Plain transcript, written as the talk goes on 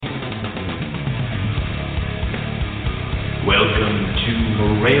Welcome to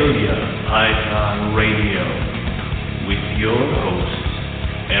Morelia Python Radio with your hosts,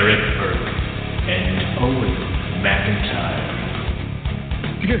 Eric Burke and Owen McIntyre.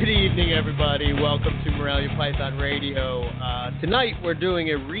 Good evening, everybody. Welcome to Morelia Python Radio. Tonight, we're doing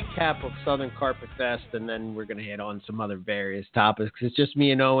a recap of Southern Carpet Fest, and then we're going to hit on some other various topics. It's just me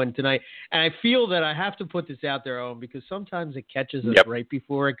and Owen tonight, and I feel that I have to put this out there, Owen, because sometimes it catches us right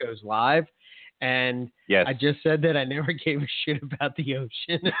before it goes live. And I just said that I never gave a shit about the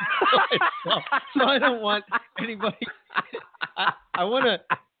ocean. so I don't want anybody. I want to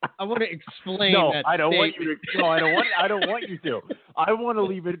explain. No, that I don't want statement. you to. No, I don't want you to. I want to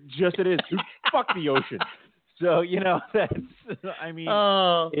leave it just as it is. Fuck the ocean. So that's. I mean,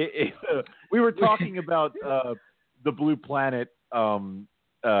 we were talking about the Blue Planet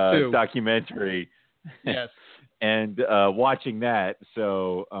documentary. Yes. And watching that.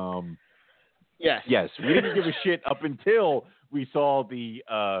 So. Yes. Yes, we didn't give a shit up until we saw the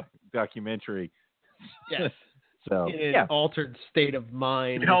documentary. Yes. So in an altered state of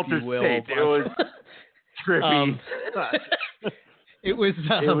mind, if you will. State. It was trippy.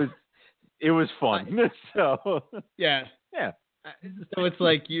 It was fun. So yeah. So it's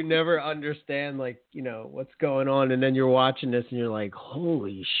like you never understand, what's going on, and then you're watching this and you're like,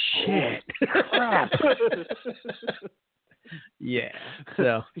 "Holy shit!" Crap. Yeah,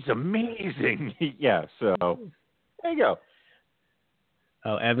 so it's amazing. Yeah, so there you go.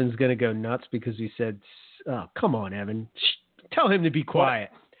 Oh, Evan's gonna go nuts because he said, "Oh, come on, Evan, tell him to be quiet."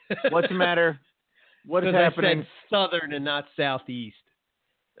 What's the matter? What is happening? I said southern and not southeast.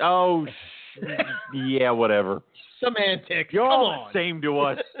 Oh, yeah, whatever. Semantics. You're come all on. the same to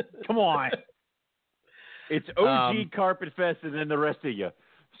us. Come on. It's OG Carpet Fest and then the rest of you.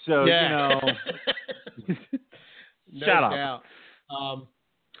 So No Shut doubt.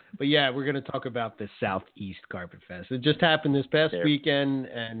 But yeah, we're going to talk about the Southeast Carpet Fest. It just happened this past weekend,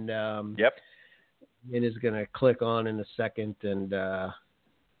 and it is going to click on in a second, and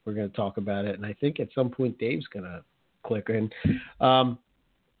we're going to talk about it. And I think at some point Dave's going to click in.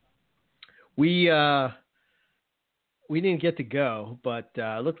 We didn't get to go, but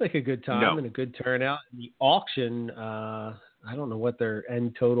it looked like a good time and a good turnout. The auction. I don't know what their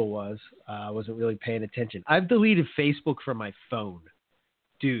end total was. I wasn't really paying attention. I've deleted Facebook from my phone.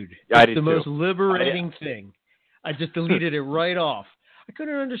 Dude, it's the most liberating thing. I just deleted it right off. I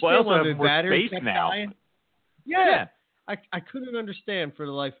couldn't understand why the battery kept dying. Yeah. I couldn't understand for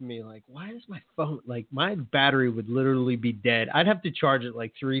the life of me. Like, why is my phone, my battery would literally be dead. I'd have to charge it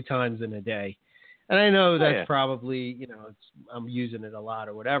 3 times in a day. And I know that's probably, I'm using it a lot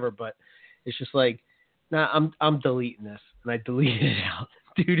or whatever, but it's just I'm deleting this. And I deleted it out.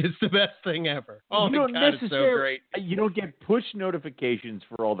 Dude, it's the best thing ever. Oh, my God, it's so great. You don't get push notifications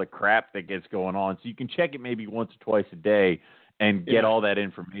for all the crap that gets going on, so you can check it maybe once or twice a day and get all that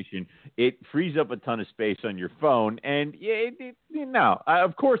information. It frees up a ton of space on your phone, and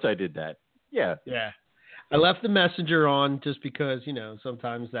of course I did that. Yeah. Yeah. I left the messenger on just because,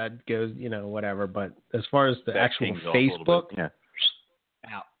 sometimes that goes, whatever. But as far as the actual Facebook,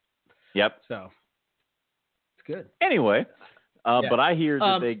 out. Yep. So. Good. Anyway, but I hear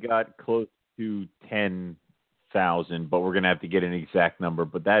that they got close to 10,000, but we're going to have to get an exact number,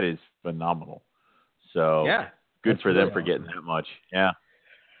 but that is phenomenal. So good for them for getting that much. Yeah.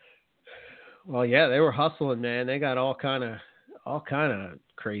 Well, yeah, they were hustling, man. They got all kind of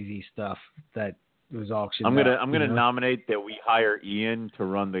crazy stuff that was auctioned. I'm going to nominate that we hire Ian to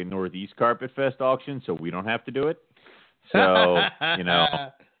run the Northeast Carpet Fest auction so we don't have to do it. So,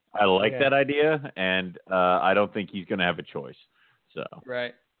 I like that idea, and I don't think he's going to have a choice. So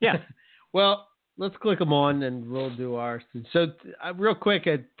right, yeah. Well, let's click them on, and we'll do ours. So real quick,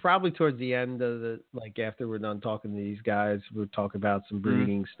 probably towards the end of the after we're done talking to these guys, we'll talk about some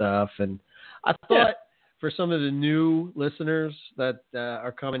breeding stuff. And I thought for some of the new listeners that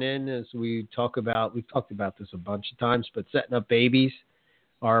are coming in, as we've talked about this a bunch of times, but setting up babies,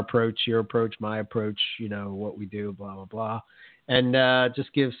 our approach, your approach, my approach, what we do, blah blah blah. And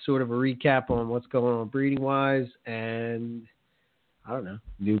just give sort of a recap on what's going on breeding-wise and, I don't know,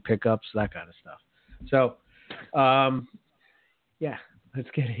 new pickups, that kind of stuff. So, let's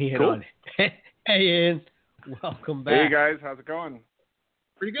get Ian on. Hey, Ian. Welcome back. Hey, guys. How's it going?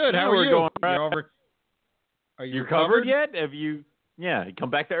 Pretty good. How are you? Going right. Are you recovered yet? Have you come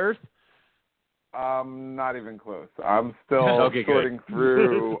back to Earth? Not even close. I'm still sorting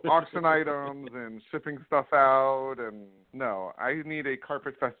through auction items and shipping stuff out. And no, I need a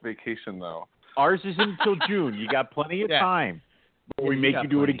Carpet Fest vacation, though. Ours is until June. You got plenty of time. But we make you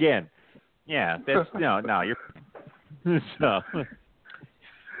do it again. Yeah, that's no. You're so.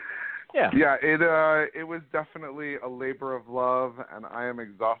 Yeah, it was definitely a labor of love, and I am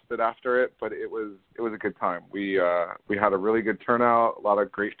exhausted after it, but it was a good time. We had a really good turnout, a lot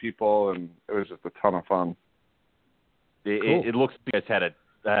of great people, and it was just a ton of fun. It looks like you guys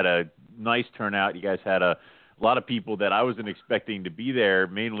had a nice turnout. You guys had a lot of people that I wasn't expecting to be there.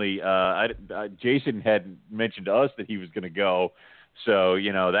 Mainly, Jason had mentioned to us that he was going to go, so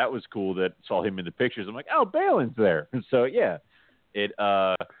that was cool. That saw him in the pictures. I'm like, oh, Balin's there. So yeah, it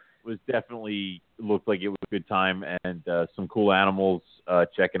was definitely looked like it was a good time, and some cool animals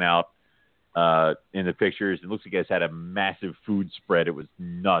checking out in the pictures. It looks like you guys had a massive food spread. It was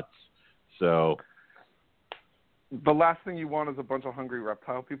nuts. So the last thing you want is a bunch of hungry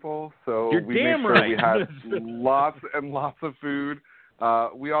reptile people. So You're we damn made sure right. we had lots and lots of food.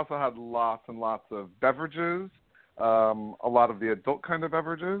 We also had lots and lots of beverages, a lot of the adult kind of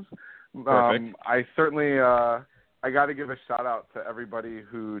beverages. Perfect. I certainly I got to give a shout out to everybody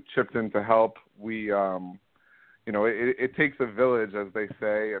who chipped in to help. We, it takes a village, as they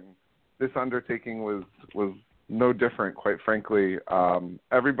say, and this undertaking was no different, quite frankly.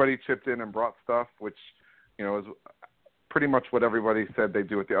 Everybody chipped in and brought stuff, which, is pretty much what everybody said they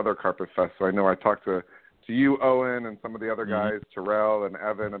do at the other Carpet Fest. So I know I talked to you, Owen, and some of the other guys, Terrell and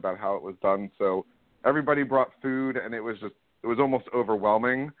Evan, about how it was done. So everybody brought food, and it was almost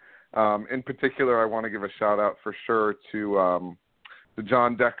overwhelming. In particular, I want to give a shout out for sure to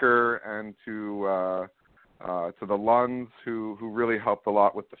John Decker and to the Lunds who really helped a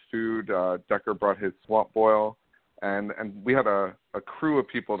lot with the food. Decker brought his swamp boil, and we had a crew of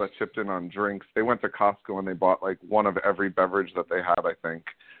people that chipped in on drinks. They went to Costco and they bought like one of every beverage that they had, I think.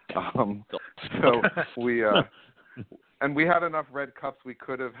 So we and we had enough red cups. We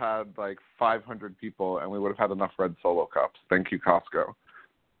could have had like 500 people, and we would have had enough red Solo cups. Thank you, Costco.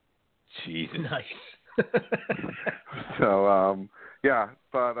 Jesus. Nice. So,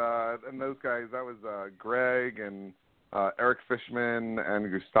 but and those guys, that was Greg and Eric Fishman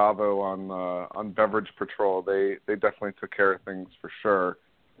and Gustavo on Beverage Patrol. They definitely took care of things for sure.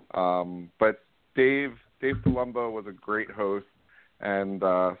 But Dave Palumbo was a great host, and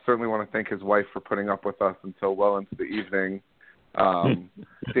certainly want to thank his wife for putting up with us until well into the evening.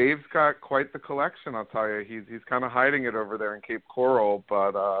 Dave's got quite the collection, I'll tell you. He's kind of hiding it over there in Cape Coral,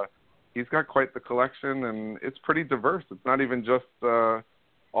 but he's got quite the collection, and it's pretty diverse. It's not even just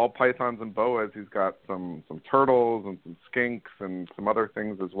all pythons and boas. He's got some turtles and some skinks and some other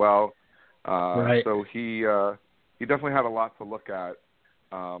things as well. Right. So he definitely had a lot to look at.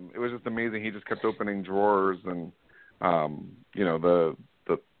 It was just amazing. He just kept opening drawers, and the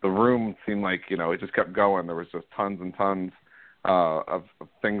room seemed like it just kept going. There was just tons and tons of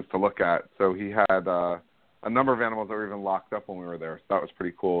things to look at. So he had a number of animals that were even locked up when we were there. So that was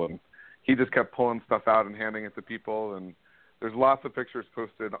pretty cool. And he just kept pulling stuff out and handing it to people. And there's lots of pictures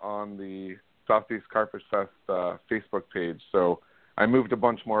posted on the Southeast Carpet Fest Facebook page. So I moved a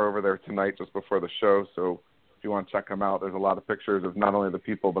bunch more over there tonight just before the show. So if you want to check them out, there's a lot of pictures of not only the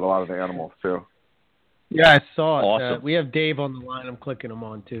people, but a lot of the animals too. Yeah, I saw it. Awesome. We have Dave on the line. I'm clicking him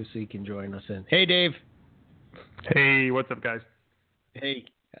on too, so he can join us in. Hey, Dave. Hey, what's up, guys? Hey,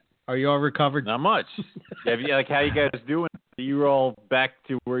 are you all recovered? Not much. How you guys doing? Are you all back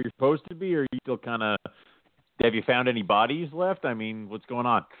to where you're supposed to be, or are you still kind of? Have you found any bodies left? I mean, what's going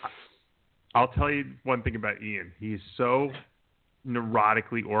on? I'll tell you one thing about Ian. He's so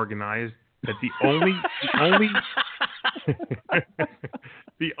neurotically organized that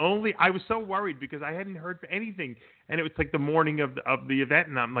I was so worried because I hadn't heard anything, and it was like the morning of the event,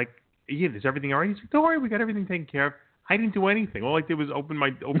 and I'm like, Ian, is everything all right? He's like, don't worry, we got everything taken care of. I didn't do anything. All I did was open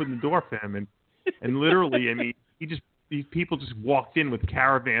the door for him, and literally, I mean, these people just walked in with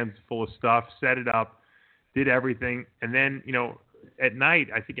caravans full of stuff, set it up, did everything, and then at night,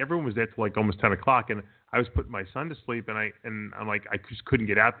 I think everyone was there till like almost 10 o'clock, and I was putting my son to sleep, and I'm like, I just couldn't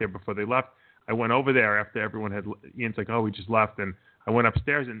get out there before they left. I went over there after everyone had. Ian's like, oh, we just left, and I went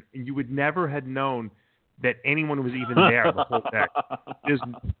upstairs, and you would never have known that anyone was even there the whole day. There's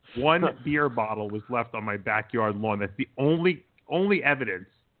one beer bottle was left on my backyard lawn. That's the only evidence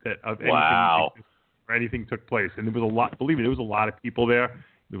that of anything. Wow. Or anything took place, and there was a lot. Believe me, there was a lot of people there.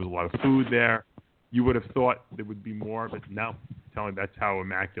 There was a lot of food there. You would have thought there would be more, but no. I'm telling you, that's how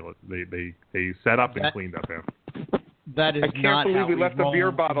immaculate they set up and cleaned up there. That is I can't believe we left a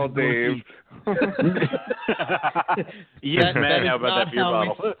beer bottle, Dave. Yes, man, how about that beer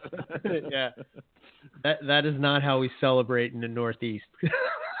bottle? Yeah. That is not how we celebrate in the Northeast.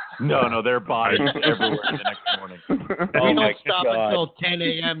 No, there are bodies everywhere the next morning. We don't stop until 10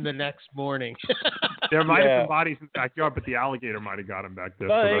 a.m. the next morning. There might have been bodies in the backyard, but the alligator might have got him back there.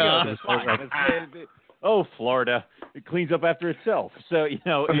 oh, Florida, it cleans up after itself. So,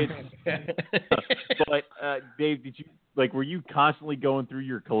 it's. But Dave, were you constantly going through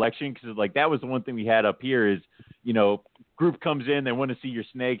your collection? Because that was the one thing we had up here is, group comes in, they want to see your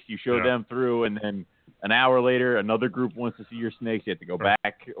snakes, you show them through, and then an hour later, another group wants to see your snakes, you have to go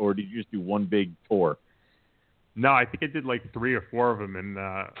back, or did you just do one big tour? No, I think I did 3 or 4 of them, and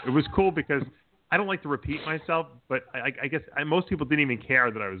it was cool because I don't like to repeat myself, but I guess most people didn't even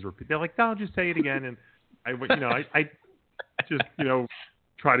care that I was repeating. They're like, no, I'll just say it again, and I just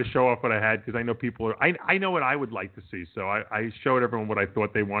try to show off what I had because I know people I know what I would like to see, so I showed everyone what I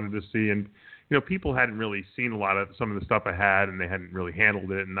thought they wanted to see, and people hadn't really seen a lot of some of the stuff I had, and they hadn't really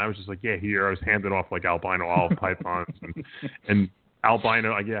handled it, and I was just like, yeah, here I was handed off albino olive pythons and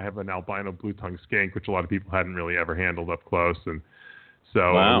albino. I have an albino blue-tongued skink, which a lot of people hadn't really ever handled up close, and so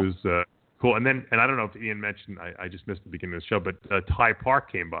it was cool. And I don't know if Ian mentioned, I just missed the beginning of the show, but Ty Park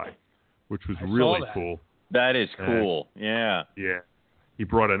came by, which was really cool. That is cool. Yeah. Yeah. He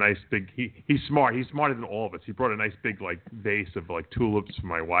brought a nice big. He's smart. He's smarter than all of us. He brought a nice big vase of tulips for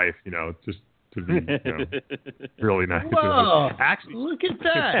my wife. Just to be really nice. Whoa! Actually, look at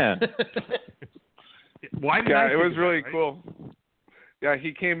that. Why did it was really cool. Yeah,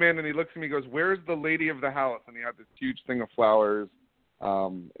 he came in and he looks at me and goes, "Where's the lady of the house?" And he had this huge thing of flowers.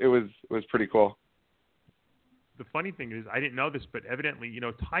 It was pretty cool. The funny thing is, I didn't know this, but evidently,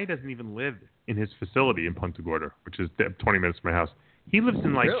 Ty doesn't even live in his facility in Punta Gorda, which is 20 minutes from my house. He lives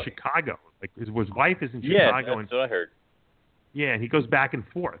in Chicago. His wife is in Chicago. Yeah, that's what I heard. Yeah, and he goes back and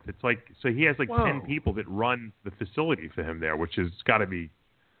forth. It's so he has 10 people that run the facility for him there, which has got to be.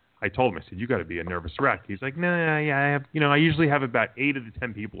 I told him, I said, you got to be a nervous wreck. He's like, no, yeah, I have. I usually have about 8 of the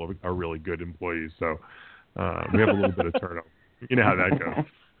 10 people are really good employees, so we have a little bit of turnover. You know how that goes.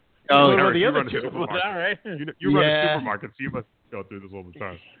 Oh, Eric, the other 2. All right. You run a supermarket, so you must go through this all the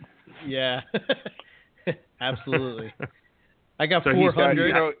time. Yeah, absolutely. I got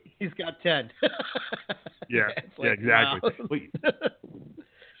 400. He's got 10. Yeah, exactly. Wow.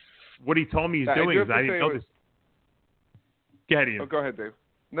 What he told me he's doing is I didn't know this. Go ahead, Ian. Oh, go ahead, Dave.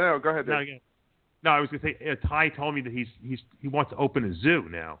 No, go ahead, Dave. No, I was going to say, Ty told me that he wants to open a zoo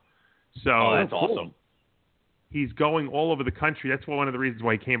now. So that's awesome. He's going all over the country. That's one of the reasons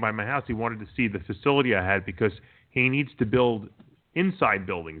why he came by my house. He wanted to see the facility I had because he needs to build inside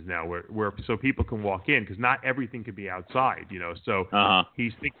buildings now where so people can walk in because not everything could be outside, So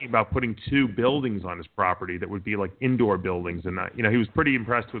he's thinking about putting 2 buildings on his property that would be indoor buildings. And, he was pretty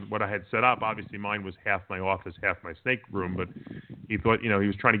impressed with what I had set up. Obviously, mine was half my office, half my snake room. But he thought, he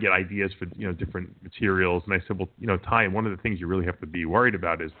was trying to get ideas for, different materials. And I said, well, Ty, one of the things you really have to be worried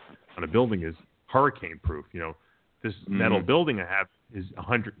about is on a building is hurricane proof. This metal building I have is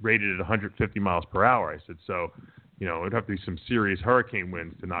rated at 150 miles per hour. I said, so, it'd have to be some serious hurricane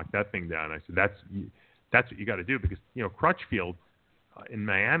winds to knock that thing down. I said, that's what you got to do because, Crutchfield in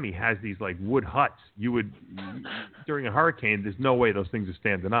Miami has these wood huts. During a hurricane, there's no way those things are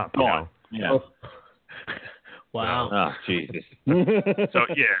standing up. Yeah. Oh. Wow. Oh, Jesus. So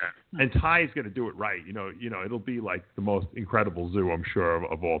yeah, and Ty's going to do it right. It'll be the most incredible zoo I'm sure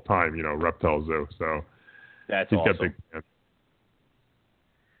of all time. Reptile Zoo. So that's awesome.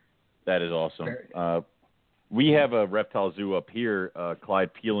 That is awesome. We have a reptile zoo up here.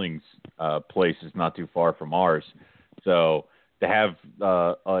 Clyde Peeling's place is not too far from ours. So to have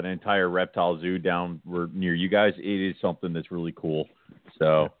an entire reptile zoo down near you guys, it is something that's really cool.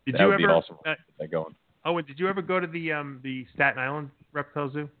 So would be awesome to get that going. Oh, and did you ever go to the Staten Island Reptile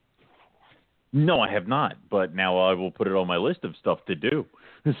Zoo? No, I have not. But now I will put it on my list of stuff to do.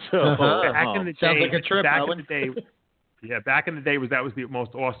 So back in the day, sounds like a trip. Back in the day, that was the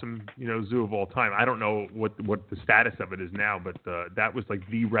most awesome zoo of all time. I don't know what the status of it is now, but that was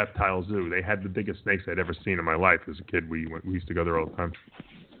the reptile zoo. They had the biggest snakes I'd ever seen in my life as a kid. We used to go there all the time.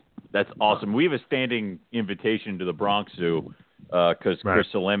 That's awesome. We have a standing invitation to the Bronx Zoo because Chris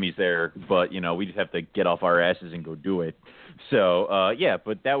Salemi's there, but we just have to get off our asses and go do it. So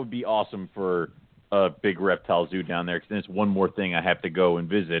but that would be awesome for a big reptile zoo down there. Because there's one more thing I have to go and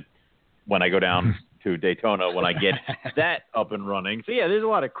visit when I go down to Daytona when I get that up and running. So there's a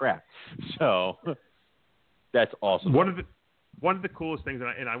lot of crap. So that's awesome. One of the coolest things,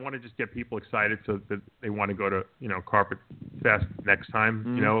 and I want to just get people excited so that they want to go to Carpet Fest next time.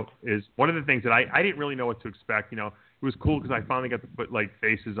 Is one of the things that I didn't really know what to expect. It was cool because I finally got to put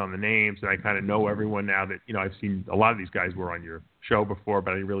faces on the names, and I kind of know everyone now that I've seen a lot of these guys were on your show before,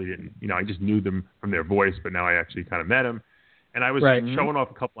 but I really didn't. I just knew them from their voice, but now I actually kind of met them. And I was showing off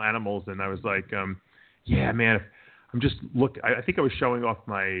a couple animals, and I was like, yeah, man, I'm just I think I was showing off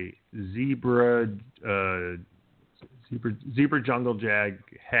my zebra jungle jag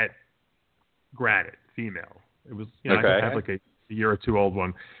het granite female. It was, I have like a year or two old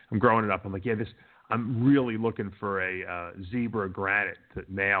one. I'm growing it up. I'm like, I'm really looking for a zebra granite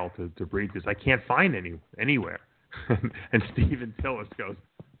male to breed this. I can't find anywhere. And Stephen Tillis goes,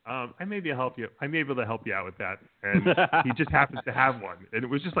 I may be able to help you out with that. And he just happens to have one. And it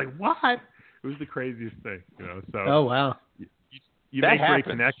was just like, what? It was the craziest thing, So. Oh wow. You make great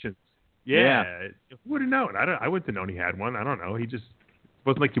connections. Yeah. Who would have known? I wouldn't have known he had one. I don't know. He just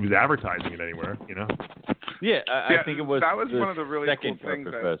wasn't like he was advertising it anywhere, Yeah, I think it was. That was one of the really cool things.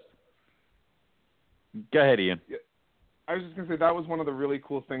 Go ahead, Ian. Yeah, I was just going to say that was one of the really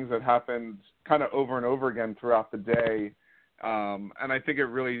cool things that happened kind of over and over again throughout the day. And I think it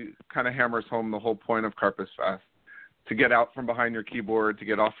really kind of hammers home the whole point of Carpus Fest, to get out from behind your keyboard, to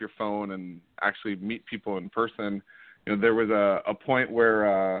get off your phone and actually meet people in person. There was a point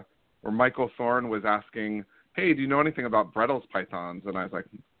where Michael Thorne was asking, hey, do you know anything about Brettles pythons? And I was like,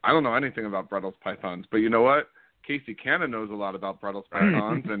 I don't know anything about Brettles pythons, but you know what? Casey Cannon knows a lot about Brettles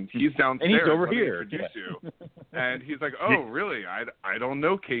pythons, and he's downstairs. And he's over here. Introduce you. And he's like, oh, really? I don't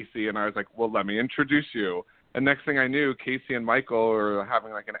know Casey. And I was like, well, let me introduce you. And next thing I knew, Casey and Michael were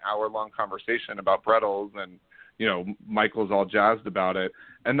having like an hour-long conversation about Brettles, and Michael's all jazzed about it.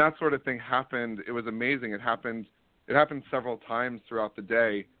 And that sort of thing happened. It was amazing. It happened several times throughout the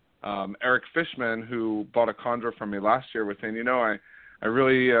day. Eric Fishman, who bought a chondro from me last year, was saying, I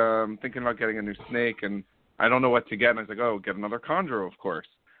really am thinking about getting a new snake, and I don't know what to get. And I was like, oh, get another chondro, of course.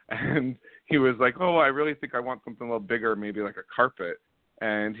 And he was like, oh, I really think I want something a little bigger, maybe like a carpet.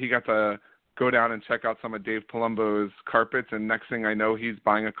 And he got to go down and check out some of Dave Palumbo's carpets, and next thing I know, he's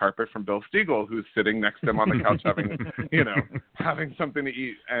buying a carpet from Bill Stiegel, who's sitting next to him on the couch having something to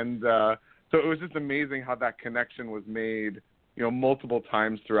eat. And so it was just amazing how that connection was made, multiple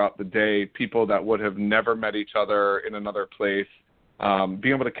times throughout the day. People that would have never met each other in another place,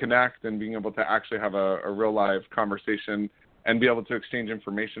 being able to connect and being able to actually have a real live conversation and be able to exchange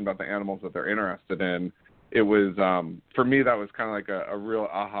information about the animals that they're interested in. It was, for me, that was kind of like a real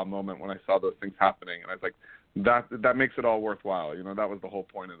aha moment when I saw those things happening. And I was like, that makes it all worthwhile. That was the whole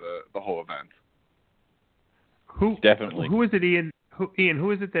point of the whole event. Definitely. Who is it, Ian?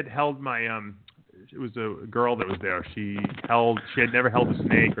 Who is it that held my, it was a girl that was there. She had never held a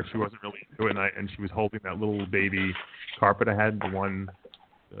snake, or she wasn't really into it, and she was holding that little baby carpet I had, the one.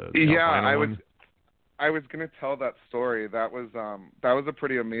 I was going to tell that story. That was a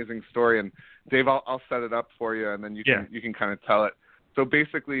pretty amazing story. And Dave, I'll set it up for you, and then you can kind of tell it. So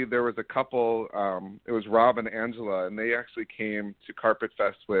basically, there was a couple. It was Rob and Angela, and they actually came to Carpet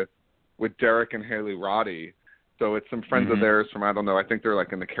Fest with Derek and Haley Roddy. So it's some friends of theirs from, I don't know, I think they're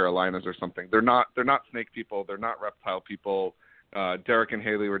like in the Carolinas or something. They're not snake people. They're not reptile people. Derek and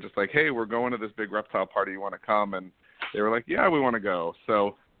Haley were just like, hey, we're going to this big reptile party. You want to come? And they were like, yeah, we want to go.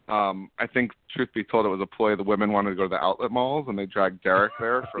 So I think, truth be told, it was a ploy. The women wanted to go to the outlet malls, and they dragged Derek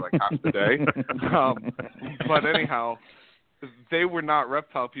there for like half the day. But anyhow, they were not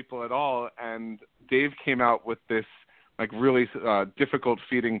reptile people at all. And Dave came out with this like really difficult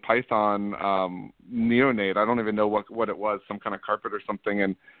feeding python neonate. I don't even know what it was, some kind of carpet or something.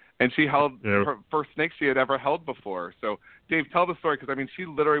 And she held her first snake she had ever held before. So, Dave, tell the story, because, I mean, she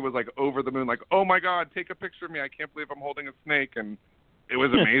literally was like over the moon, like, oh, my God, take a picture of me. I can't believe I'm holding a snake. And it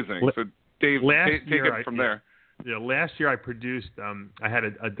was amazing. So, Dave, take it from there. Yeah, last year I produced, I had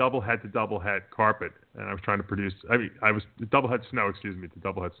a double head to double head carpet, and I was trying to produce, I was double head snow, to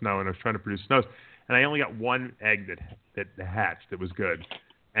double head snow, and I was trying to produce snows, and I only got one egg that hatched that was good,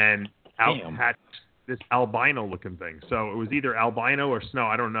 and out hatched this albino looking thing. So it was either albino or snow,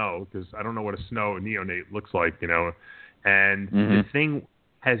 I don't know, because I don't know what a snow neonate looks like, and the thing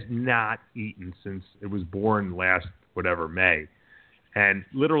has not eaten since it was born last, May. And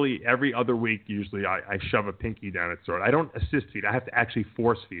literally every other week, usually I shove a pinky down its throat. I don't assist feed. I have to actually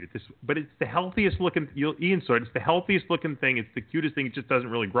force feed it. But it's the healthiest looking. Ian saw it. It's the healthiest looking thing. It's the cutest thing. It just doesn't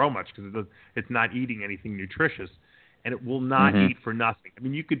really grow much because it's not eating anything nutritious, and it will not eat for nothing. I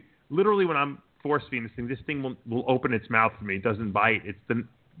mean, you could literally, when I'm force feeding this thing will open its mouth for me. It doesn't bite. It's the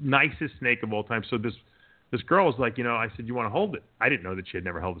nicest snake of all time. So this girl was like, I said, you want to hold it? I didn't know that she had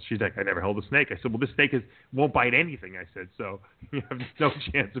never held it. She's like, I never held a snake. I said, well, this snake won't bite anything. I said, so you have no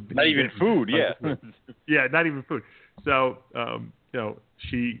chance of being not even food, yeah. Yeah, not even food. So,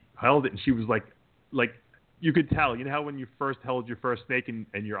 she held it, and she was like, you could tell. You know how when you first held your first snake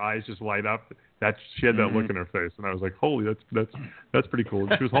and your eyes just light up? She had that look in her face, and I was like, holy, that's pretty cool.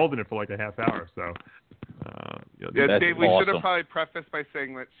 And she was holding it for like a half hour, so. Dave, we should have probably prefaced by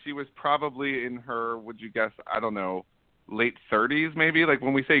saying that she was probably in her, would you guess, I don't know, late 30s maybe? Like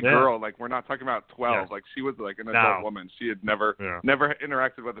when we say girl, like we're not talking about 12. Like she was like an adult woman. She had never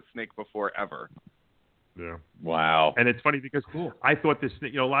interacted with a snake before ever. Yeah. Wow. And it's funny because I thought this,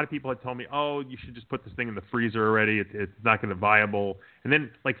 a lot of people had told me, oh, you should just put this thing in the freezer already. It's not going to be viable. And then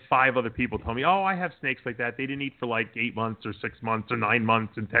like 5 other people told me, oh, I have snakes like that. They didn't eat for like 8 months or 6 months or 9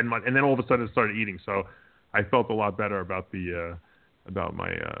 months and 10 months. And then all of a sudden it started eating. So I felt a lot better about about my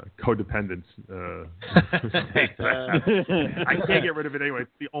codependence snakes. I can't get rid of it anyway.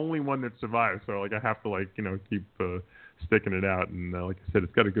 It's the only one that survives. So like I have to keep sticking it out. And like I said,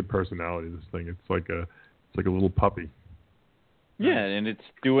 it's got a good personality, this thing. It's like a little puppy. Yeah, and it's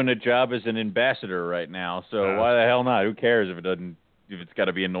doing a job as an ambassador right now. So why the hell not? Who cares if it's got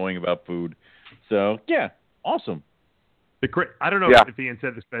to be annoying about food? So yeah, awesome. I don't know if Ian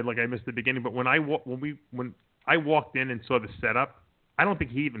said this, like I missed the beginning, but when I walked in and saw the setup, I don't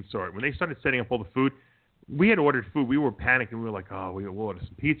think he even saw it. When they started setting up all the food, we had ordered food. We were panicking. We were like, oh, we'll order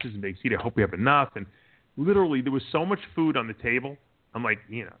some pizzas and baked ziti. I hope we have enough. And literally, there was so much food on the table. I'm like,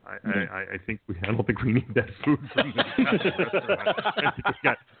 I don't think we need that food from this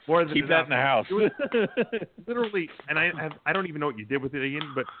restaurant. More than keep that in the house. Literally, and I don't even know what you did with it,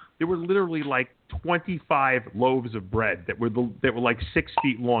 Ian, but there were literally like 25 loaves of bread that were like 6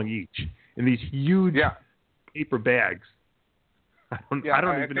 feet long each in these huge paper bags. I don't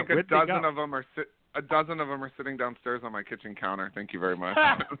even know where they go. A dozen of them are sitting downstairs on my kitchen counter. Thank you very much.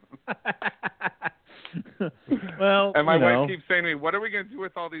 Well, and my wife keeps saying to me, "What are we going to do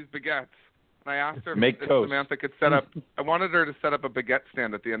with all these baguettes?" And I asked her if Samantha could set up. I wanted her to set up a baguette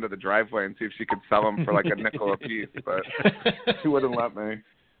stand at the end of the driveway and see if she could sell them for like a nickel a piece, but she wouldn't let me.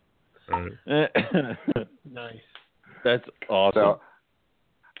 Nice. That's awesome. So,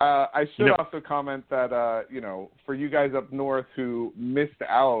 I should also comment that, for you guys up north who missed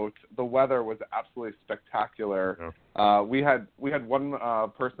out, the weather was absolutely spectacular. Yeah. We had one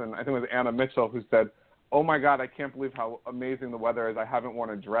person, I think it was Anna Mitchell, who said, "Oh my God, I can't believe how amazing the weather is. I haven't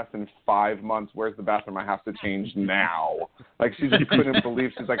worn a dress in 5 months. Where's the bathroom? I have to change now." Like, she just couldn't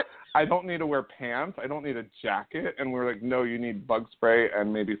believe. She's like, "I don't need to wear pants. I don't need a jacket." And we're like, "No, you need bug spray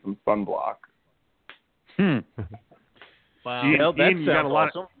and maybe some sunblock." Wow. Ian got a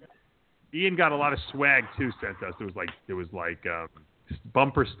lot of Ian got a lot of swag too sent us. There was like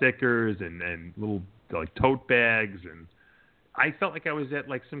bumper stickers and little like tote bags, and I felt like I was at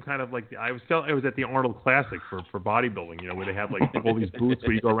like some kind of like I was at the Arnold Classic for bodybuilding, where they have like all these booths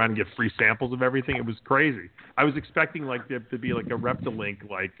where you go around and get free samples of everything. It was crazy. I was expecting like there to be like a Reptilink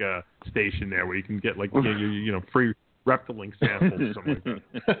station there where you can get like free Reptilink samples or something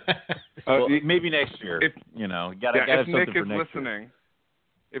like that. Well, maybe next year. If Nick is listening,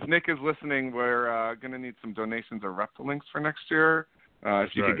 if Nick is listening, we're going to need some donations of Reptilinks for next year.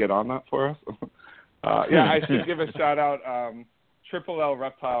 If you could get on that for us. I should give a shout out. Triple L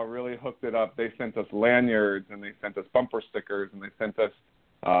Reptile really hooked it up. They sent us lanyards and they sent us bumper stickers and they sent us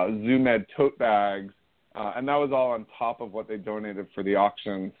ZooMed tote bags, and that was all on top of what they donated for the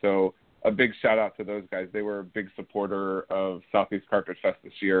auction. So a big shout out to those guys. They were a big supporter of Southeast Carpet Fest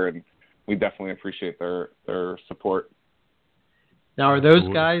this year, and we definitely appreciate their support. Now, are those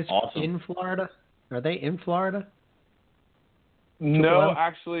guys in Florida? Are they in Florida? No,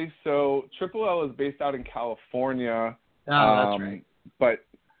 actually. So Triple L is based out in California. Oh, that's right.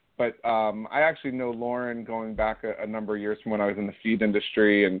 But I actually know Lauren going back a number of years from when I was in the feed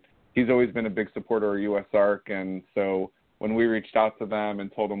industry, and he's always been a big supporter of USARK. And so when we reached out to them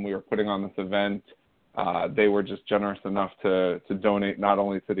and told them we were putting on this event, they were just generous enough to donate not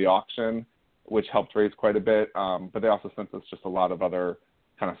only to the auction, which helped raise quite a bit, but they also sent us just a lot of other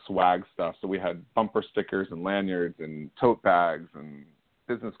kind of swag stuff. So we had bumper stickers and lanyards and tote bags and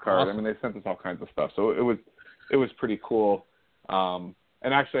business cards. Awesome. I mean, they sent us all kinds of stuff. So it was pretty cool. And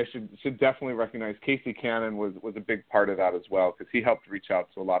actually, I should definitely recognize Casey Cannon was a big part of that as well, because he helped reach out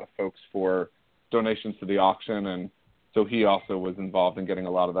to a lot of folks for donations to the auction, and so he also was involved in getting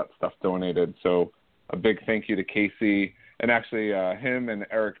a lot of that stuff donated. So a big thank you to Casey. And actually, him and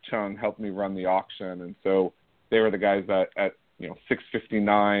Eric Chung helped me run the auction, and so they were the guys that at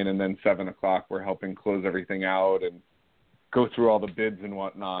 6:59 and then 7 o'clock were helping close everything out and go through all the bids and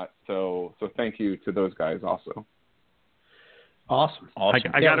whatnot. So thank you to those guys also. Awesome. I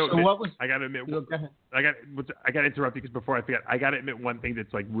got to admit, go ahead. I got to interrupt you because before I forget, I got to admit one thing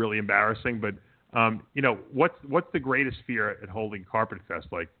that's like really embarrassing, but. What's the greatest fear at holding Carpet Fest?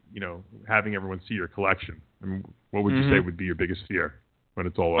 Like, having everyone see your collection. I mean, what would you say would be your biggest fear when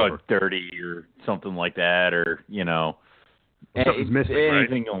it's all over? Dirty or something like that, or something's missing,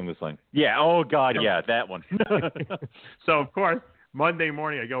 anything right? along this line. Yeah. Oh God. Yeah, that one. So of course, Monday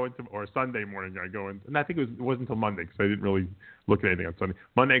morning or Sunday morning I go in, and I think it wasn't until Monday because I didn't really look at anything on Sunday.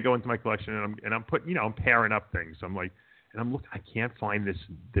 Monday I go into my collection and I'm putting, I'm pairing up things. I'm like, and I'm looking, I can't find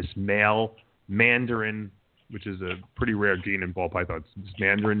this male Mandarin, which is a pretty rare gene in ball pythons. It's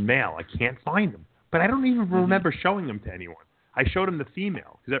Mandarin male. I can't find them, but I don't even remember showing them to anyone. I showed them the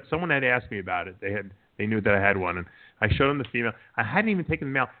female because someone had asked me about it. They knew that I had one, and I showed them the female. I hadn't even taken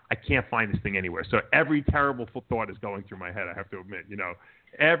the male. I can't find this thing anywhere. So every terrible thought is going through my head. I have to admit,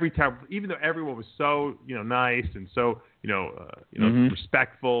 every terrible. Even though everyone was so nice and so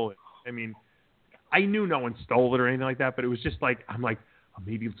respectful. I mean, I knew no one stole it or anything like that, but it was just like I'm like, oh,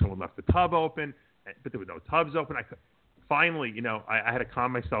 maybe someone left the tub open, but there were no tubs open. Finally, I had to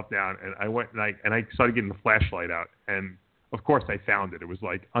calm myself down, and I went and I started getting the flashlight out, and of course I found it. It was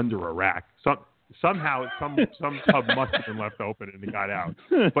like under a rack. Somehow some tub must have been left open and it got out.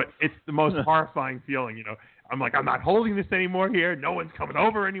 But it's the most horrifying feeling, I'm like, I'm not holding this anymore here. No one's coming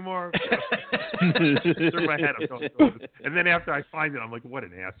over anymore. Through my head, I'm going through this. And then after I find it, I'm like, what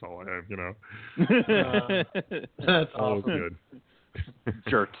an asshole I am, That's Oh, awesome. good.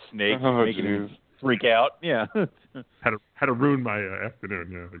 Jerk snake, Oh, making him geez. freak out. Yeah. Had to ruin my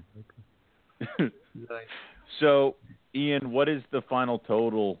afternoon. Yeah. Nice. So, Ian, what is the final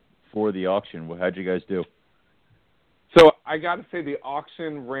total for the auction? How'd you guys do? So I got to say the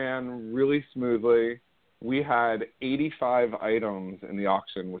auction ran really smoothly. We had 85 items in the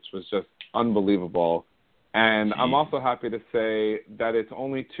auction, which was just unbelievable. And I'm also happy to say that it's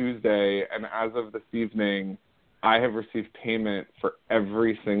only Tuesday, and as of this evening, I have received payment for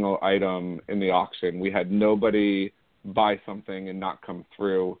every single item in the auction. We had nobody buy something and not come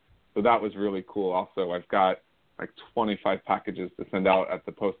through. So that was really cool. Also, I've got like 25 packages to send out at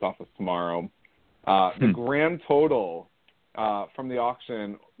the post office tomorrow. The grand total from the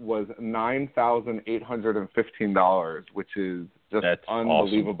auction was $9,815, which is just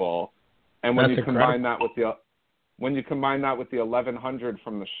unbelievable. Awesome. And when you combine that with the $1,100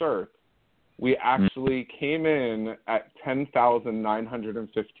 from the shirt, we actually came in at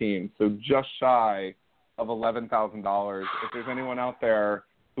 $10,915, so just shy of $11,000. If there's anyone out there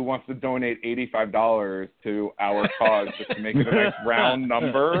who wants to donate $85 to our cause just to make it a nice round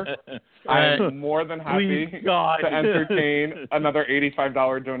number, I'm more than happy to entertain another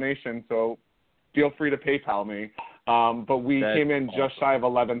 $85 donation. So feel free to PayPal me. But we came in just shy of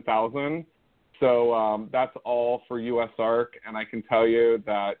 $11,000. So that's all for USARK. And I can tell you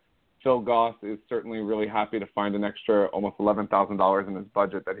that Phil Goss is certainly really happy to find an extra almost $11,000 in his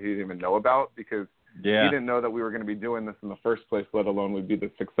budget that he didn't even know about, because he didn't know that we were going to be doing this in the first place, let alone we'd be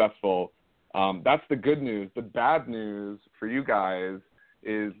this successful. That's the good news. The bad news for you guys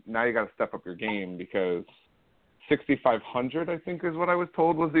is now you got to step up your game, because 6,500, I think, is what I was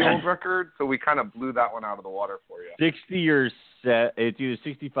told was the old record. So we kind of blew that one out of the water for you. 60 or it's either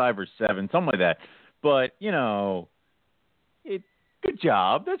 65 or 7, something like that. But good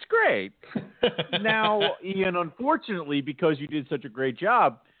job. That's great. Now, Ian, unfortunately, because you did such a great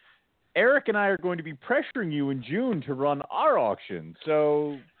job, Eric and I are going to be pressuring you in June to run our auction.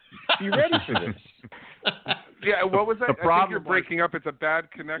 So be ready for this. Yeah, what was that? I think you're breaking up. It's a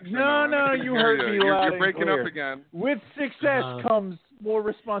bad connection. No, you heard me loud. You're breaking up again. With success comes more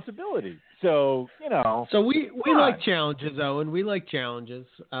responsibility. So, So we like challenges, Owen. We like challenges.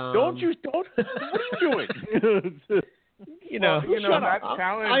 What are you doing? That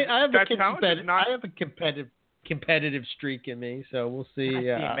challenge. I have a competitive streak in me, so we'll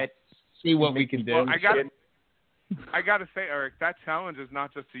see. See what we can do. Well, I got to say, Eric, that challenge is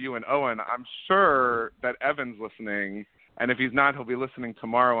not just to you and Owen. I'm sure that Evan's listening, and if he's not, he'll be listening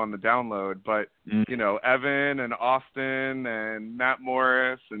tomorrow on the download. But, Evan and Austin and Matt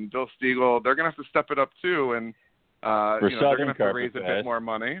Morris and Bill Stiegel, they're going to have to step it up too. And, they're going to have to raise a bit more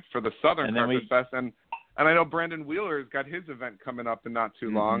money for the Southern Carpet Fest. And I know Brandon Wheeler's got his event coming up in not too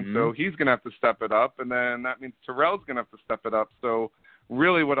long, so he's going to have to step it up. And then that means Terrell's going to have to step it up. So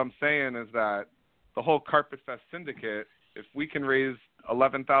really what I'm saying is that the whole Carpet Fest syndicate, if we can raise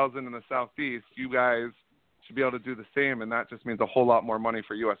 $11,000 in the Southeast, you guys should be able to do the same, and that just means a whole lot more money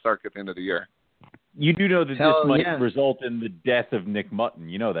for USARK at the end of the year. You do know that this might result in the death of Nick Mutton.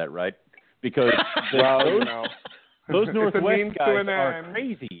 You know that, right? Because those Northwest guys are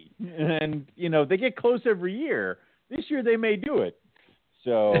crazy, and they get close every year. This year they may do it.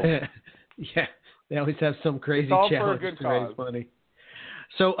 So they always have some crazy challenge to raise money.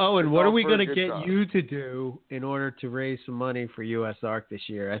 So, Owen, what are we going to get you to do in order to raise some money for USARK this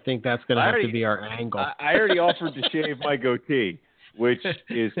year? I think that's going to have to be our angle. I already offered to shave my goatee, which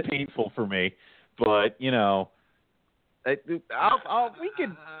is painful for me. But, we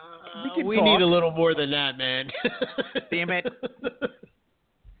need a little more than that, man. Damn it.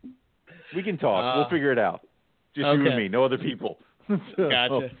 We can talk. We'll figure it out. Just you and me, no other people.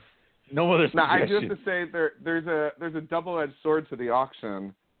 Gotcha. No other. Now, I do have to say there's a double-edged sword to the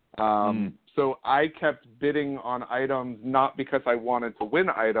auction. So I kept bidding on items, not because I wanted to win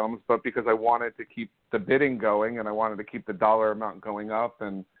items, but because I wanted to keep the bidding going, and I wanted to keep the dollar amount going up,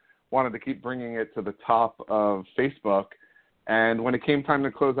 and wanted to keep bringing it to the top of Facebook. And when it came time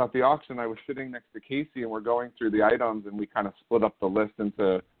to close out the auction, I was sitting next to Casey, and we're going through the items, and we kind of split up the list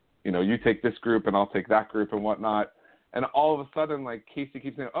into, you take this group, and I'll take that group and whatnot. And all of a sudden, like, Casey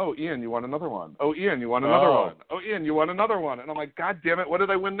keeps saying, "Oh, Ian, you want another one? Oh, Ian, you want another one? Oh, Ian, you want another one?" And I'm like, "God damn it, what did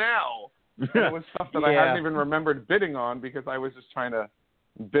I win now?" And it was stuff that I hadn't even remembered bidding on because I was just trying to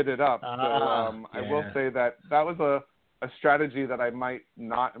bid it up. I will say that was a strategy that I might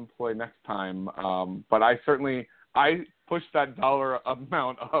not employ next time. But I pushed that dollar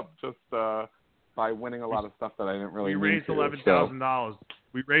amount up just by winning a lot of stuff that I didn't really. We raised $11,000.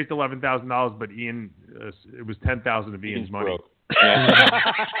 We raised $11,000, but Ian, it was $10,000 of Ian's money.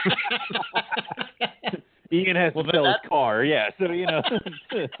 Ian has to sell his car, so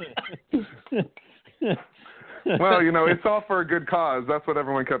Well, it's all for a good cause. That's what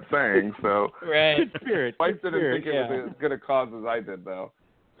everyone kept saying. So right, good spirit. Wife didn't think it was as good a cause as I did, though.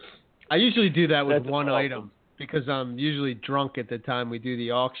 I usually do that with one item because I'm usually drunk at the time we do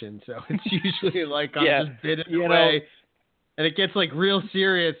the auction. So it's usually like I'm just bidding away. And it gets like real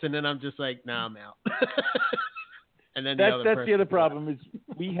serious, and then I'm just like, "Nah, I'm out." And then that's the other problem is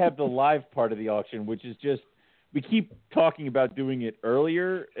we have the live part of the auction, which is just we keep talking about doing it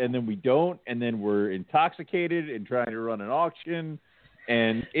earlier, and then we don't, and then we're intoxicated and trying to run an auction,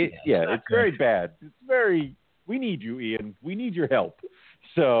 and it's very bad. It's very. We need you, Ian. We need your help.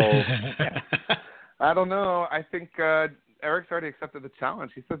 So I don't know. I think Eric's already accepted the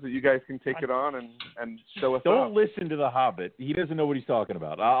challenge. He says that you guys can take it on and show us. Don't listen to the Hobbit. He doesn't know what he's talking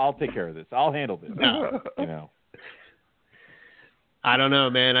about. I'll take care of this. I'll handle this. I don't know,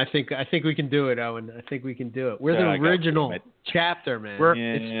 man. I think we can do it, Owen. I think we can do it. We're the original chapter, man.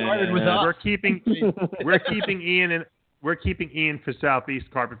 It started with us. We're keeping Ian for Southeast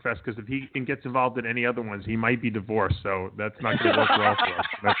Carpet Fest because if he gets involved in any other ones, he might be divorced. So that's not going to work well for us.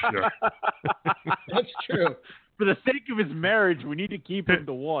 That's sure. That's true. For the sake of his marriage, we need to keep him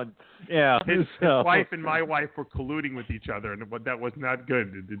to one. Yeah. His wife and my wife were colluding with each other, and that was not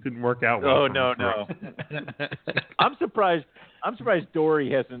good. It didn't work out well. Oh, no. I'm surprised Dory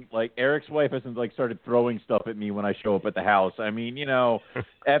hasn't, Eric's wife hasn't, started throwing stuff at me when I show up at the house. I mean,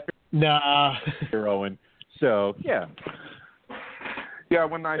 after Owen. So, yeah. Yeah,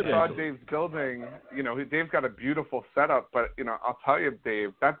 when I saw Dave's building, Dave's got a beautiful setup, but, I'll tell you,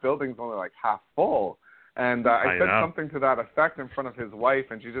 Dave, that building's only half full. And I said something to that effect in front of his wife,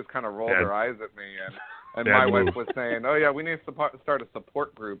 and she just kind of rolled her eyes at me. And my wife was saying, "Oh, yeah, we need to start a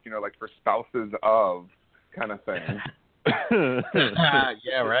support group, for spouses of kind of thing."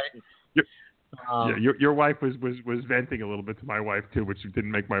 Yeah, right. Your wife was venting a little bit to my wife, too, which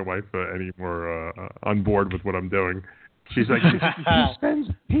didn't make my wife any more on board with what I'm doing. She's like,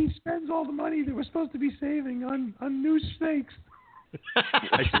 he spends all the money that we're supposed to be saving on new snakes.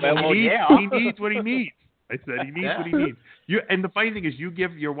 I said, he needs what he needs. I said, he needs what he needs. And the funny thing is, you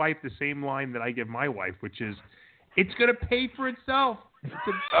give your wife the same line that I give my wife, which is, it's going to pay for itself. It's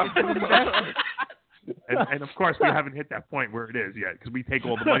an investment. And of course, we haven't hit that point where it is yet, because we take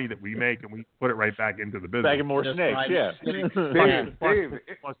all the money that we make and we put it right back into the business. Back in more snakes, yeah. Dave,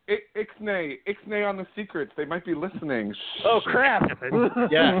 Ixnay on the secrets. They might be listening. Oh, crap.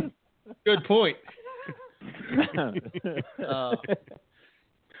 Yeah. Good point.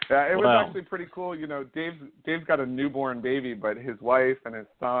 Yeah, it was actually pretty cool. Dave's got a newborn baby, but his wife and his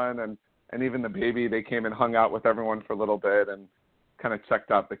son and even the baby, they came and hung out with everyone for a little bit and kind of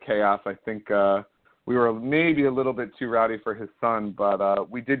checked out the chaos. I think we were maybe a little bit too rowdy for his son, but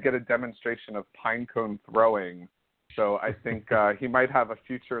we did get a demonstration of pine cone throwing. So I think he might have a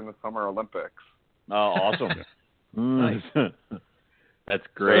future in the Summer Olympics. Oh, awesome. Nice. That's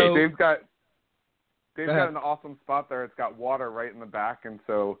great. So, Dave's got an awesome spot there. It's got water right in the back, and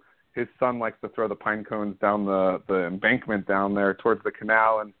so his son likes to throw the pine cones down the embankment down there towards the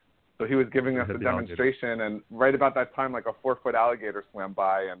canal. And so he was giving us a demonstration, and right about that time, a 4-foot alligator swam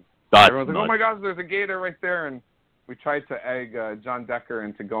by, and everyone's like, "Oh my gosh, there's a gator right there!" And we tried to egg John Decker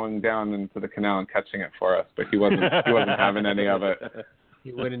into going down into the canal and catching it for us, but he wasn't having any of it.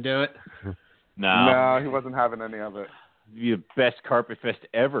 He wouldn't do it. No, he wasn't having any of it. Be the best carpet fest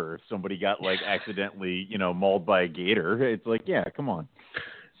ever if somebody got accidentally mauled by a gator. It's yeah, come on.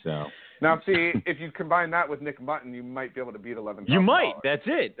 So now see, if you combine that with Nick Mutton, you might be able to beat $11,000. You might. That's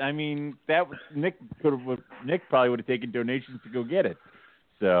it. I mean, Nick probably would have taken donations to go get it.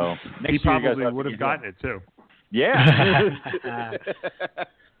 So he probably would have gotten it too. Yeah.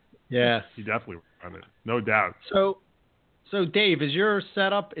 Yeah. He definitely would have gotten it, no doubt. So, Dave, is your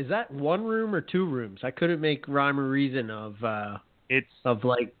setup, is that one room or 2 rooms? I couldn't make rhyme or reason of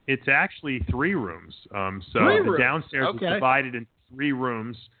It's actually 3 rooms. So 3 the rooms. downstairs Okay. is divided into 3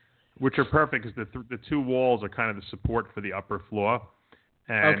 rooms, which are perfect because the 2 walls are kind of the support for the upper floor.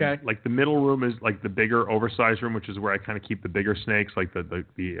 And Okay. like the middle room is like the bigger, oversized room, which is where I kind of keep the bigger snakes, like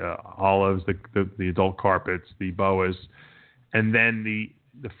the olives, the adult carpets, the boas, and then the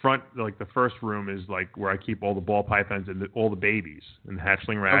front, like the first room is like where I keep all the ball pythons and all the babies and the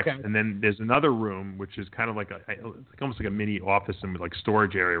hatchling racks. Okay. And then there's another room which is kind of like almost like a mini office and like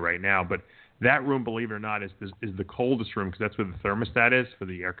storage area right now. But that room, believe it or not, is the coldest room because that's where the thermostat is for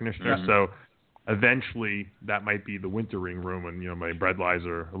the air conditioner. Mhm. So eventually that might be the wintering room, and my bread lies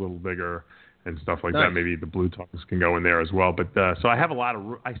are a little bigger and stuff like Nice. that. Maybe the blue tongues can go in there as well. But so I have a lot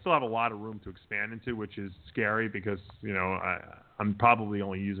of I still have a lot of room to expand into, which is scary because I'm probably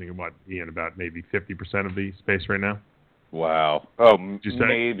only using about maybe 50% of the space right now. Wow. Oh, you say?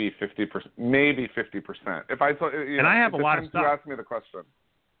 maybe 50%. Maybe 50%. If I thought, And I have a lot of stuff. You asked me the question.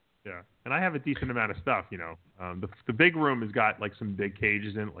 Yeah, and I have a decent amount of stuff. The big room has got like some big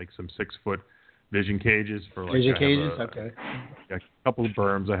cages in it, like some 6-foot vision cages for like Vision I have cages? a Okay. couple of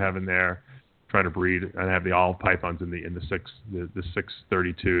berms I have in there, trying to breed, and I have the olive pythons in the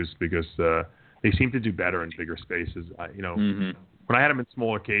 632s because they seem to do better in bigger spaces. Mhm. When I had them in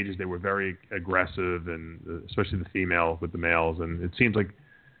smaller cages, they were very aggressive, and especially the female with the males. And it seems like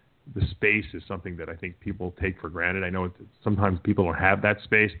the space is something that I think people take for granted. I know sometimes people don't have that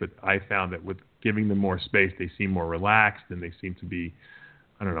space, but I found that with giving them more space, they seem more relaxed and they seem to be,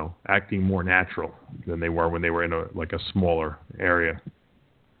 I don't know, acting more natural than they were when they were in a smaller area.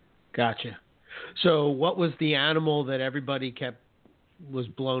 Gotcha. So what was the animal that everybody was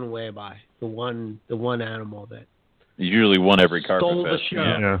blown away by? The one animal that Usually one every carpet stole the fest.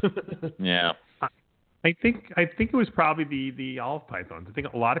 show. Yeah. I think it was probably the olive pythons. I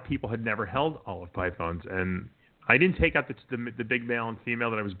think a lot of people had never held olive pythons, and I didn't take out the big male and female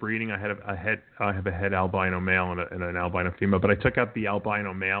that I was breeding. I have a head albino male and an albino female, but I took out the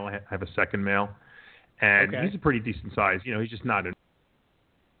albino male. I have a second male, and Okay. he's a pretty decent size. He's just not a.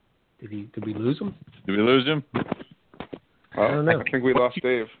 Did we lose him? Did we lose him? Oh, don't know. I think we lost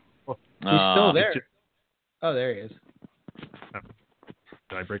Dave. He's still there. just- Oh, there he is.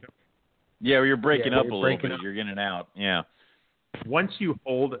 Did I break up? Yeah, you're breaking Yeah, up you're a little breaking bit. up. You're getting out. Yeah. Once you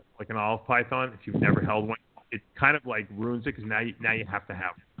hold like an olive python, if you've never held one, it kind of like ruins it because now you have to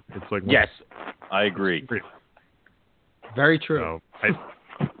have it. It's like Yes, I agree. Very true. So I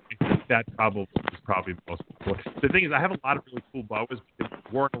think that is probably the most important. The thing is, I have a lot of really cool boas because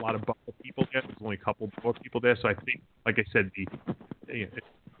there weren't a lot of boa people there. There's only a couple of boa people there. So I think, like I said,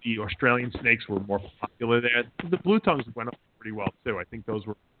 the Australian snakes were more popular there. The blue tongues went up pretty well too. I think those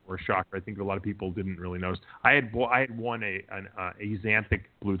were a shocker. I think a lot of people didn't really notice. I had won an axanthic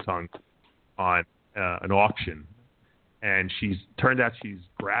blue tongue on an auction, and turned out she's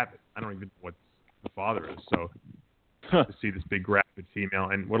gravid. I don't even know what the father is. So to see this big gravid female,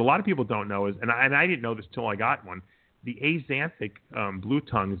 and what a lot of people don't know is, and I didn't know this till I got one. The axanthic blue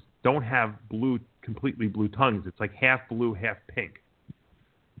tongues don't have completely blue tongues. It's like half blue, half pink.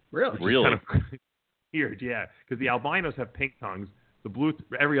 Really? Really? Kind of weird, yeah. Because the albinos have pink tongues.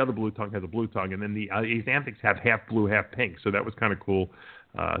 Every other blue tongue has a blue tongue, and then the axanthics have half blue, half pink. So that was kind of cool.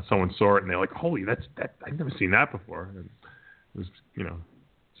 Someone saw it and they're like, "Holy, that's I've never seen that before." And it was,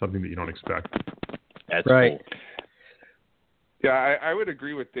 something that you don't expect. That's Right. cool. Yeah, I would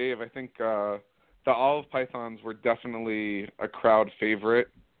agree with Dave. I think the olive pythons were definitely a crowd favorite.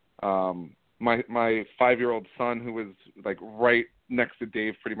 My 5-year-old son, who was like right next to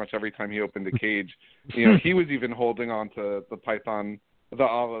Dave pretty much every time he opened a cage, he was even holding on to the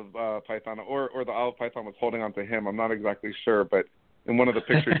olive python, or the olive python was holding on to him. I'm not exactly sure, but in one of the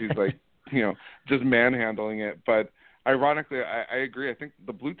pictures he's like, just manhandling it. But ironically, I agree. I think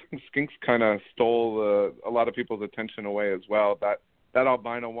the blue-tongued skinks kind of stole a lot of people's attention away as well. That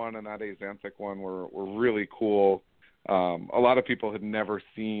albino one and that axanthic one were really cool. A lot of people had never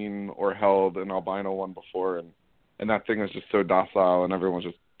seen or held an albino one before, and that thing was just so docile, and everyone was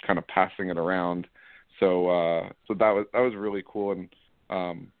just kind of passing it around. So that was really cool.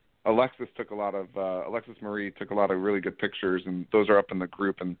 And Alexis Marie took a lot of really good pictures, and those are up in the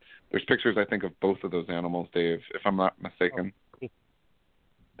group. And there's pictures, I think, of both of those animals, Dave, if I'm not mistaken. Oh, cool.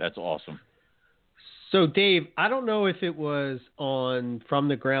 That's awesome. So, Dave, I don't know if it was on From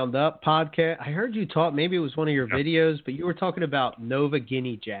the Ground Up podcast. I heard you talk, maybe it was one of your videos, but you were talking about Nova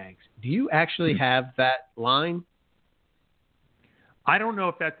Guinea Jags. Do you actually have that line? I don't know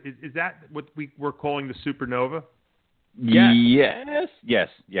if is that what we're calling the supernova? Yes.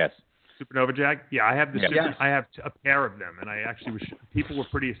 Yes. Supernova Jag? Yeah, I have the Yes. I have a pair of them, and I actually people were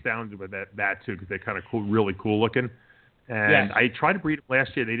pretty astounded with that too, because they're kind of cool, really cool looking. And Yes. I tried to breed them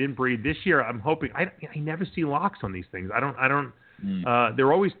last year. They didn't breed. This year, I'm hoping. I never see locks on these things. I don't.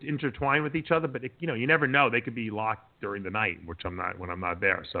 They're always intertwined with each other, but you never know. They could be locked during the night, which I'm not when I'm not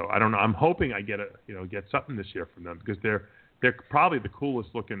there. So I don't know. I'm hoping I get something this year from them, because they're probably the coolest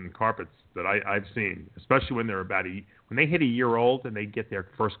looking carpets that I've seen, especially when they're when they hit a year old and they get their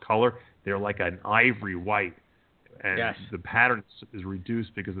first color. They're like an ivory white, and Yes. the pattern is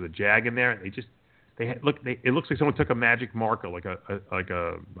reduced because of the jag in there. It looks like someone took a magic marker, like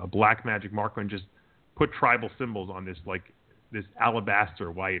a black magic marker, and just put tribal symbols on this alabaster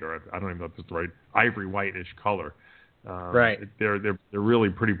white, or I don't even know if it's the right ivory whitish color. Right. They're really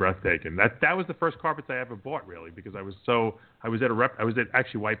pretty breathtaking. That was the first carpets I ever bought, really, because I was at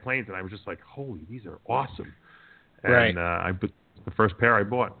actually White Plains, and I was just like, holy, these are awesome. And Right. The first pair I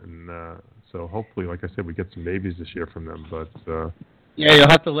bought, and so hopefully, like I said, we get some babies this year from them. But yeah, you'll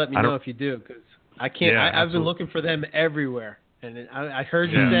have to let me know if you do, because I can't. Yeah, I've been looking for them everywhere, and then I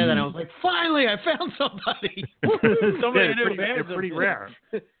heard you say that, and I was like, finally, I found somebody. Somebody they're pretty rare.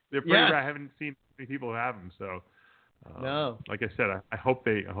 They're pretty Yeah. rare. I haven't seen many people who have them. So, No. like I said, I hope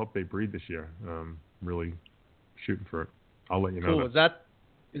they breed this year. Really shooting for it. I'll let you know. Cool.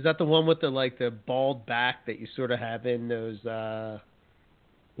 Is that the one with the bald back that you sort of have in those?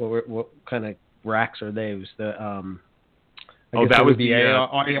 What kind of racks are those? The I guess that it was would be the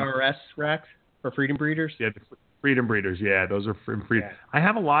ARS racks for Freedom Breeders. Yeah, the Freedom Breeders. Yeah, those are from Freedom. Yeah. I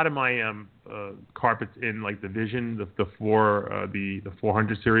have a lot of my carpets in like the Vision, the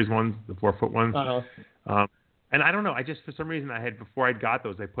 400 series ones, the 4-foot ones. Uh-huh. And I don't know. I just, for some reason, before I'd got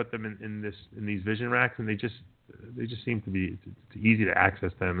those, I put them in these Vision racks, and they just seem to be it's easy to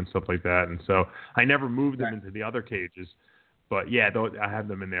access them and stuff like that. And so I never moved them into the other cages. But yeah, I have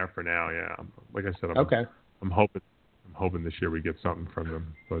them in there for now. Yeah, like I said, I'm hoping this year we get something from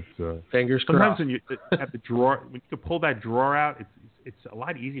them. But Fingers sometimes crossed. when you have the drawer, when you can pull that drawer out, it's a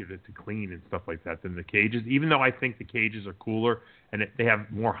lot easier to clean and stuff like that than the cages. Even though I think the cages are cooler and they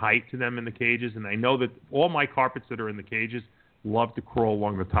have more height to them in the cages, and I know that all my carpets that are in the cages love to crawl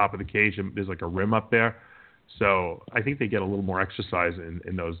along the top of the cage, and there's like a rim up there. So I think they get a little more exercise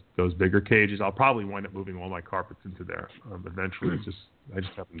in those bigger cages. I'll probably wind up moving all my carpets into there eventually. I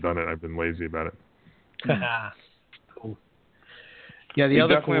just haven't done it. I've been lazy about it. Cool. Yeah, the You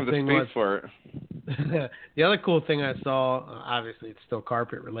other definitely cool have the thing space was for it. the other cool thing I saw. Obviously, it's still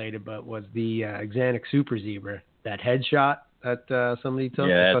carpet related, but was the Xanax Super Zebra, that headshot that somebody took.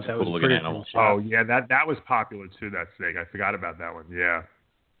 Yeah, I that's thought a that was cool a looking pretty animal. cool shot. Oh yeah, that was popular too. That snake, I forgot about that one. Yeah,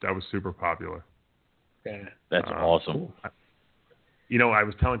 that was super popular. Yeah. That's awesome. Cool. I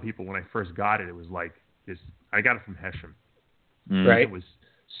was telling people when I first got it, it was like this. I got it from Hesham. Right. It was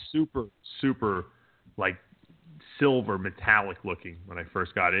super, super like silver metallic looking when I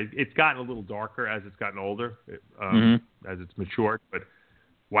first got it. It's gotten a little darker as it's gotten older, as it's matured. But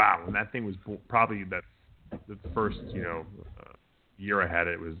wow, when that thing was probably the first year I had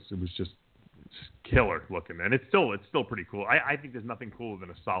it, it was just killer looking, and it's still pretty cool. I think there's nothing cooler than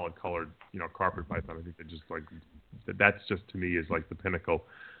a solid colored carpet python. I think that just like that's just to me is like the pinnacle.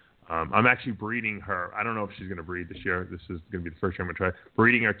 I'm actually breeding her. I don't know if she's going to breed this year. This is going to be the first year I'm going to try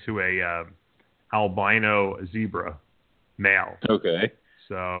breeding her to a albino zebra male. Okay.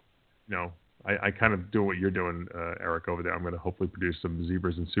 So, I kind of do what you're doing, Eric, over there. I'm going to hopefully produce some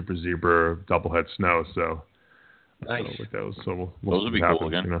zebras and super zebra doublehead snow. So, Nice. with those, so we'll Those see would be what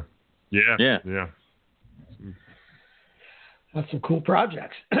cool happens, again. Yeah. That's some cool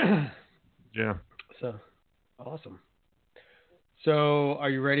projects. Yeah. So awesome. So, are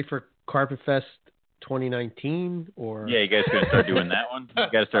you ready for Carpet Fest 2019? Or Yeah, you guys gonna start doing that one? You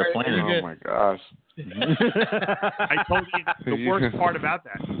gotta start planning. Oh my gosh. I told you the worst part about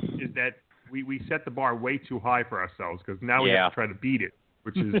that is that we set the bar way too high for ourselves, because now we have to try to beat it,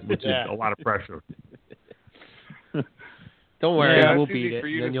 which is a lot of pressure. Don't worry, Yeah, we'll it's easy beat it, for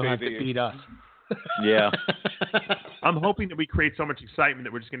you and then to you'll say have to that beat us. Yeah. I'm hoping that we create so much excitement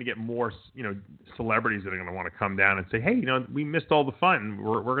that we're just going to get more, celebrities that are going to want to come down and say, hey, we missed all the fun.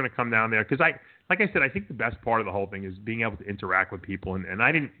 We're going to come down there. Because like I said, I think the best part of the whole thing is being able to interact with people. And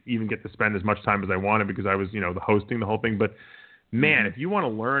I didn't even get to spend as much time as I wanted because I was, the hosting the whole thing. But man, if you want to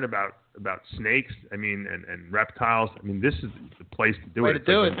learn about snakes, and reptiles, this is the place to do Way it. to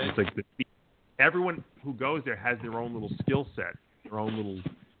do it, man. It's like everyone who goes there has their own little skill set, their own little,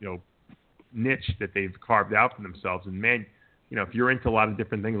 niche that they've carved out for themselves. And man, if you're into a lot of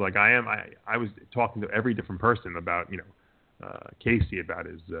different things like I am, I was talking to every different person about, Casey about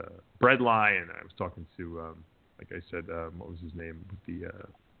his bread lie, and I was talking to, like I said, what was his name?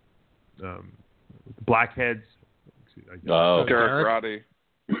 Blackheads. Derek Roddy.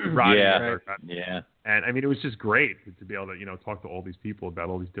 Yeah. And I mean, it was just great to be able to, talk to all these people about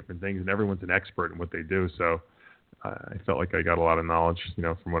all these different things, and everyone's an expert in what they do. So I felt like I got a lot of knowledge,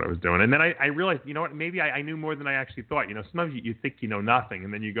 from what I was doing. And then I realized, maybe I knew more than I actually thought. Sometimes you think you know nothing,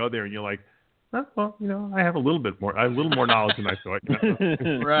 and then you go there and you're like, oh, well, I have a little more knowledge than I thought.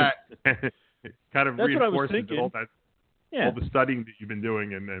 Right. It kind of That's reinforces that all the studying that you've been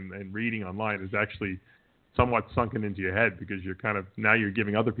doing and reading online is actually somewhat sunken into your head, because now you're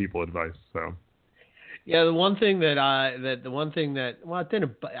giving other people advice. So. Yeah, the one thing that I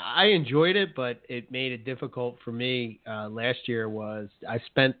enjoyed it, but it made it difficult for me last year was I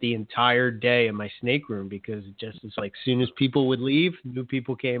spent the entire day in my snake room, because it just was like, as soon as people would leave, new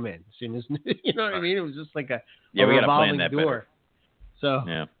people came in. As soon as, you know what I mean? It was just like a revolving door. Better. So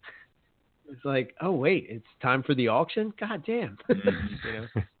yeah. It's like, oh wait, it's time for the auction? God damn.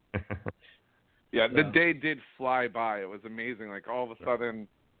 Yeah, the day did fly by. It was amazing. Like, all of a sudden,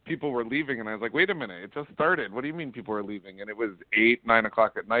 people were leaving, and I was like, wait a minute, it just started. What do you mean people are leaving? And it was 8, 9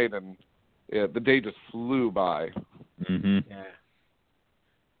 o'clock at night, and the day just flew by. Mm-hmm. Yeah.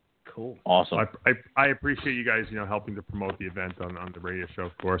 Cool. Awesome. I appreciate you guys, helping to promote the event on the radio show,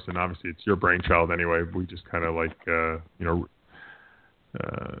 of course, and obviously it's your brainchild anyway. We just kind of like,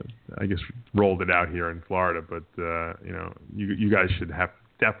 I guess rolled it out here in Florida, but you guys should have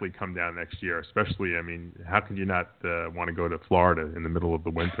definitely come down next year, especially, I mean, how could you not want to go to Florida in the middle of the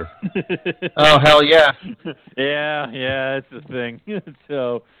winter? Oh, hell yeah. Yeah, it's the thing.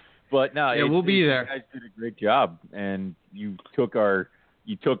 So, but no, yeah, we'll be there. You guys did a great job, and you took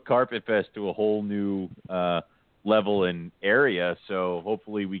Carpet Fest to a whole new level and area, so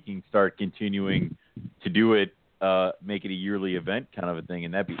hopefully we can start continuing to do it, make it a yearly event kind of a thing,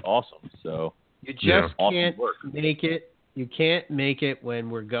 and that'd be awesome. So you just can't awesome make it. You can't make it when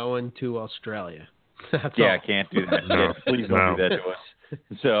we're going to Australia. That's all. I can't do that. Yeah, please don't do that to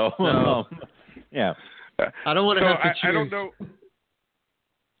us. So, yeah. I don't want to have to choose. I don't know.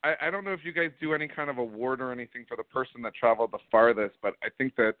 I don't know if you guys do any kind of award or anything for the person that traveled the farthest, but I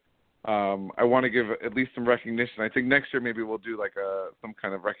think that I want to give at least some recognition. I think next year maybe we'll do like some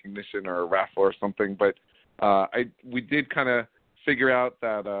kind of recognition or a raffle or something. But we did kind of figure out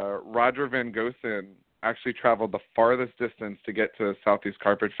that Roger Van Goosen actually traveled the farthest distance to get to Southeast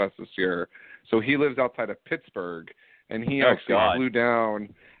Carpet Fest this year. So he lives outside of Pittsburgh, and he actually flew down,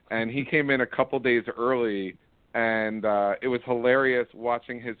 and he came in a couple days early, and it was hilarious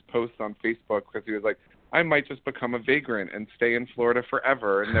watching his posts on Facebook, because he was like, I might just become a vagrant and stay in Florida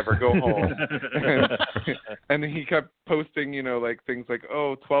forever and never go home. and he kept posting, like things like,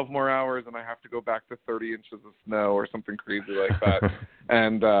 12 more hours and I have to go back to 30 inches of snow or something crazy like that.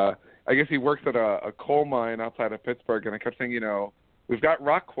 And I guess he works at a coal mine outside of Pittsburgh, and I kept saying, we've got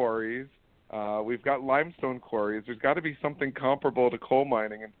rock quarries, we've got limestone quarries. There's got to be something comparable to coal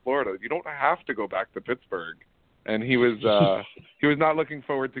mining in Florida. You don't have to go back to Pittsburgh. And he was not looking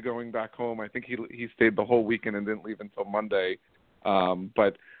forward to going back home. I think he stayed the whole weekend and didn't leave until Monday.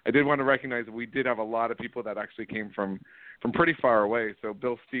 But I did want to recognize that we did have a lot of people that actually came from pretty far away. So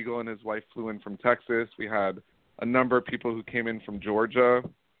Bill Stiegel and his wife flew in from Texas. We had a number of people who came in from Georgia,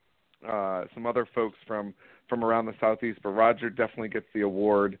 some other folks from around the Southeast. But Roger definitely gets the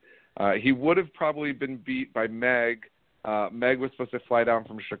award. He would have probably been beat by Meg. Meg was supposed to fly down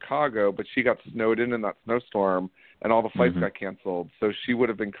from Chicago, but she got snowed in that snowstorm, and all the flights got canceled. So she would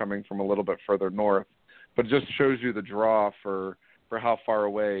have been coming from a little bit further north. But it just shows you the draw for how far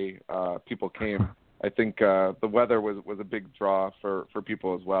away people came. I think the weather was a big draw for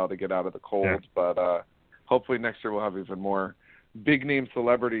people as well to get out of the cold. Yeah. But hopefully next year we'll have even more big-name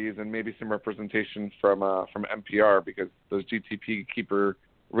celebrities and maybe some representation from NPR, because those GTP Keeper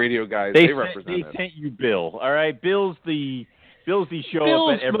radio guys, they represent it. They sent you Bill, all right? Bill's the show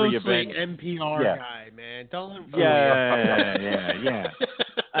up at every event. NPR guy, man. Don't. Yeah.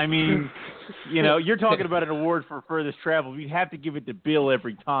 I mean, you're talking about an award for furthest travel. We'd have to give it to Bill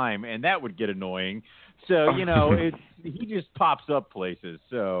every time, and that would get annoying. So he just pops up places.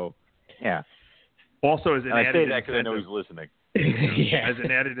 So yeah. Also, as an added I say that because I know he's listening.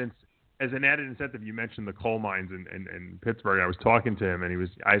 As an added incentive, you mentioned the coal mines in Pittsburgh. I was talking to him, and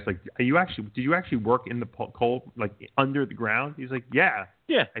I was like, did you actually work in the coal, like under the ground? He's like, yeah.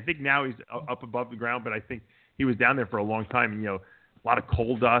 I think now he's up above the ground, but I think he was down there for a long time, and, a lot of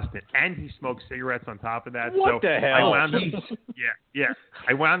coal dust, and he smoked cigarettes on top of that. What the hell?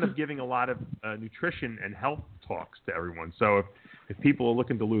 I wound up giving a lot of nutrition and health talks to everyone. So if people are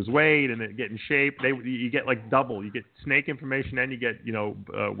looking to lose weight and get in shape, you get like double. You get snake information and you get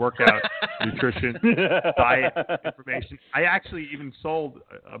workout, nutrition, diet information. I actually even sold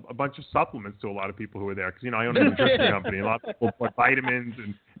a bunch of supplements to a lot of people who were there because I own a nutrition company. A lot of people bought vitamins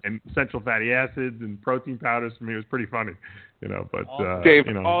and essential fatty acids and protein powders for me. It was pretty funny, But Dave,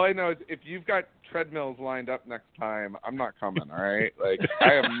 all I know is if you've got treadmills lined up next time, I'm not coming. All right, like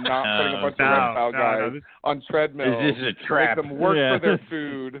I am not putting a bunch of reptile guys on treadmills. This is a trap. Make them work for their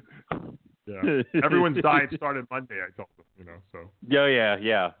food. Yeah, everyone's diet started Monday. I told them, So.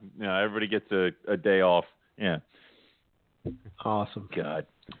 Yeah. Everybody gets a day off. Yeah. Awesome. God.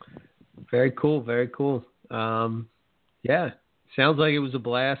 Very cool. Very cool. Yeah. Sounds like it was a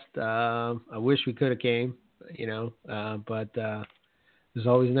blast. I wish we could have came, but there's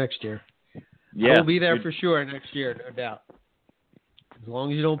always next year. Yeah. I will be there for sure next year, no doubt. As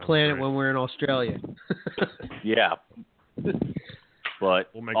long as you don't plan it when we're in Australia. Yeah. But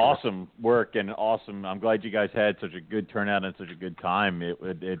awesome work and awesome. I'm glad you guys had such a good turnout and such a good time.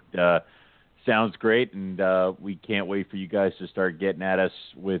 It sounds great, and we can't wait for you guys to start getting at us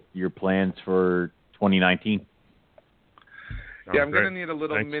with your plans for 2019. Yeah, I'm going to need a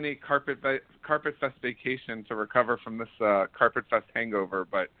little mini Carpet Fest vacation to recover from this Carpet Fest hangover,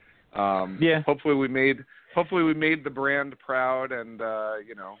 but hopefully we made the brand proud, and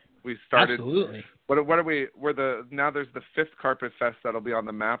we started. Absolutely. What are we? Now there's the 5th Carpet Fest that'll be on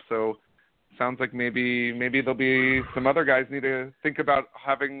the map. So sounds like maybe there'll be some other guys need to think about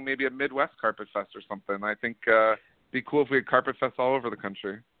having maybe a Midwest Carpet Fest or something. I think it'd be cool if we had Carpet Fest all over the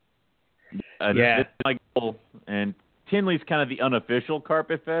country. It's my goal, and Tinley's kind of the unofficial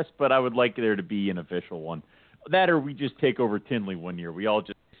Carpet Fest, but I would like there to be an official one. That or we just take over Tinley one year. We all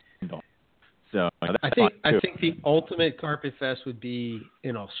just don't. So I think the ultimate Carpet Fest would be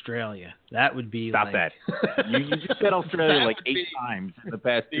in Australia. That would be Stop that. You just said Australia like 8 times in the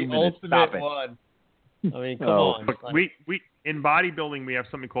past 2 minutes. Stop it. One. I mean, come on. Look, we in bodybuilding we have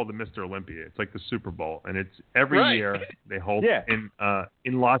something called the Mr. Olympia. It's like the Super Bowl, and it's every year they hold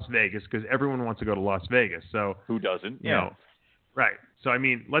in Las Vegas because everyone wants to go to Las Vegas. So who doesn't? Right. So I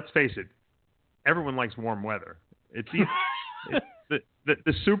mean, let's face it. Everyone likes warm weather. It's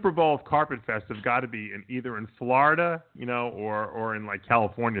the Super Bowl of Carpet Fest has got to be either in Florida, or in like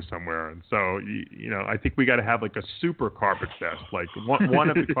California somewhere. And so, I think we got to have like a Super Carpet Fest. Like one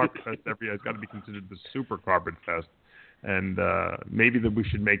of the Carpet Fest every year has got to be considered the Super Carpet Fest. And maybe that we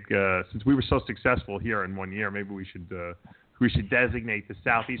should make, since we were so successful here in one year, maybe we should designate the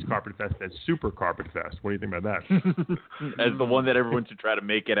Southeast Carpet Fest as Super Carpet Fest. What do you think about that? As the one that everyone should try to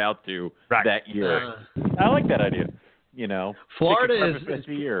make it out to that year. I like that idea. Florida is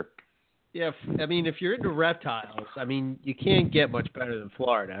a year. Yeah, I mean, if you're into reptiles, I mean, you can't get much better than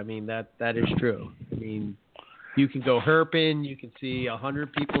Florida. I mean, that is true. I mean, you can go herping, you can see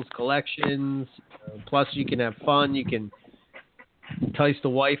 100 people's collections, plus you can have fun. You can entice the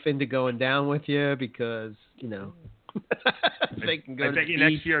wife into going down with you because, they can go I bet you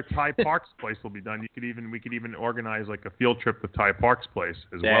next year Ty Park's place will be done. We could even organize like a field trip to Ty Park's place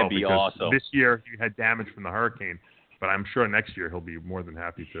as well. That'd be awesome. This year you had damage from the hurricane. But I'm sure next year he'll be more than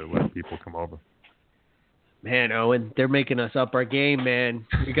happy to let people come over. Man, Owen, they're making us up our game, man.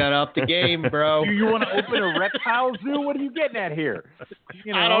 We got to up the game, bro. You want to open a reptile zoo? What are you getting at here?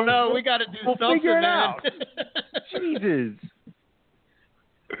 I don't know. We got to do something, figure it man. out. Jesus.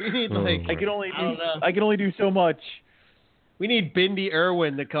 We need I can only do so much. We need Bindi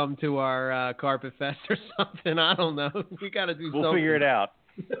Irwin to come to our Carpet Fest or something. I don't know. We got to do something. We'll figure it out.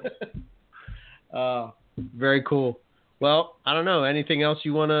 Very cool. Well, I don't know. Anything else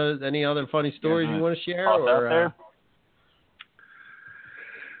any other funny stories you want to share? Or,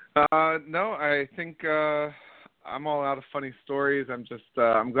 no, I think I'm all out of funny stories.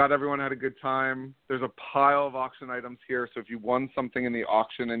 I'm glad everyone had a good time. There's a pile of auction items here. So if you won something in the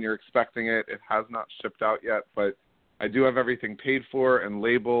auction and you're expecting it, it has not shipped out yet, but I do have everything paid for and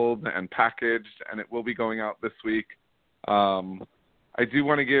labeled and packaged, and it will be going out this week. I do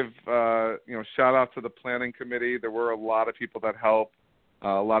want to give, shout out to the planning committee. There were a lot of people that helped, a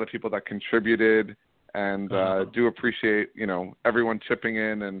lot of people that contributed, and do appreciate, everyone chipping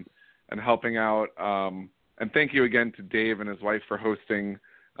in and helping out. And thank you again to Dave and his wife for hosting.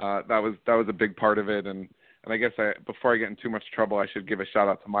 That was a big part of it. And I guess before I get in too much trouble, I should give a shout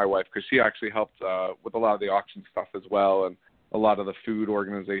out to my wife because she actually helped with a lot of the auction stuff as well, and a lot of the food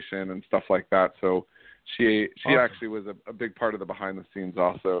organization and stuff like that. So she awesome. Actually was a big part of the behind the scenes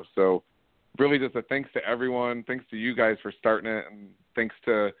also. So really just a thanks to everyone. Thanks to you guys for starting it. And thanks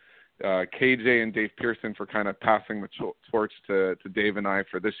to KJ and Dave Pearson for kind of passing the torch to Dave and I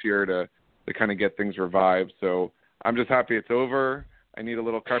for this year to kind of get things revived. So I'm just happy it's over. I need a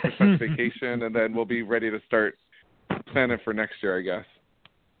little Carpet Fest vacation, and then we'll be ready to start planning for next year, I guess.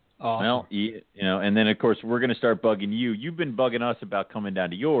 Awesome. Well, and then of course we're going to start bugging you. You've been bugging us about coming down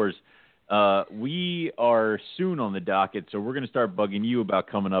to yours. We are soon on the docket, so we're going to start bugging you about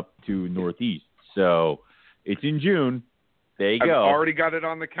coming up to Northeast. So it's in June. There you go. I've already got it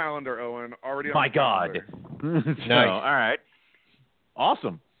on the calendar, Owen. Already on My the calendar. God. So, Nice. all right.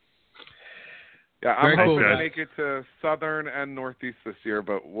 Awesome. Yeah, I'm Very hoping cool. to make it to Southern and Northeast this year,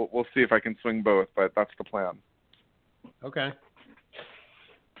 but we'll see if I can swing both, but that's the plan. Okay.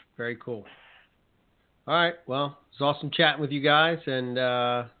 Very cool. All right. Well, it's awesome chatting with you guys,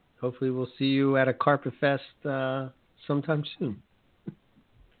 and hopefully we'll see you at a Carpet Fest sometime soon.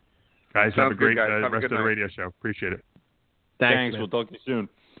 Guys, have Sounds a great good, guys. Have a rest good of the night. radio show. Appreciate it. Thanks. man. We'll talk to you soon.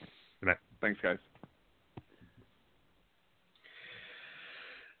 Good night. Thanks, guys.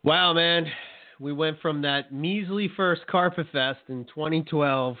 Wow, man. We went from that measly first Carpet Fest in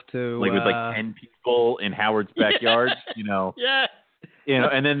 2012 to Like with like 10 people in Howard's backyard, Yeah.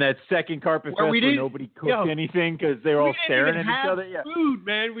 and then that second Carpet Where Fest we where didn't- nobody cooked anything because they were all staring at each other. Yeah. Food,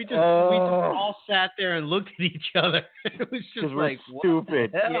 man. We just all sat there and looked at each other. It was just Because like we're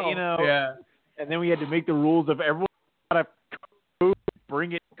stupid. what the hell? Yeah. And then we had to make the rules of everyone got to cook food,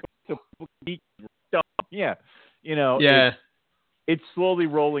 bring it, cook so people can eat stuff. Yeah. Yeah. It's slowly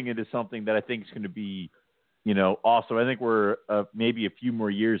rolling into something that I think is going to be, awesome. I think we're maybe a few more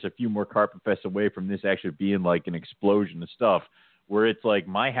years, a few more Carpet Fests away from this actually being like an explosion of stuff where it's like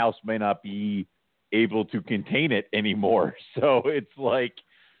my house may not be able to contain it anymore. So it's like,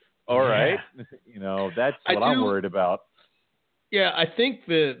 all right, that's what I'm worried about. Yeah, I think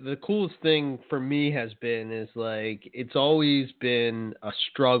the coolest thing for me has been is like it's always been a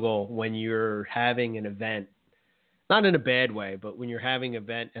struggle when you're having an event. Not in a bad way, but when you're having an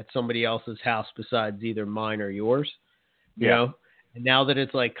event at somebody else's house besides either mine or yours, you know, and now that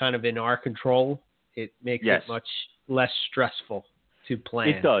it's like kind of in our control, it makes it much less stressful to plan.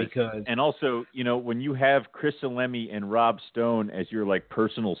 It does. Because, and also, when you have Chris Salemi and Rob Stone as your like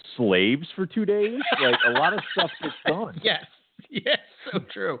personal slaves for 2 days, like a lot of stuff gets done. Yes, so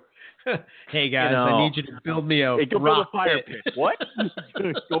true. Hey guys, I need you to build me a go rock build a fire pit. What?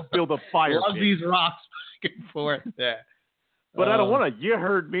 Go build a fire Love pit. these rocks back and forth. Yeah. But I don't want to. You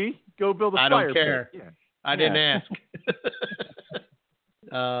heard me. Go build a fire pit. I don't care. Yeah. I didn't ask.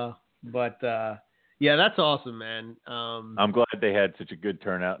 Yeah, that's awesome, man. I'm glad they had such a good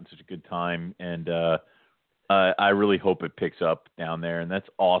turnout and such a good time, and I really hope it picks up down there. And that's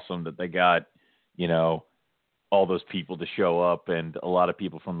awesome that they got, all those people to show up, and a lot of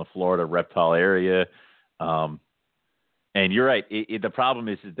people from the Florida reptile area. And you're right. The problem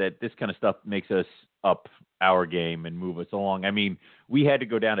is that this kind of stuff makes us up our game and move us along. I mean, we had to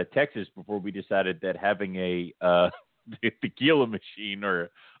go down to Texas before we decided that having a tequila machine or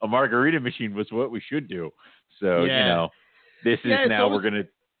a margarita machine was what we should do. So, this is now we're going to.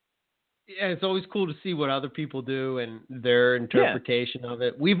 Yeah, it's always cool to see what other people do and their interpretation of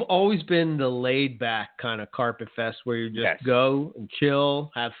it. We've always been the laid back kind of Carpet Fest where you just go and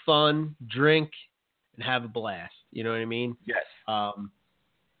chill, have fun, drink, and have a blast. You know what I mean? Yes.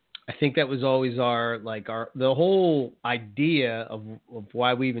 I think that was always the whole idea of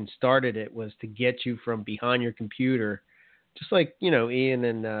why we even started it was to get you from behind your computer. Just like, Ian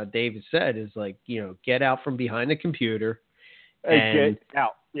and David said, is like, get out from behind the computer and get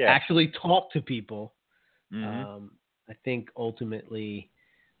out. Yeah. Actually talk to people. Mm-hmm. I think ultimately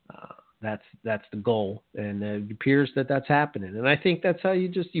that's the goal, and it appears that that's happening. And I think that's how you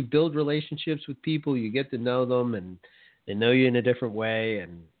build relationships with people. You get to know them, and they know you in a different way.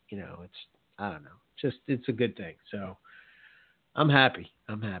 And I don't know, it's a good thing. So I'm happy.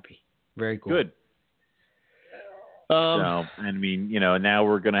 Very cool. Good. I mean, now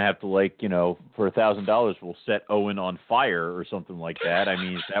we're going to have to for $1,000, we'll set Owen on fire or something like that. I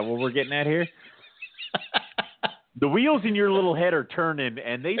mean, is that what we're getting at here? The wheels in your little head are turning,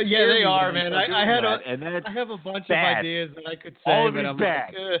 and they are, man. I have a bunch of ideas that I could say, all of but it's I'm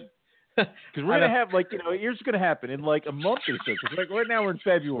bad. Because we're going to have, here's what's going to happen in like a month or so. Because right now we're in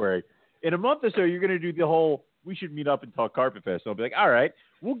February. In a month or so, you're going to do the whole, we should meet up and talk Carpet Fest. So I'll be like, all right,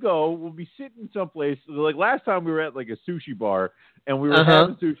 we'll go. We'll be sitting someplace. Like last time we were at like a sushi bar, and we were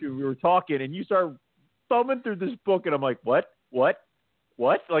having sushi, and we were talking, and you start thumbing through this book, and I'm like, what?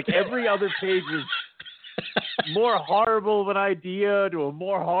 Like every other page was more horrible of an idea to a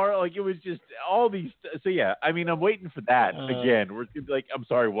more horror. Like it was just all these. So yeah, I mean, I'm waiting for that again. We're gonna be like, I'm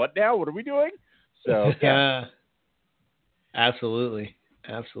sorry, what now? What are we doing? So yeah, absolutely.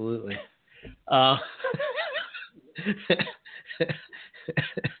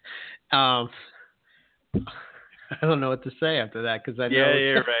 I don't know what to say after that because I know. Yeah,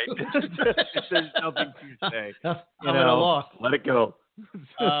 you're right. There's nothing to say. I'm at a loss. Let it go.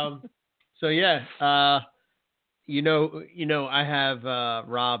 So yeah, I have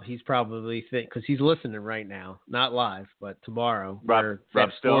Rob. He's probably because he's listening right now, not live, but tomorrow. Rob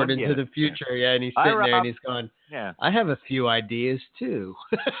forward Stone? into the future. Yeah, and he's sitting there and he's going. Yeah. I have a few ideas too.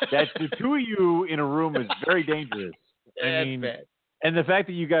 That's the two of you in a room is very dangerous. I mean, bad. and the fact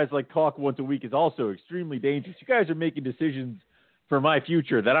that you guys talk once a week is also extremely dangerous. You guys are making decisions for my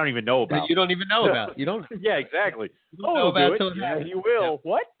future that I don't even know about. That you don't even know about. You don't. Yeah, exactly. You don't know about it. Yeah, you will. Yeah.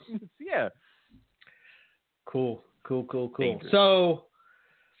 What? Yeah. Cool. Dangerous. So,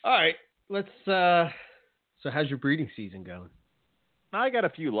 all right, let's. So, how's your breeding season going? I got a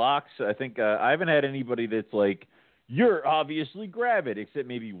few locks. I think I haven't had anybody that's like, you're obviously grab it, except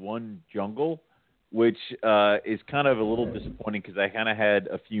maybe one jungle, which is kind of a little disappointing because I kind of had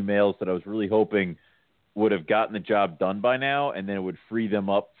a few males that I was really hoping would have gotten the job done by now, and then it would free them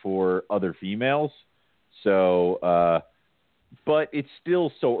up for other females. So, but it's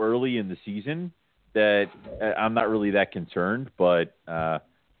still so early in the season that I'm not really that concerned. But I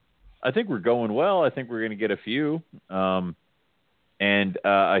think we're going well. I think we're going to get a few. And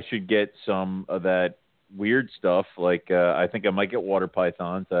I should get some of that weird stuff. Like I think I might get water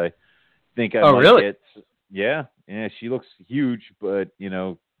pythons. I think I might really? get. Yeah. She looks huge, but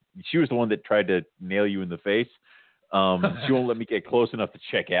she was the one that tried to nail you in the face. She won't let me get close enough to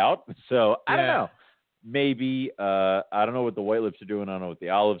check out. So I don't know. Maybe I don't know what the white lips are doing. I don't know what the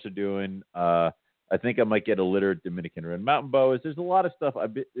olives are doing. I think I might get a litter of Dominican red mountain boas. There's a lot of stuff.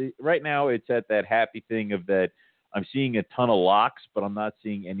 Right now, it's at that happy thing of that. I'm seeing a ton of locks, but I'm not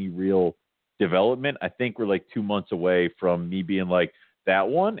seeing any real development. I think we're like 2 months away from me being like, that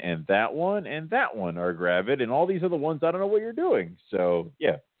one and that one and that one are gravid, and all these other ones, I don't know what you're doing. So,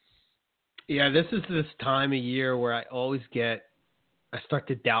 yeah. Yeah, this is this time of year where I start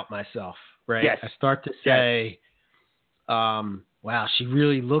to doubt myself, right? Yes. I start to say, wow, she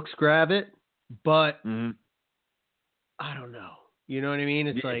really looks gravid, but I don't know. You know what I mean?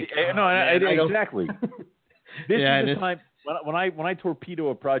 It's like, exactly. This is the time when I torpedo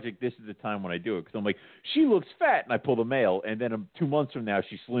a project. This is the time when I do it because I'm like, she looks fat, and I pull the male, and then 2 months from now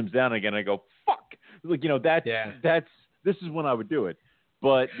she slims down again. And I go, fuck, like this is when I would do it.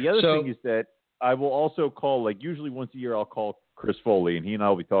 But the other thing is that I will also call, like usually once a year, I'll call Chris Foley, and he and I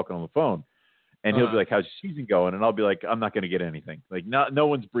will be talking on the phone, and he'll be like, "How's your season going?" And I'll be like, "I'm not going to get anything. Like, no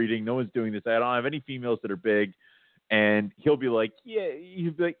one's breeding, no one's doing this. I don't have any females that are big." And he'll be like,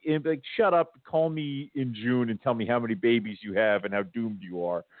 he'll be like, shut up, call me in June and tell me how many babies you have and how doomed you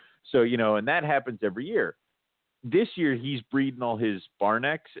are. So, and that happens every year. This year, he's breeding all his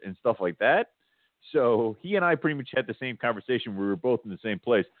Barnecks and stuff like that. So he and I pretty much had the same conversation. We were both in the same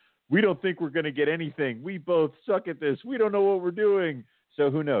place. We don't think we're going to get anything. We both suck at this. We don't know what we're doing. So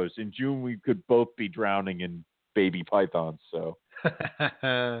who knows? In June, we could both be drowning in baby pythons. So.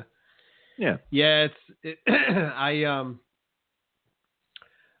 Yeah. Yeah, I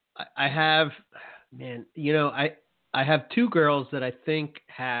have, man, I have two girls that I think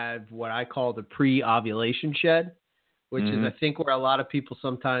have what I call the pre-ovulation shed, which is I think where a lot of people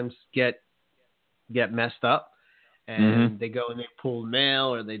sometimes get messed up, and they go and they pull the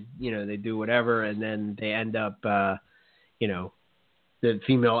male or they do whatever, and then they end up, the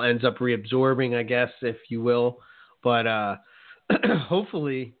female ends up reabsorbing, I guess, if you will, but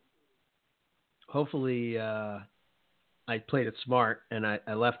hopefully I played it smart and I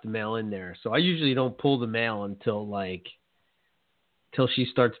left the male in there. So I usually don't pull the male until she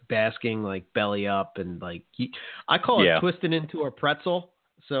starts basking like belly up and I call it twisting into a pretzel.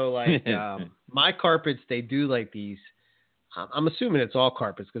 So my carpets, they do like these. I'm assuming it's all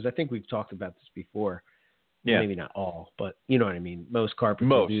carpets because I think we've talked about this before. Yeah. Maybe not all, but you know what I mean. Most carpets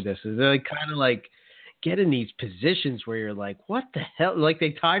do this. They're kind of get in these positions where you're like, what the hell? Like they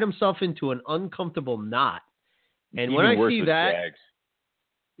tied himself into an uncomfortable knot. And when I see that,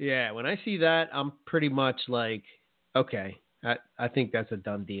 when I see that, I'm pretty much like, okay, I think that's a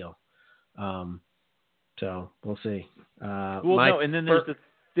done deal. So we'll see. And then there's the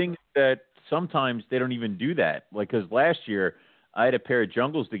thing that sometimes they don't even do that. Like, cause last year I had a pair of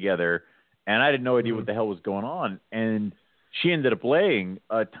jungles together and I had no idea what the hell was going on. And she ended up laying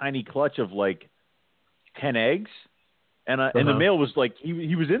a tiny clutch of 10 eggs, and the male was like,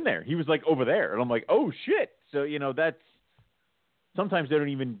 he was in there. He was over there. And I'm like, oh shit. So, that's, sometimes they don't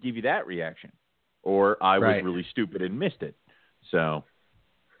even give you that reaction, or I was really stupid and missed it. So.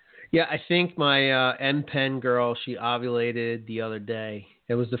 Yeah. I think my, M-Pen girl, she ovulated the other day.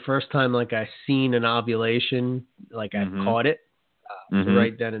 It was the first time I seen an ovulation, I caught it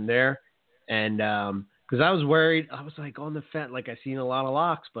right then and there. And, Because I was worried. I was like on the fence, like I seen a lot of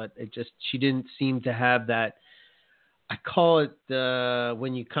locks, but she didn't seem to have that. I call it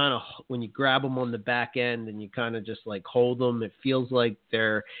when you grab them on the back end and you kind of just like hold them. It feels like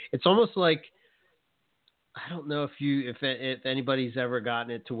it's almost like, I don't know if anybody's ever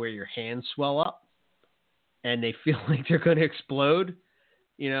gotten it to where your hands swell up and they feel like they're going to explode.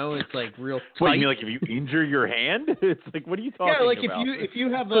 It's like real tight. What, you mean like if you injure your hand? It's like, what are you talking about? Yeah, like if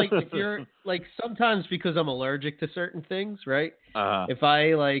you have like, if you're like, sometimes because I'm allergic to certain things, right? If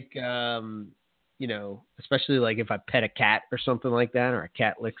I like, especially like if I pet a cat or something like that, or a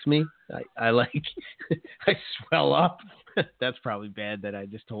cat licks me, I like, I swell up. That's probably bad that I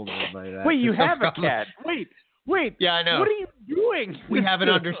just told everybody that. Wait, you have a cat. Wait. Yeah, I know. What are you doing? We have an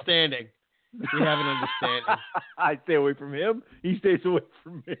understanding. I stay away from him. He stays away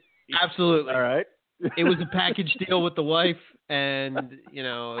from me. Absolutely. All right. It was a package deal with the wife, and it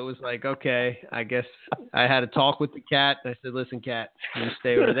was like, okay, I guess I had a talk with the cat. And I said, listen, cat, you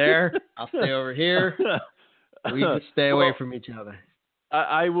stay over there. I'll stay over here. We just stay away from each other.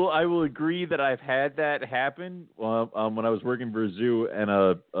 I will agree that I've had that happen when I was working for a zoo, and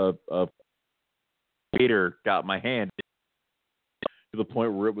a waiter got my hand to the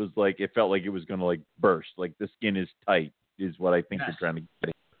point where it felt like it was going to like burst. Like the skin is tight is what I think they're trying to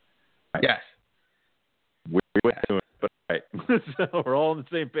get at. Yes. But right. So we're all on the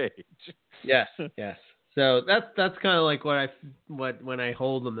same page. Yes. So that's kind of like what when I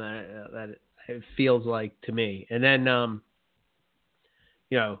hold them that it feels like to me. And then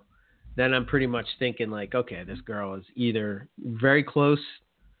then I'm pretty much thinking like, okay, this girl is either very close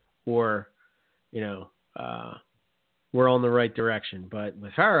or we're on the right direction. But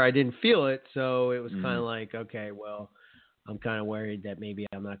with her, I didn't feel it, so it was kind of like, okay, well, I'm kind of worried that maybe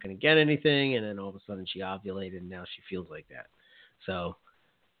I'm not going to get anything, and then all of a sudden she ovulated, and now she feels like that. So,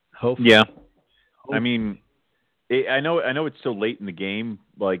 hopefully. Yeah. I mean, I know it's so late in the game.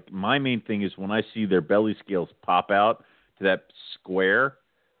 Like, my main thing is when I see their belly scales pop out to that square,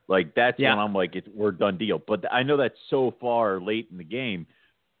 like, that's when I'm like, we're done deal. But I know that's so far late in the game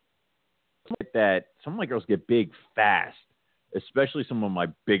that some of my girls get big fast, especially some of my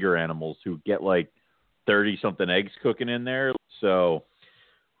bigger animals who get like 30-something eggs cooking in there. So,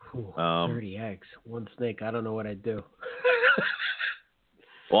 30 eggs, one snake. I don't know what I'd do.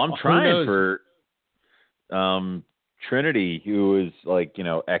 Well, I'm trying for Trinity, who is like,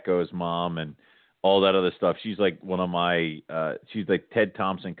 Echo's mom and all that other stuff. She's like one of my, she's like Ted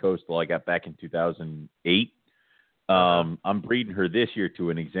Thompson Coastal I got back in 2008. I'm breeding her this year to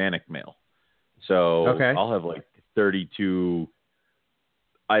an Axanthic male. So I'll have like 32.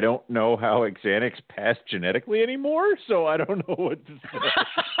 I don't know how Axanthics pass genetically anymore, so I don't know what to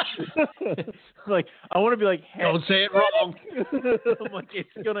say. Like, I want to be like, hey, don't say it wrong. I'm like, it's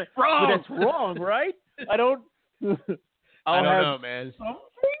gonna wrong. But that's wrong, right? I don't know, man.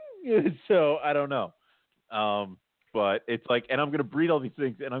 Something. So I don't know. But it's like, and I'm gonna breed all these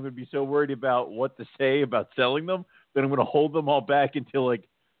things, and I'm gonna be so worried about what to say about selling them that I'm gonna hold them all back until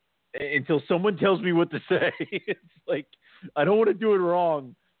someone tells me what to say. It's like, I don't want to do it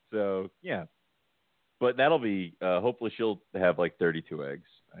wrong. So, yeah. But that'll be, hopefully she'll have like 32 eggs.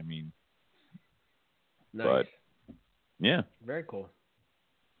 I mean, nice. But, yeah. Very cool.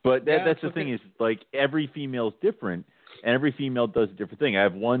 But that's the thing is, like, every female is different, and every female does a different thing. I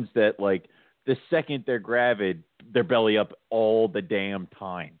have ones that, like, the second they're gravid, their belly up all the damn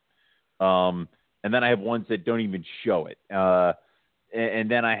time. And then I have ones that don't even show it. And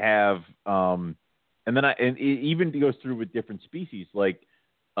then I have, and it even goes through with different species. Like,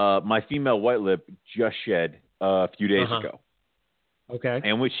 my female white lip just shed a few days ago. Okay.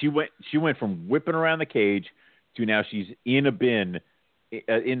 And when she went from whipping around the cage to now she's in a bin,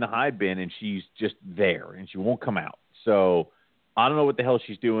 in the hide bin, and she's just there and she won't come out. So I don't know what the hell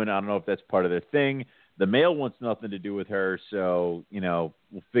she's doing. I don't know if that's part of their thing. The male wants nothing to do with her. So,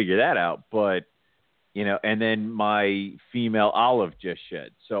 we'll figure that out. But, and then my female Olive just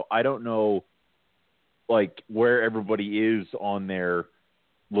shed. So I don't know, like, where everybody is on their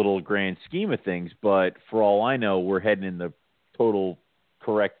little grand scheme of things. But for all I know, we're heading in the total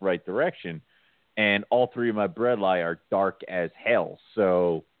correct right direction. And all three of my bredli are dark as hell.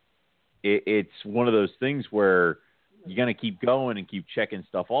 So it's one of those things where you're going to keep going and keep checking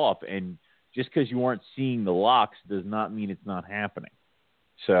stuff off. And just because you aren't seeing the locks does not mean it's not happening.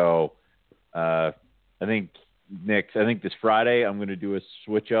 So I think this Friday I'm going to do a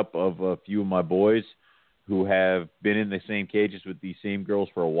switch up of a few of my boys who have been in the same cages with these same girls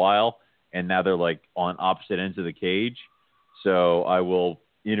for a while. And now they're like on opposite ends of the cage. So I will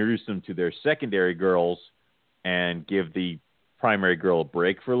introduce them to their secondary girls and give the primary girl a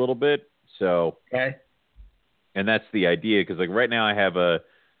break for a little bit. So And that's the idea, because like right now I have a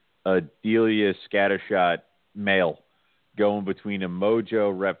Delia scattershot male going between a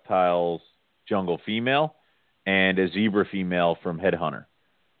Mojo Reptiles jungle female and a zebra female from Headhunter.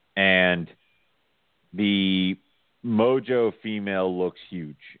 And the Mojo female looks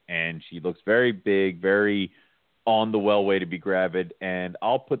huge, and she looks very big, very on the well way to be gravid. And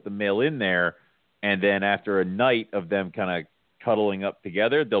I'll put the male in there, and then after a night of them kind of cuddling up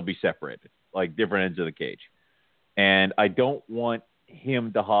together, they'll be separated, like different ends of the cage. And I don't want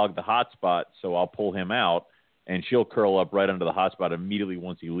him to hog the hot spot, so I'll pull him out, and she'll curl up right under the hot spot immediately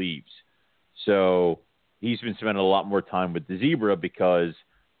once he leaves. So he's been spending a lot more time with the zebra because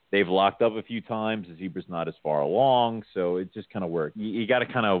they've locked up a few times. The zebra's not as far along, so it just kind of works. You got to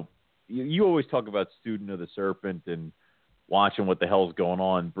kind of – you always talk about student of the serpent and watching what the hell's going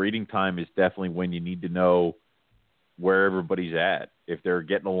on. Breeding time is definitely when you need to know where everybody's at, if they're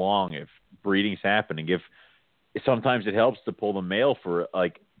getting along, if breeding's happening. If sometimes it helps to pull the male for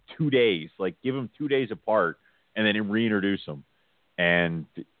like 2 days, like give them 2 days apart and then reintroduce them, and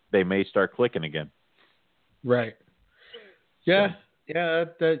they may start clicking again. Right. Yeah. So. Yeah.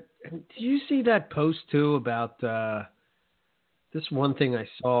 Do you see that post too about this one thing I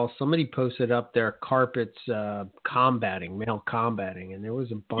saw? Somebody posted up their carpets combating, male combating, and there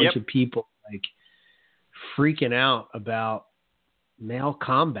was a bunch of people like freaking out about male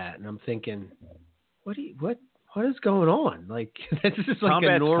combat, and I'm thinking, what is going on? Like, this is like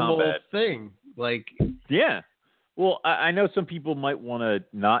combat's a normal thing. Like, yeah. Well, I know some people might want to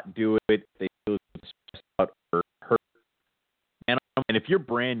not do it. They feel stressed out or hurt. And if you're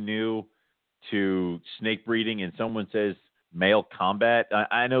brand new to snake breeding and someone says male combat,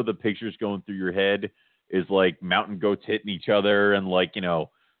 I know the pictures going through your head is like mountain goats hitting each other and like, I don't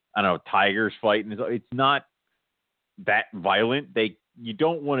know, tigers fighting. It's not that violent. You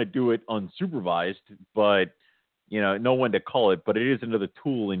don't want to do it unsupervised, but know when to call it. But it is another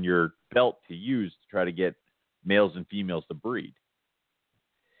tool in your belt to use to try to get males and females to breed.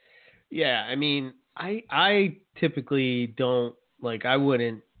 Yeah, I mean, I typically don't I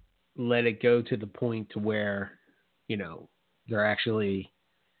wouldn't let it go to the point to where they're actually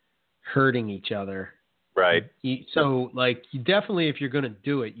hurting each other. Right. So you definitely, if you're going to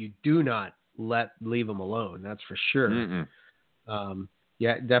do it, you do not leave them alone. That's for sure.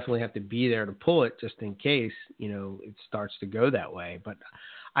 You definitely have to be there to pull it just in case, it starts to go that way. But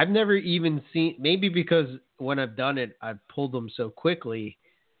I've never even seen, maybe because when I've done it, I've pulled them so quickly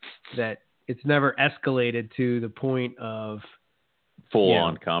that it's never escalated to the point of full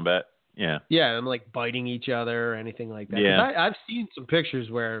on combat. Yeah. Yeah. I'm like biting each other or anything like that. Yeah. I've seen some pictures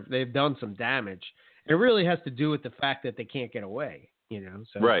where they've done some damage. It really has to do with the fact that they can't get away,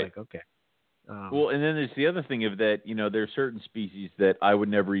 So right. It's like, okay. Well, and then there's the other thing of that, there are certain species that I would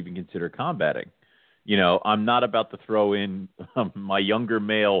never even consider combating. I'm not about to throw in my younger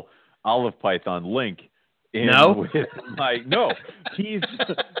male olive python Link. No, he's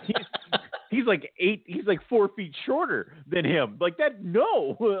like 4 feet shorter than him. Like that,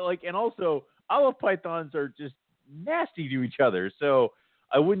 no. And also olive pythons are just nasty to each other, so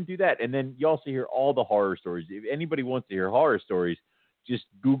I wouldn't do that. And then you also hear all the horror stories. If anybody wants to hear horror stories, just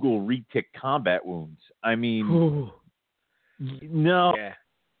Google retic combat wounds. I mean, no.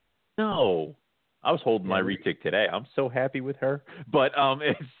 I was holding my retic today. I'm so happy with her. But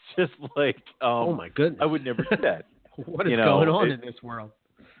it's just like, oh my goodness, I would never do that. What is going on in this world?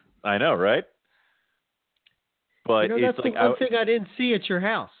 I know, right? But that's the one thing I didn't see at your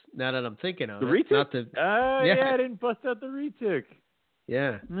house. Now that I'm thinking of the it, retic. Yeah, I didn't bust out the retic.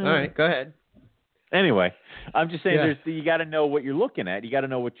 Yeah. All right, go ahead. Anyway, I'm just saying you got to know what you're looking at. You got to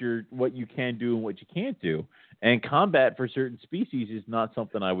know what you can do and what you can't do. And combat for certain species is not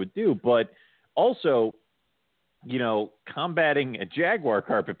something I would do. But also, combating a jaguar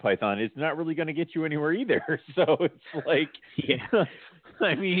carpet python is not really going to get you anywhere either. So it's like,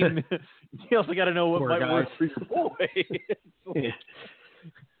 I mean, you also got to know what might work for your boy.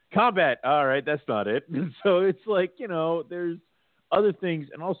 Combat, all right, that's not it. So it's like, there's other things,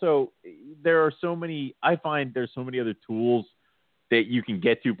 and also I find there's so many other tools that you can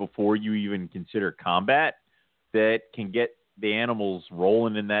get to before you even consider combat that can get the animals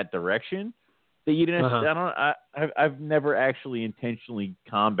rolling in that direction that you didn't. I've never actually intentionally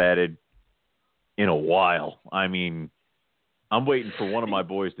combated in a while. I mean, I'm waiting for one of my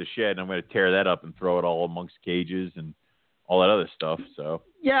boys to shed, and I'm going to tear that up and throw it all amongst cages and all that other stuff. So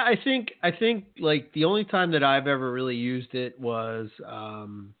yeah, I think like the only time that I've ever really used it was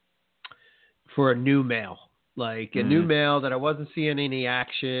for a new male, like a new male that I wasn't seeing any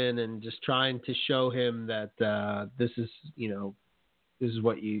action, and just trying to show him that this is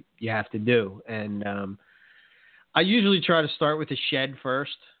what you have to do. And I usually try to start with a shed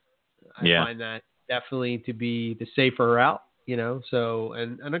first. I find that definitely to be the safer route, So,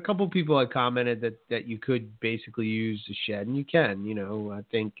 and a couple of people had commented that you could basically use the shed, and you can, I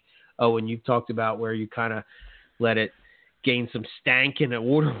think, and you've talked about where you kind of let it gain some stank in a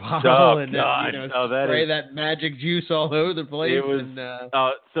water bottle and then, spray that magic juice all over the place. It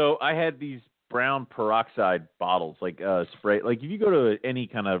was, so I had these brown peroxide bottles, like spray. Like if you go to any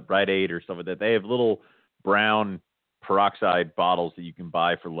kind of Rite Aid or stuff like that, they have little brown peroxide bottles that you can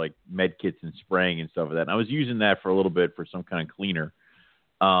buy for like med kits and spraying and stuff like that. And I was using that for a little bit for some kind of cleaner.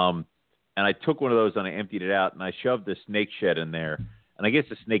 And I took one of those and I emptied it out and I shoved the snake shed in there. And I guess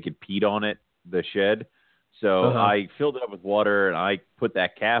the snake had peed on it, the shed. So I filled it up with water and I put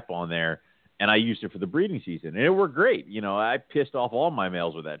that cap on there and I used it for the breeding season. And it worked great. I pissed off all my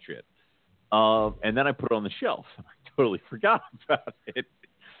males with that shit. And then I put it on the shelf. I totally forgot about it.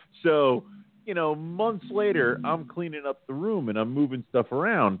 So, months later, I'm cleaning up the room and I'm moving stuff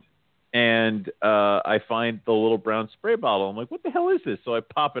around. And I find the little brown spray bottle. I'm like, what the hell is this? So I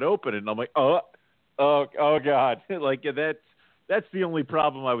pop it open and I'm like, oh God. Like, that's the only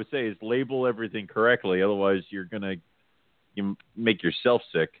problem I would say is label everything correctly. Otherwise, you're going to make yourself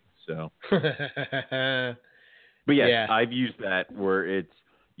sick. So, but yes, I've used that where it's,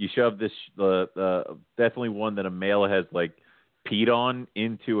 you shove this, definitely one that a male has like peed on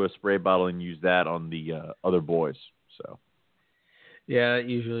into a spray bottle and use that on the other boys. So, yeah, it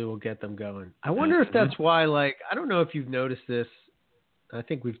usually will get them going. I wonder if that's why, like, I don't know if you've noticed this. I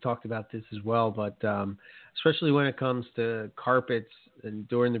think we've talked about this as well, but especially when it comes to carpets and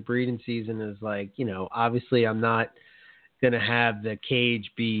during the breeding season is like, obviously I'm not going to have the cage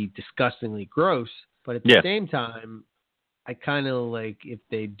be disgustingly gross, but at the same time, I kind of like if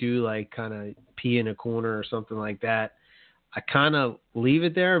they do like kind of pee in a corner or something like that, I kind of leave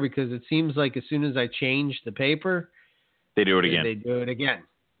it there because it seems like as soon as I change the paper, they do it again. They do it again.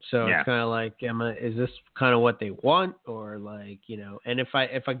 So it's kind of like, is this kind of what they want, or like, and if I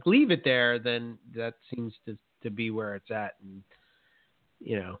leave it there, then that seems to be where it's at, and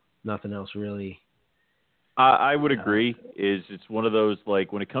nothing else really. I would agree. It's one of those,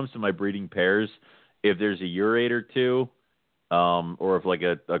 like, when it comes to my breeding pairs, if there's a urate or two, or if like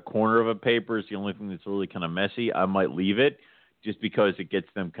a corner of a paper is the only thing that's really kind of messy, I might leave it just because it gets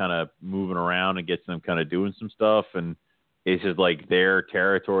them kind of moving around and gets them kind of doing some stuff, and it's just like their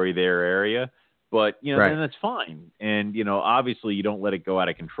territory, their area. But, then that's fine. And, obviously you don't let it go out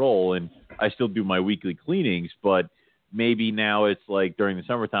of control. And I still do my weekly cleanings, but maybe now it's like during the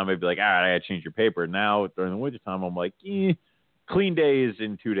summertime, I'd be like, all right, I got to change your paper. Now during the wintertime, I'm like, clean day is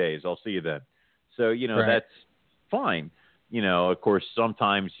in 2 days. I'll see you then. So, that's fine. Of course,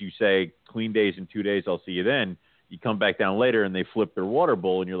 sometimes you say clean days in 2 days, I'll see you then. You come back down later and they flip their water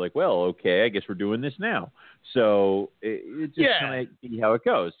bowl and you're like, well, okay, I guess we're doing this now. So it just kind of see how it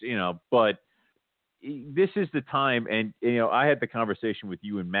goes, but this is the time. And, I had the conversation with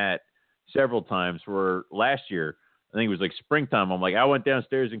you and Matt several times where last year, I think it was like springtime. I'm like, I went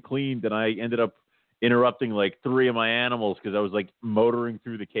downstairs and cleaned and I ended up interrupting like 3 of my animals because I was like motoring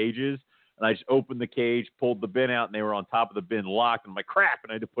through the cages. And I just opened the cage, pulled the bin out, and they were on top of the bin locked. And I'm like, crap,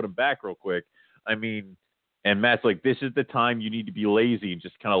 and I had to put them back real quick. I mean, and Matt's like, this is the time you need to be lazy and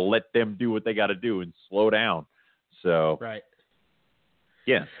just kind of let them do what they got to do and slow down. So,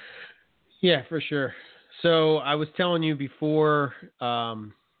 yeah. Yeah, for sure. So I was telling you before,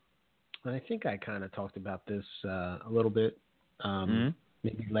 and I think I kind of talked about this a little bit,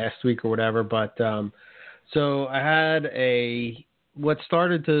 maybe last week or whatever. But so I had what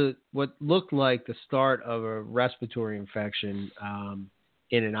looked like the start of a respiratory infection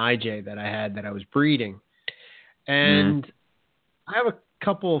in an IJ that I had that I was breeding. And I have a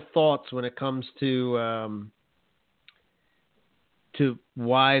couple of thoughts when it comes to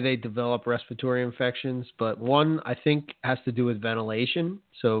why they develop respiratory infections. But one, I think, has to do with ventilation.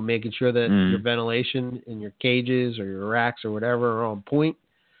 So making sure that your ventilation in your cages or your racks or whatever are on point.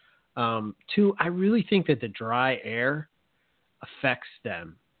 Two, I really think that the dry air affects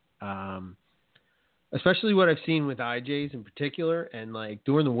them. Especially what I've seen with IJs in particular. And like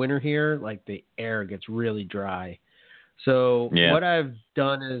during the winter here, like the air gets really dry. So what I've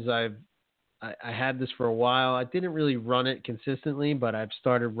done is I had this for a while. I didn't really run it consistently, but I've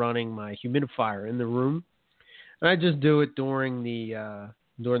started running my humidifier in the room. And I just do it during the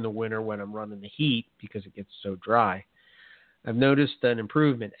winter when I'm running the heat because it gets so dry. I've noticed an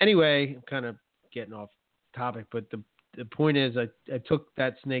improvement. Anyway, I'm kind of getting off topic, but the point is I took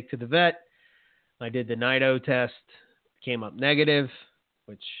that snake to the vet. I did the NITO test, came up negative,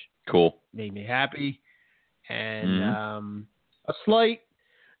 which made me happy. And a slight,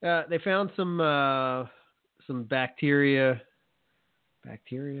 they found some some bacteria.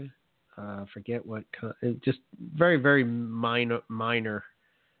 Forget what. Just very, very minor.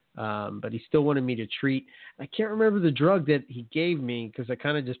 But he still wanted me to treat. I can't remember the drug that he gave me because I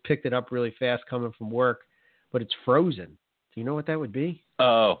kind of just picked it up really fast coming from work. But it's frozen. Do you know what that would be?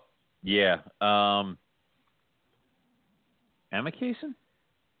 Oh, yeah. Amikacin?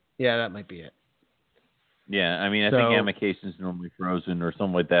 Yeah, that might be it. Yeah, I mean, I think amikacin is normally frozen or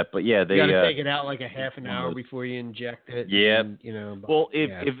something like that. But yeah, they you got to take it out like a half an hour before you inject it. Yeah. And, well,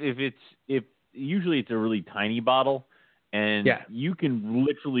 if usually it's a really tiny bottle, and you can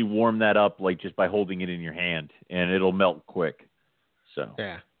literally warm that up like just by holding it in your hand, and it'll melt quick. So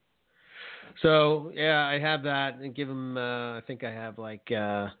yeah. So yeah, I have that, and give him. I think I have like.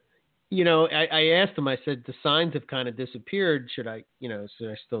 I asked him. I said the signs have kind of disappeared. Should I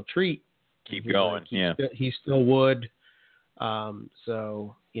still treat? Keep going. He still would.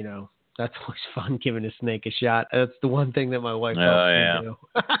 So that's always fun giving a snake a shot. That's the one thing that my wife helps me do.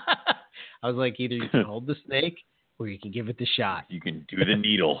 I was like, either you can hold the snake or you can give it the shot. You can do the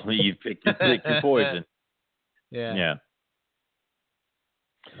needle. You pick your poison. Yeah. Yeah.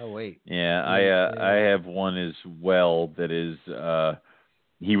 Oh wait. Yeah, I have one as well that is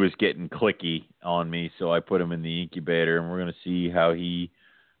he was getting clicky on me, so I put him in the incubator, and we're gonna see how he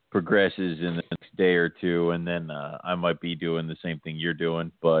progresses in the next day or two, and then I might be doing the same thing you're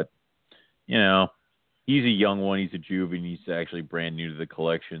doing. But he's a young one. He's a juvenile. He's actually brand new to the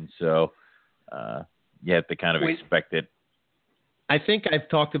collection, so you have to kind of expect it. I think I've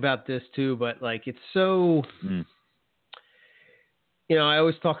talked about this too, but like it's so. I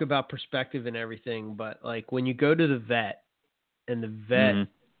always talk about perspective and everything, but like when you go to the vet and the vet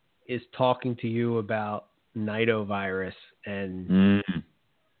is talking to you about nidovirus and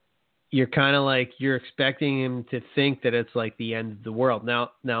you're kind of like, you're expecting him to think that it's like the end of the world.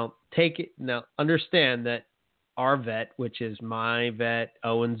 Now understand that our vet, which is my vet,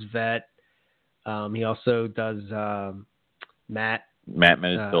 Owen's vet, he also does Matt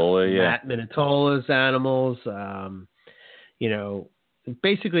Minatola, Matt Minatola's animals,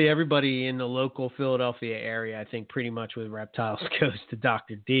 basically everybody in the local Philadelphia area, I think pretty much with reptiles goes to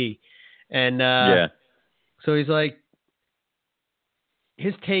Dr. D. And so he's like,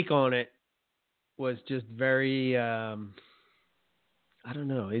 his take on it was just very, I don't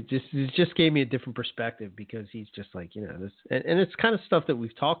know. It just gave me a different perspective because he's just like, this, and it's kind of stuff that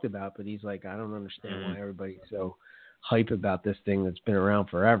we've talked about, but he's like, I don't understand why everybody's so hype about this thing that's been around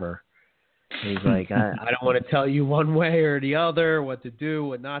forever. And he's like, I don't want to tell you one way or the other, what to do,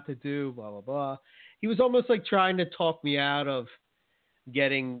 what not to do, blah, blah, blah. He was almost like trying to talk me out of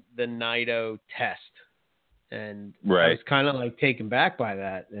getting the Nido test. And I was kind of like taken back by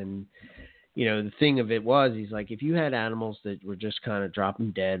that. And, the thing of it was, he's like, if you had animals that were just kind of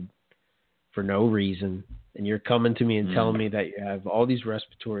dropping dead for no reason, and you're coming to me and telling me that you have all these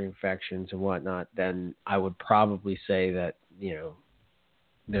respiratory infections and whatnot, then I would probably say that,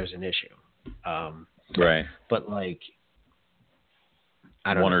 there's an issue. But like,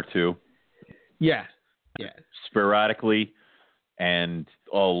 I don't know. One or two. Yeah. Sporadically and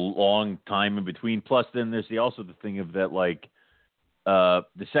a long time in between. Plus then there's also the thing of that, like,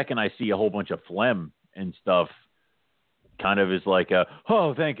 the second I see a whole bunch of phlegm and stuff, kind of is like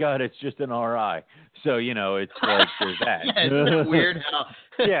oh, thank God it's just an RI. So, it's like there's that. Isn't it weird how?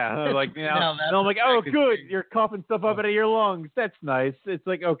 Like now I'm like, oh, good, you're coughing stuff up out of your lungs. That's nice. It's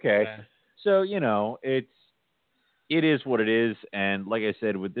like, okay. Yeah. So, it is what it is. And like I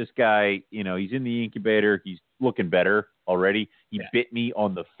said, with this guy, he's in the incubator. He's looking better already. He bit me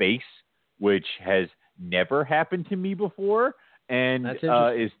on the face, which has never happened to me before. And it's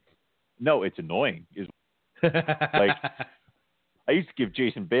annoying. Like, I used to give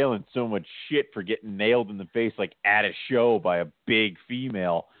Jason Balin so much shit for getting nailed in the face, like at a show by a big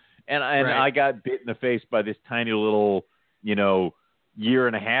female. And I got bit in the face by this tiny little, year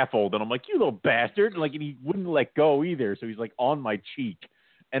and a half old. And I'm like, you little bastard. And he wouldn't let go either. So he's like on my cheek.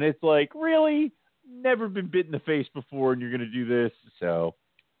 And it's like, really? Never been bit in the face before and you're going to do this? So,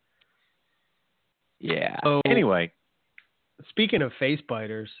 yeah. Anyway. Speaking of face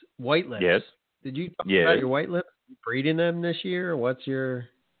biters, white lips. Yes. Did you talk about your white lips? Breeding them this year? Or what's your...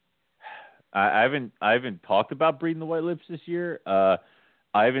 I haven't talked about breeding the white lips this year.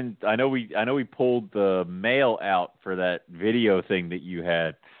 I know we pulled the male out for that video thing that you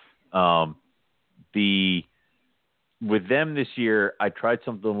had. With them this year, I tried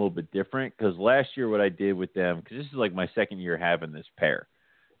something a little bit different because last year what I did with them, because this is like my second year having this pair,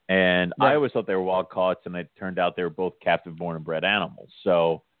 and I always thought they were wild caughts, and it turned out they were both captive born and bred animals.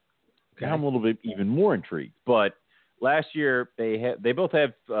 So now I'm a little bit even more intrigued. But last year they both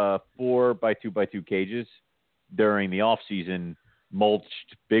have 4x2x2 cages, during the off season,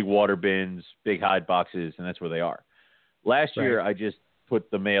 mulched, big water bins, big hide boxes, and that's where they are. Last year, I just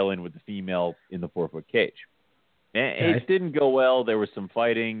put the male in with the female in the 4-foot cage. And it didn't go well. There was some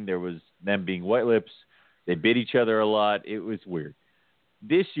fighting. There was them being white lips. They bit each other a lot. It was weird.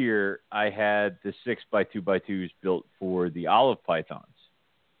 This year, I had the 6x2x2s built for the olive pythons.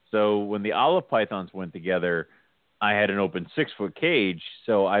 So when the olive pythons went together, I had an open 6-foot cage.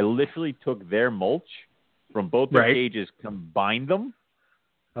 So I literally took their mulch from both their cages, combined them,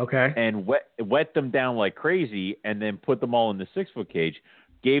 and wet them down like crazy, and then put them all in the 6-foot cage.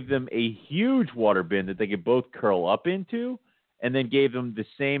 Gave them a huge water bin that they could both curl up into, and then gave them the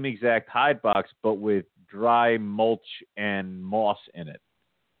same exact hide box, but with dry mulch and moss in it.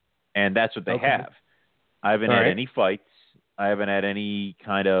 And that's what they have. I haven't had any fights. I haven't had any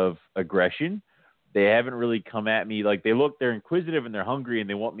kind of aggression. They haven't really come at me. Like, they're inquisitive and they're hungry and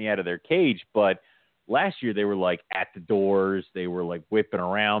they want me out of their cage. But last year they were like at the doors. They were like whipping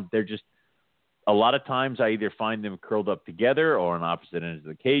around. They're just, a lot of times I either find them curled up together or on opposite ends of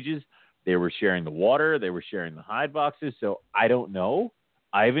the cages. They were sharing the water. They were sharing the hide boxes. So I don't know.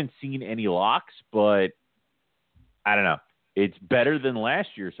 I haven't seen any locks, but I don't know. It's better than last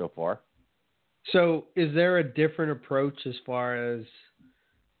year so far. So is there a different approach as far as,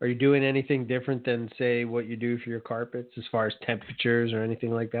 are you doing anything different than, say, what you do for your carpets as far as temperatures or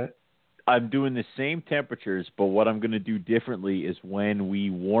anything like that? I'm doing the same temperatures, but what I'm going to do differently is when we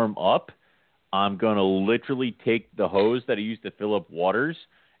warm up, I'm going to literally take the hose that I use to fill up waters,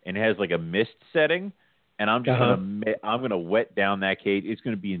 and it has like a mist setting, and I'm just going to wet down that cage. It's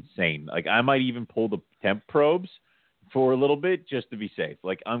going to be insane. Like, I might even pull the temp probes for a little bit just to be safe.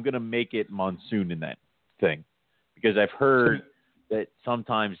 Like, I'm going to make it monsoon in that thing because I've heard that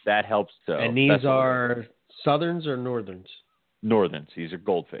sometimes that helps to. And these are Southerns or Northerns? Northerns. These are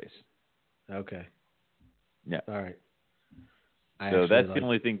Goldface. Okay. Yeah. All right. So that's the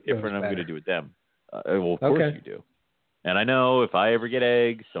only thing different I'm going to do with them. Well, of course you do. And I know if I ever get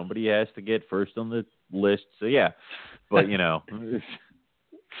eggs, somebody has to get first on the list. So, yeah. But, you know.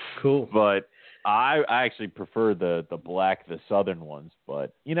 Cool. But I actually prefer the black, the Southern ones.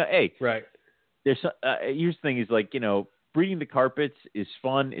 But, you know, hey. Right. Here's the thing is, like, you know, breeding the carpets is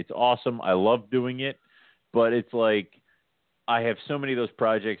fun. It's awesome. I love doing it. But it's like, I have so many of those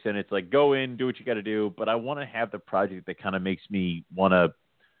projects, and it's like, go in, do what you got to do. But I want to have the project that kind of makes me want to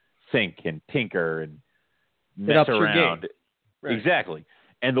think and tinker and mess around. Right. Exactly.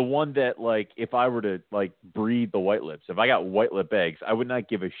 And the one that, like, if I were to, like, breed the white lips, if I got white lip eggs, I would not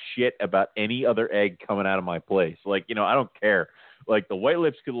give a shit about any other egg coming out of my place. Like, you know, I don't care. Like, the white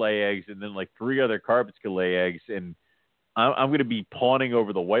lips could lay eggs, and then, like, 3 other carpets could lay eggs, and I'm going to be pawning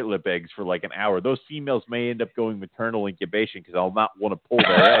over the white lip eggs for like an hour. Those females may end up going maternal incubation because I'll not want to pull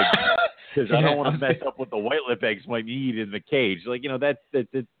their eggs because I don't want to mess up what the white lip eggs might need in the cage. Like, you know, that's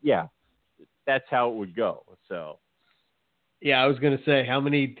how it would go. So, yeah, I was going to say, how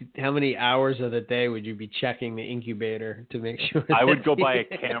many hours of the day would you be checking the incubator to make sure? I would go buy a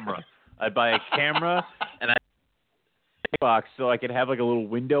camera. I'd buy a camera and box so I could have like a little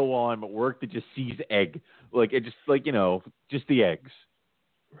window on at work that just sees egg. Like, it just, like, you know, just the eggs.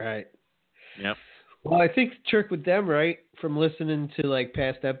 Right. Yep. Well, I think the trick with them, right, from listening to like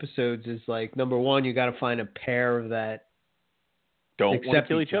past episodes is like, number one, you got to find a pair of that don't want to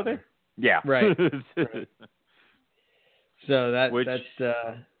kill each other. Yeah. Right. Right. So that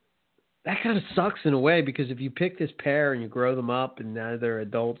kind of sucks in a way, because if you pick this pair and you grow them up and now they're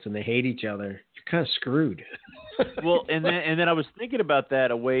adults and they hate each other, you're kind of screwed. Well, and then I was thinking about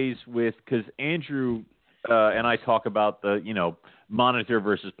that a ways with, because Andrew and I talk about the, you know, monitor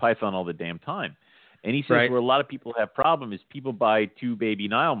versus python all the damn time. And he says where a lot of people have problem is people buy 2 baby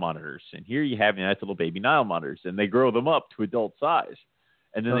Nile monitors. And here you have nice little baby Nile monitors, and they grow them up to adult size.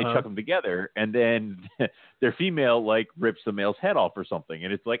 And then they chuck them together, and then their female, like, rips the male's head off or something.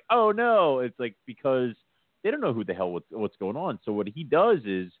 And it's like, oh, no. It's like, because they don't know who the hell what's going on. So what he does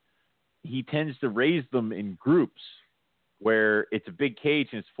is he tends to raise them in groups where it's a big cage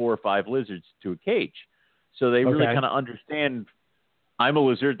and it's 4 or 5 lizards to a cage. So they really kind of understand, I'm a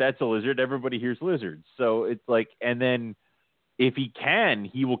lizard, that's a lizard, everybody here's lizards. So it's like, and then if he can,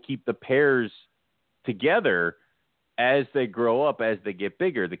 he will keep the pairs together as they grow up, as they get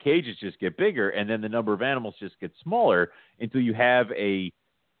bigger. The cages just get bigger, and then the number of animals just gets smaller until you have a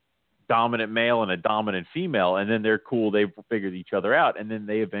dominant male and a dominant female, and then they're cool. They've figured each other out, and then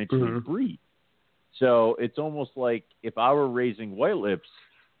they eventually breed. So it's almost like if I were raising white lips,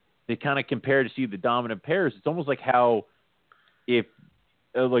 they kind of compare to see the dominant pairs. It's almost like how if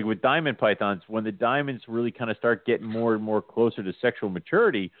like with diamond pythons, when the diamonds really kind of start getting more and more closer to sexual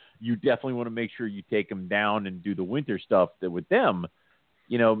maturity, you definitely want to make sure you take them down and do the winter stuff that with them.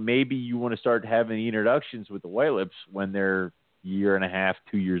 Maybe you want to start having the introductions with the white lips when they're 1.5,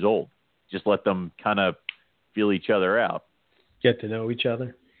 2 years old. Just let them kind of feel each other out. Get to know each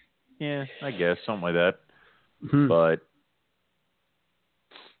other. Yeah, I guess something like that. Mm-hmm. But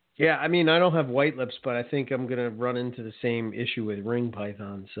yeah, I mean, I don't have white lips, but I think I'm gonna run into the same issue with ring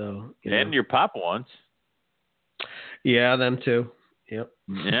pythons. So and your pop ones. Yeah, them too. Yep.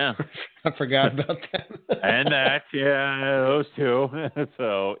 Yeah. I forgot about them. And that, yeah, those two.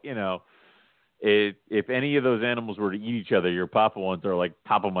 So, if any of those animals were to eat each other, your papa ones are like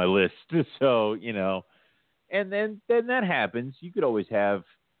top of my list. So, and then that happens. You could always have,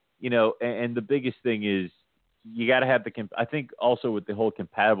 and the biggest thing is you got to have I think also with the whole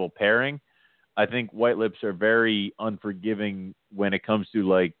compatible pairing, I think white lips are very unforgiving when it comes to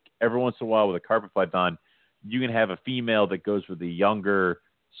like every once in a while with a carpet python, you can have a female that goes with a younger,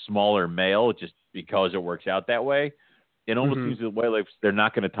 smaller male just because it works out that way. It almost seems with white lips, they're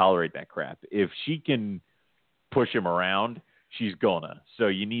not going to tolerate that crap. If she can push him around, she's gonna. So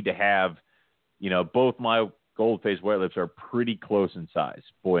you need to have, both my gold-faced white lips are pretty close in size,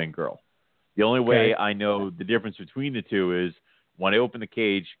 boy and girl. The only way I know the difference between the two is when I open the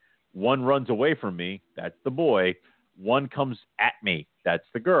cage, one runs away from me, that's the boy. One comes at me, that's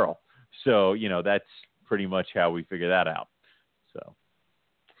the girl. So, that's pretty much how we figure that out. So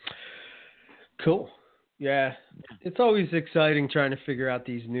cool. Yeah. It's always exciting trying to figure out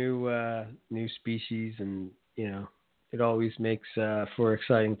these new species, and it always makes for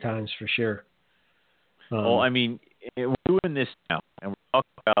exciting times for sure. Well, I mean, we're doing this now, and we're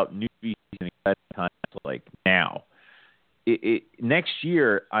talking about new species and exciting times like now. Next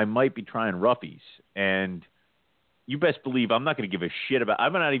year, I might be trying roughies, and you best believe I'm not going to give a shit about.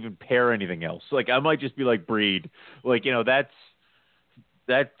 I'm not even pair anything else. Like I might just be like breed. Like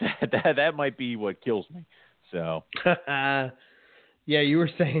that might be what kills me. So. Yeah, you were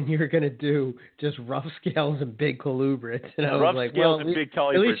saying you were going to do just rough scales and big colubrids, and I was rough like, scales well, and big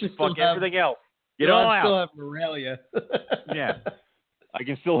colubrids. Fuck everything else. Get all out. Still have Morelia. Yeah, I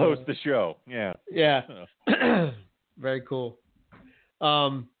can still host the show. Yeah. Yeah. Very cool.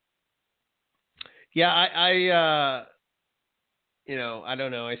 Yeah, I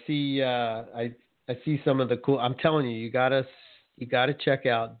don't know. I see I see some of the cool. I'm telling you, you gotta check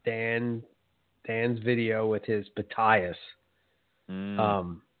out Dan's video with his Batias.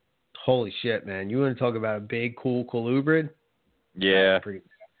 Holy shit, man! You want to talk about a big, cool colubrid? Yeah, pretty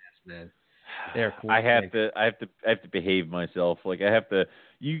badass, man. They're cool. I have to behave myself. Like I have to.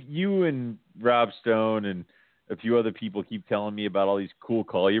 You and Rob Stone and a few other people keep telling me about all these cool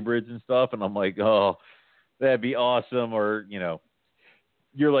colubrids and stuff, and I'm like, oh, that'd be awesome. Or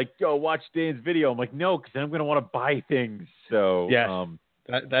you're like, go watch Dan's video. I'm like, no, because I'm gonna want to buy things. So yeah,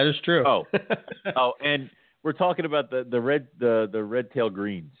 that is true. Oh, and we're talking about the red tail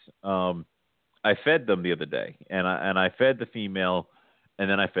greens. I fed them the other day, and I fed the female, and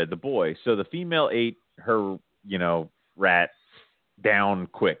then I fed the boy. So the female ate her rat down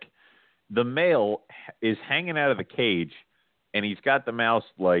quick. The male is hanging out of the cage, and he's got the mouse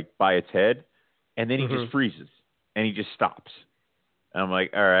like by its head, and then he just freezes and he just stops. And I'm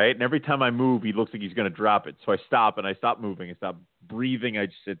like, all right. And every time I move, he looks like he's going to drop it. So I stop and I stop moving. I stop breathing. I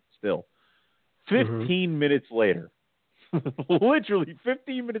just sit still. 15 minutes later, literally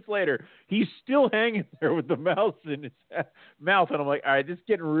 15 minutes later, he's still hanging there with the mouse in his mouth. And I'm like, all right, this is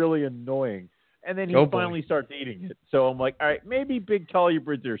getting really annoying. And then he finally starts eating it. So I'm like, all right, maybe big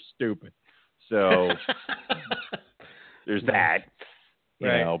colubrids are stupid. So there's that, you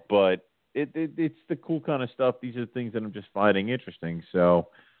know, but it's the cool kind of stuff. These are things that I'm just finding interesting. So,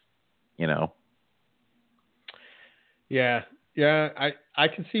 Yeah. I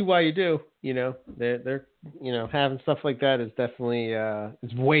can see why you do, they're having stuff like that is definitely,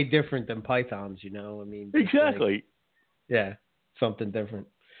 it's way different than pythons, I mean, exactly. Like, something different.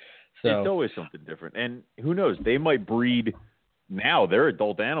 So it's always something different. And who knows, they might breed. Now they're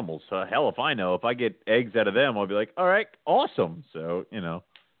adult animals. So hell if I know. If I get eggs out of them, I'll be like, all right, awesome. So, we'll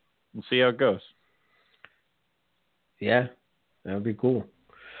see how it goes. Yeah, that would be cool.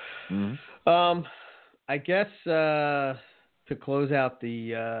 Mm-hmm. I guess to close out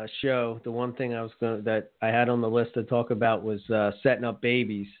the show, the one thing that I had on the list to talk about was setting up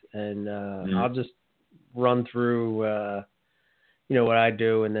babies, and I'll just run through what I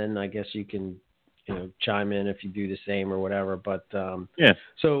do, and then I guess you can chime in if you do the same or whatever. But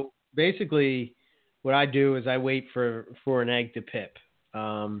so basically, what I do is I wait for an egg to pip.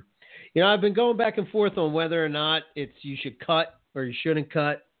 I've been going back and forth on whether or not you should cut or you shouldn't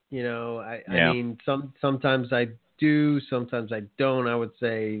cut. I mean, sometimes I do, sometimes I don't. I would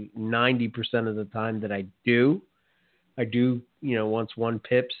say 90% of the time that I do, once one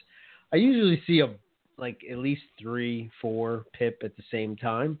pips. I usually see at least 3-4 pip at the same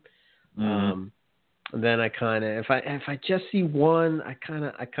time. Mm-hmm. And then I kind of, if I just see one, I kind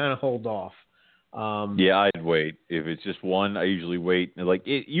of hold off. I'd wait. If it's just one, I usually wait.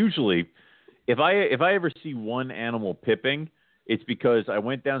 Usually, if I ever see one animal pipping, it's because I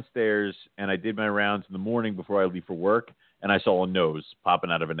went downstairs and I did my rounds in the morning before I leave for work, and I saw a nose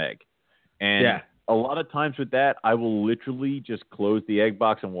popping out of an egg. And a lot of times with that, I will literally just close the egg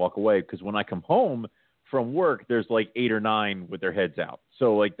box and walk away, because when I come home from work, there's 8 or 9 with their heads out.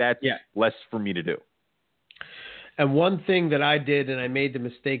 So that's less for me to do. And one thing that I did, and I made the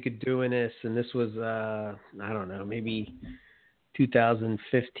mistake of doing this, and this was, I don't know, maybe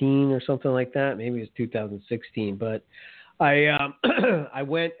 2015 or something like that. Maybe it was 2016. But I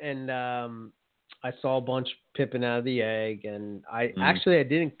went and I saw a bunch pipping out of the egg, and I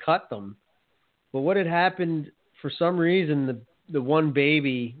didn't cut them. But what had happened, for some reason, the one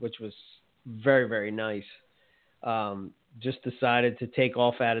baby, which was very, very nice, just decided to take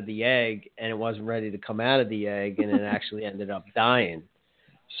off out of the egg, and it wasn't ready to come out of the egg, and it actually ended up dying.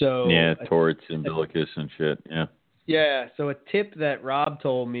 So tore its umbilicus and shit. Yeah. So a tip that Rob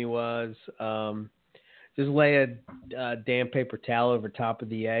told me was just lay a damp paper towel over top of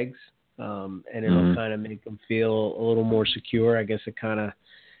the eggs, and it'll kind of make them feel a little more secure. I guess it kind of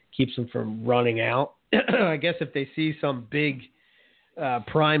keeps them from running out. I guess if they see some big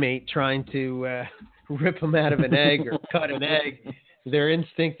primate trying to rip them out of an egg or cut an egg, their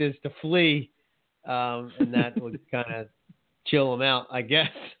instinct is to flee, and that would kind of chill them out, I guess.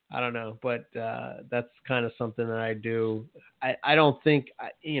 I don't know, but that's kind of something that I do. I don't think,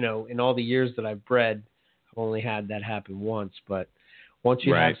 in all the years that I've bred, I've only had that happen once, but once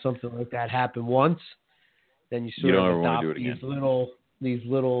you have something like that happen once, then you sort of adopt these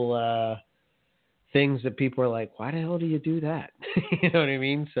little things that people are like, why the hell do you do that? You know what I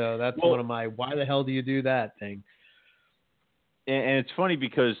mean? So that's one of my, why the hell do you do that thing? And it's funny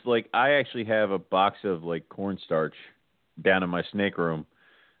because I actually have a box of cornstarch down in my snake room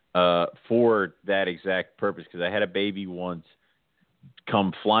for that exact purpose, because I had a baby once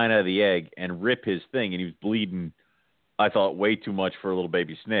come flying out of the egg and rip his thing, and he was bleeding, I thought, way too much for a little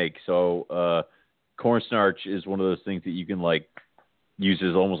baby snake. So cornstarch is one of those things that you can use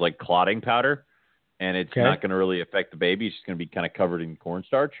as almost like clotting powder. And it's not going to really affect the baby. It's just going to be kind of covered in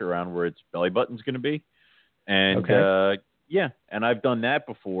cornstarch around where its belly button's going to be. And, and I've done that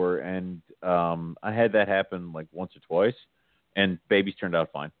before. And I had that happen once or twice. And babies turned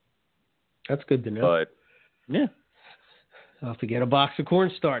out fine. That's good to know. But, I'll have to get a box of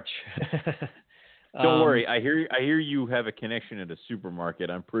cornstarch. Don't worry. I hear you have a connection at a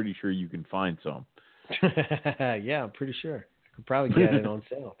supermarket. I'm pretty sure you can find some. Yeah, I'm pretty sure. I could probably get it on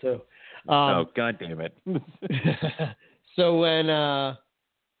sale, too. Oh, God damn it. So when I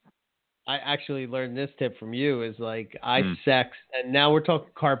actually learned this tip from you is I sex, and now we're talking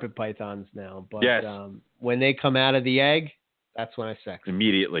carpet pythons now, but when they come out of the egg, that's when I sex.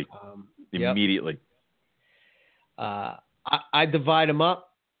 Immediately. Immediately. I divide them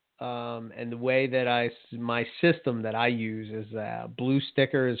up, and the way that my system that I use is blue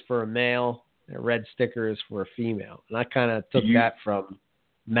sticker is for a male, and a red sticker is for a female. And I kind of took that from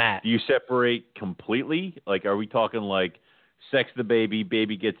Matt. Do you separate completely? Are we talking sex the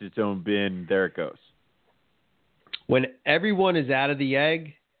baby gets its own bin, there it goes? When everyone is out of the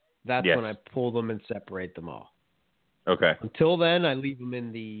egg, that's when I pull them and separate them all. Okay. Until then, I leave them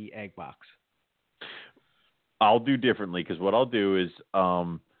in the egg box. I'll do differently, because what I'll do is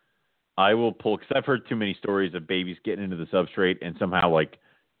I will pull, because I've heard too many stories of babies getting into the substrate and somehow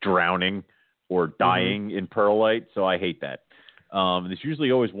drowning or dying in perlite, so I hate that. There's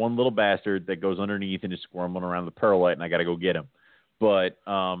usually always one little bastard that goes underneath and is squirming around the perlite, and I got to go get him. But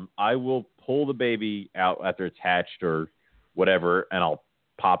I will pull the baby out after it's hatched or whatever, and I'll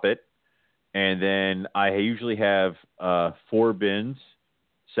pop it. And then I usually have 4 bins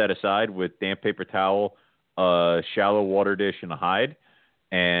set aside with damp paper towel, a shallow water dish, and a hide.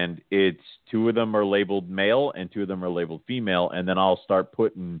 And it's 2 of them are labeled male and 2 of them are labeled female. And then I'll start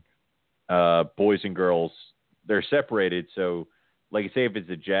putting boys and girls. They're separated, so like I say, if it's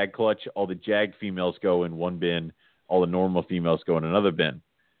a jag clutch, all the jag females go in one bin, all the normal females go in another bin.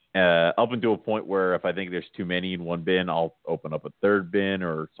 Up until a point where if I think there's too many in one bin, I'll open up a third bin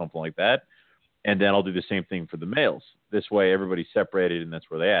or something like that. And then I'll do the same thing for the males. This way, everybody's separated, and that's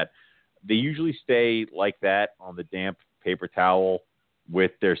where they're at. They usually stay like that on the damp paper towel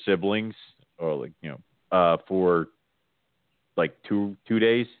with their siblings, or for like 2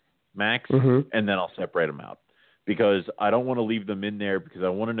 days max, and then I'll separate them out because I don't want to leave them in there because I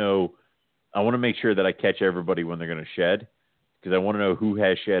want to make sure that I catch everybody when they're going to shed because I want to know who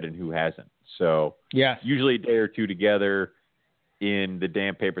has shed and who hasn't. So usually a day or two together in the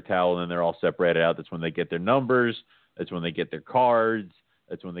damp paper towel, and then they're all separated out. That's when they get their numbers. That's when they get their cards.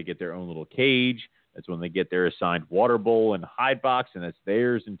 That's when they get their own little cage. That's when they get their assigned water bowl and hide box, and that's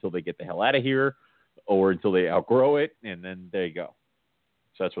theirs until they get the hell out of here or until they outgrow it, and then there you go.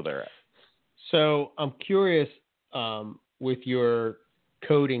 So that's where they're at. So I'm curious with your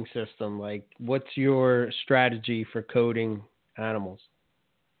coding system, like what's your strategy for coding animals?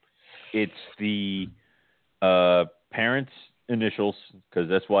 It's the parents' initials because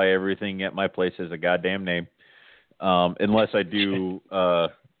that's why everything at my place has a goddamn name. Unless I do a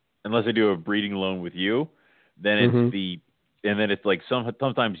breeding loan with you, then it's and then it's like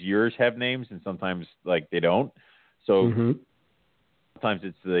sometimes yours have names and sometimes like they don't. So sometimes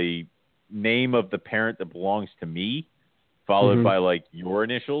it's the name of the parent that belongs to me, followed by like your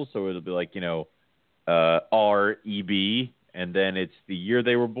initials. So it'll be like, R-E-B, and then it's the year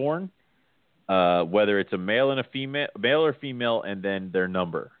they were born, whether it's a male or female, and then their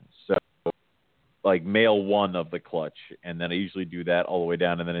number. So like male 1 of the clutch, and then I usually do that all the way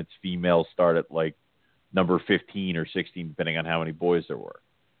down, and then it's female start at like number 15 or 16, depending on how many boys there were.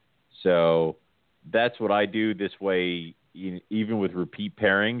 So that's what I do. This way, even with repeat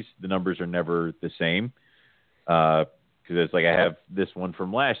pairings, the numbers are never the same. Because it's like I have this one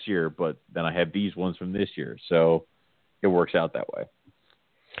from last year, but then I have these ones from this year. So it works out that way.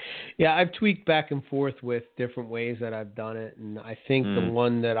 Yeah, I've tweaked back and forth with different ways that I've done it. And I think the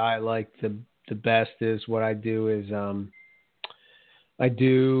one that I like the best is what I do is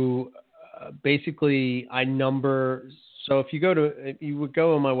basically I number. So if you would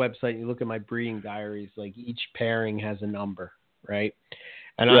go on my website and you look at my breeding diaries, like each pairing has a number, right?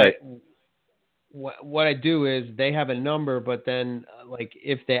 And what I do is they have a number, but then like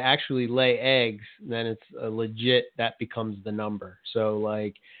if they actually lay eggs, then it's legit, that becomes the number. So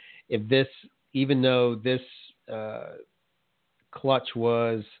like if even though this clutch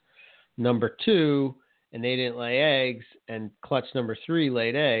was number 2 and they didn't lay eggs and clutch number 3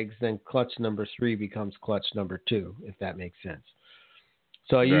 laid eggs, then clutch number 3 becomes clutch number 2, if that makes sense.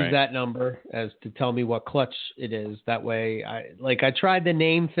 So I use that number as to tell me what clutch it is. That way I tried the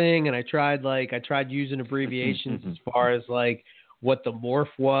name thing and I tried using abbreviations as far as like what the morph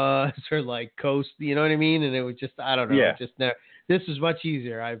was or like coast, you know what I mean? And it was just, I don't know. Yeah. This is much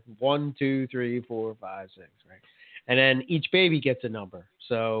easier. I've 1, 2, 3, 4, 5, 6, right? And then each baby gets a number.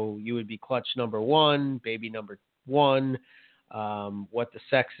 So you would be clutch number 1, baby number 1, what the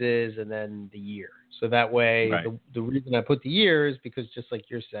sex is, and then the year. So that way, the reason I put the year is because just like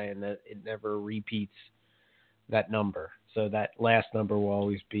you're saying, that it never repeats that number. So that last number will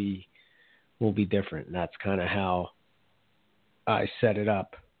always be different. And that's kind of how I set it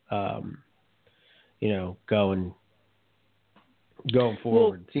up, going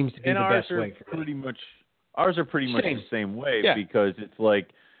forward. Seems to be the best way for me. Ours are pretty much the same way because it's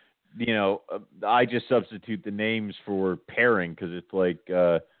like, I just substitute the names for pairing because it's like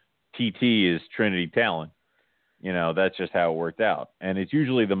TT is Trinity Talon. That's just how it worked out. And it's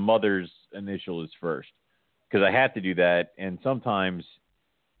usually the mother's initial is first because I have to do that. And sometimes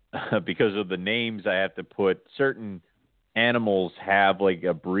because of the names, I have to put certain animals have like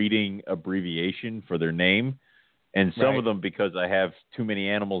a breeding abbreviation for their name. And some of them, because I have too many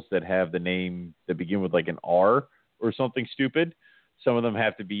animals that have the name that begin with like an R or something stupid, some of them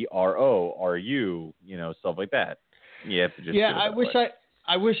have to be RO, RU, stuff like that. You have to just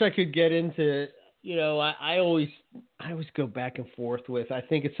I wish I could get into, I always go back and forth with, I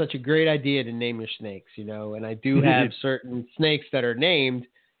think it's such a great idea to name your snakes, and I do have certain snakes that are named,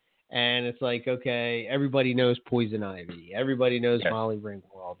 and it's like, okay, everybody knows Poison Ivy, everybody knows Molly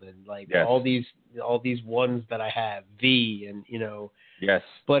Ringwald, and like all these ones that I have, V, and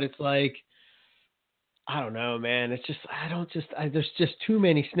but it's like, I don't know, man. It's just there's just too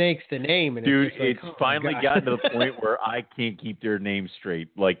many snakes to name. And dude, it's finally gotten to the point where I can't keep their names straight,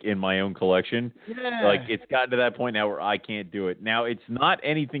 like in my own collection. Yeah. Like it's gotten to that point now where I can't do it. Now it's not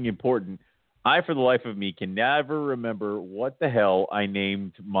anything important. I, for the life of me, can never remember what the hell I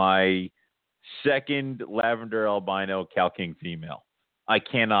named my second lavender albino Cal King female. I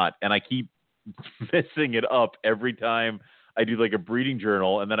cannot, and I keep messing it up every time I do like a breeding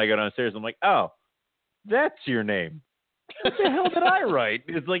journal, and then I go downstairs. I'm like, oh. That's your name. What the hell did I write?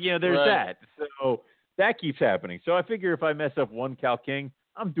 It's like, there's that. So that keeps happening. So I figure if I mess up one Cal King,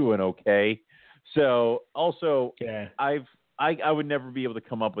 I'm doing okay. So also, I would never be able to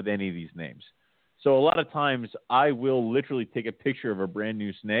come up with any of these names. So a lot of times I will literally take a picture of a brand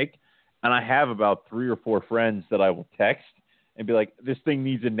new snake, and I have about 3 or 4 friends that I will text and be like, this thing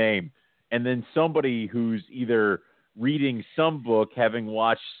needs a name. And then somebody who's either reading some book, having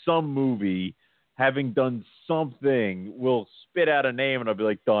watched some movie, having done something, will spit out a name, and I'll be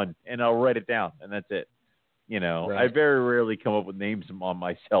like, done. And I'll write it down, and that's it. Right. I very rarely come up with names on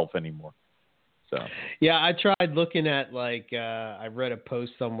myself anymore. So yeah, I tried looking at I read a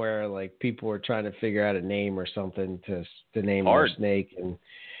post somewhere people were trying to figure out a name or something to name their snake, and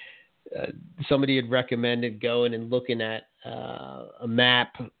somebody had recommended going and looking at a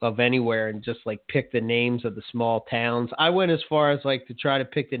map of anywhere and just pick the names of the small towns. I went as far as to try to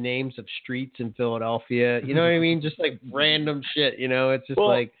pick the names of streets in Philadelphia. You know what I mean? Just random shit. It's just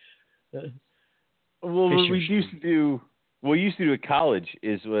what we used to do at college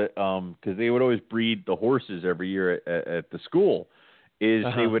is because they would always breed the horses every year at the school, is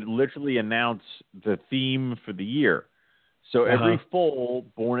they would literally announce the theme for the year. So every foal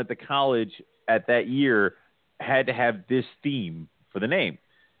born at the college at that year had to have this theme for the name.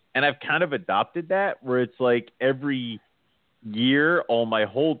 And I've kind of adopted that, where it's every year all my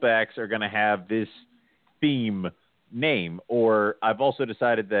holdbacks are going to have this theme name. Or I've also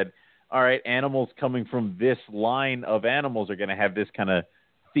decided that, all right, animals coming from this line of animals are going to have this kind of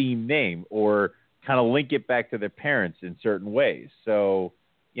theme name, or kind of link it back to their parents in certain ways. So,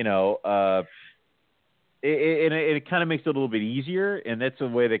 it kind of makes it a little bit easier, and that's the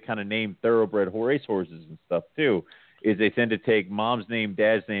way they kind of name thoroughbred race horses and stuff too, is they tend to take mom's name,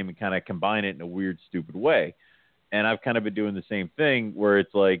 dad's name, and kind of combine it in a weird, stupid way. And I've kind of been doing the same thing, where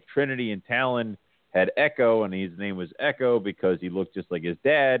it's Trinity and Talon had Echo, and his name was Echo because he looked just like his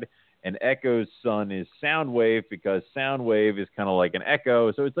dad, and Echo's son is Soundwave because Soundwave is kind of like an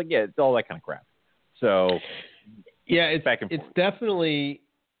Echo. So it's it's all that kind of crap. So yeah, it's back and forth. It's definitely,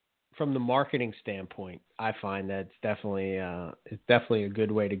 from the marketing standpoint, I find that it's definitely a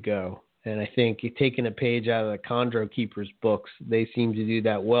good way to go. And I think taking a page out of the Chondro Keepers books, they seem to do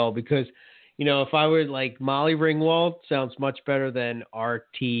that well, because, if I were Molly Ringwald, sounds much better than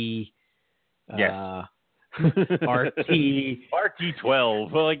RT. Yes. RT12.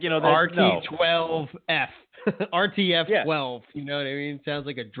 Well, RT12F. RTF12. Yeah. You know what I mean? It sounds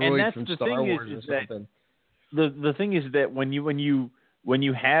like a droid from Star Wars or something. The thing is that when you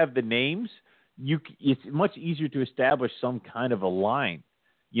have the names, it's much easier to establish some kind of a line.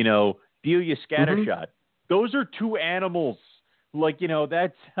 Delia Scattershot. Those are 2 animals.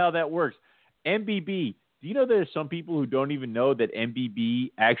 That's how that works. MBB. Do you know there's some people who don't even know that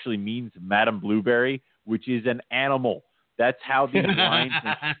MBB actually means Madame Blueberry, which is an animal? That's how these lines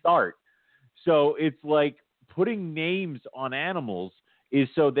start. So it's putting names on animals is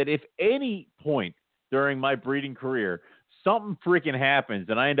so that if any point during my breeding career something freaking happens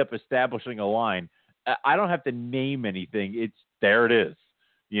and I end up establishing a line, I don't have to name anything. There it is.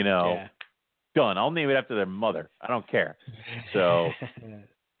 Yeah. Done. I'll name it after their mother. I don't care. So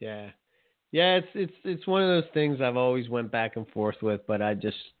yeah. Yeah, it's one of those things I've always went back and forth with, but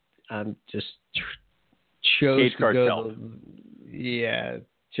chose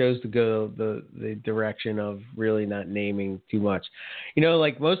to go the direction of really not naming too much.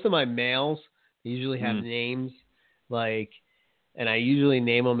 Most of my males usually have names and I usually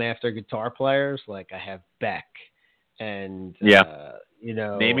name them after guitar players. I have Beck and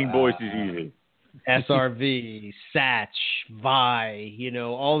naming boys is easy. SRV, Satch, Vi,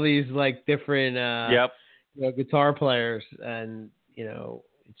 all these different guitar players, and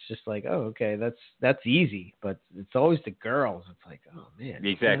it's just okay, that's easy, but it's always the girls. It's oh man,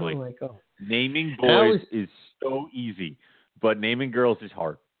 exactly. Naming boys is so easy, but naming girls is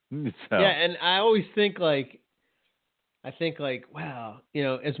hard. So. Yeah, and I always think wow,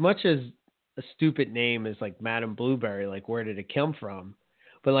 as much as a stupid name is Madame Blueberry, where did it come from?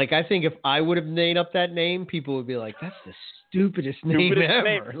 But I think if I would have made up that name, people would be like, "That's the stupidest name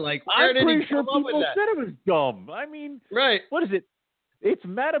ever." Where did he come up with that? Said it was dumb. I mean, right? What is it? It's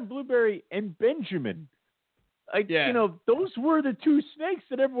Madame Blueberry and Benjamin. Those were the 2 snakes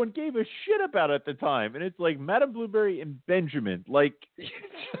that everyone gave a shit about at the time, and it's Madame Blueberry and Benjamin. It's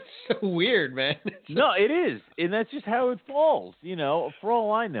so weird, man. No, it is, and that's just how it falls. For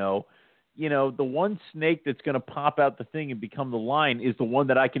all I know. The one snake that's going to pop out the thing and become the line is the one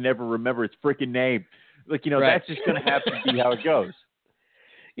that I can never remember its freaking name. Right. That's just going to have to be how it goes.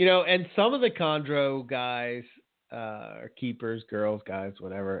 And some of the Chondro guys, or keepers, girls, guys,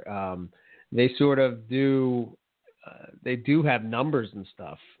 whatever, they sort of do, they do have numbers and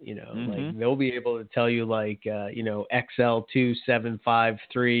stuff, they'll be able to tell you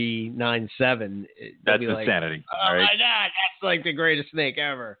XL275397. That's insanity. Oh my God, that's the greatest snake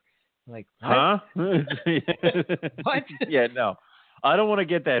ever. Like, huh? What? Yeah, no. I don't want to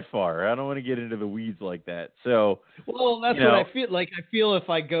get that far. I don't want to get into the weeds like that. So, well, that's what I feel like. I feel if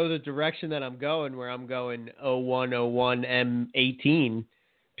I go the direction that I'm going, where I'm going 0101 M18,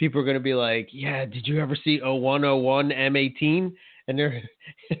 people are going to be like, yeah, did you ever see 0101 M18? And they're,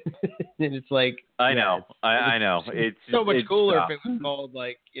 and it's like, I know. I know. It's so much cooler tough. if it was called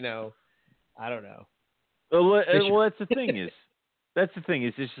like, I don't know. Well, that's the thing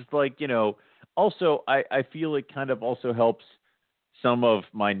is, it's just like, also, I feel it kind of also helps some of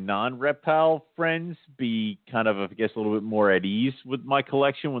my non-reptile friends be kind of, I guess, a little bit more at ease with my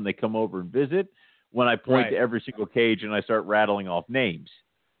collection when they come over and visit, when I point to every single cage and I start rattling off names.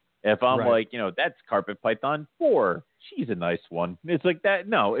 If I'm like, that's Carpet Python 4. She's a nice one. It's like that.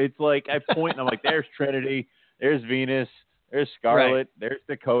 No, it's like I point and I'm like, there's Trinity, there's Venus, there's Scarlet, there's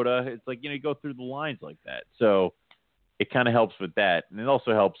Dakota. It's like, you go through the lines like that. So it kind of helps with that. And it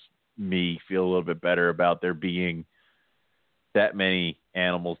also helps me feel a little bit better about there being that many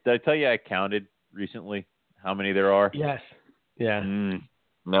animals. Did I tell you I counted recently how many there are? Yes. Yeah.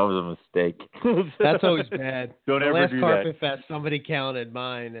 That was a mistake. That's always bad. Don't the ever last do Carpet that. Fest, somebody counted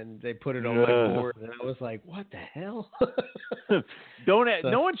mine and they put it on my board, and I was like, "What the hell?"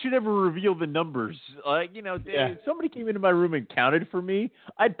 No one should ever reveal the numbers. Somebody came into my room and counted for me,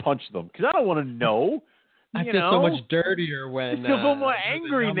 I'd punch them because I don't want to know. I feel so much dirtier when. I feel more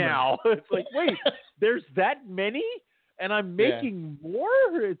angry now. It's like, wait, there's that many, and I'm making more.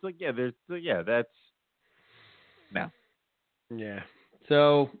 It's like, that's no. Yeah.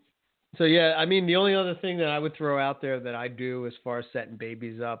 So yeah, I mean, the only other thing that I would throw out there that I do as far as setting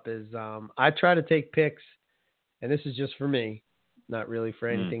babies up is I try to take pics, and this is just for me, not really for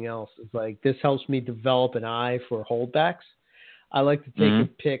anything else. It's like this helps me develop an eye for holdbacks. I like to take a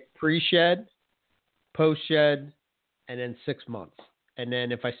pic pre-shed, post-shed, and then 6 months. And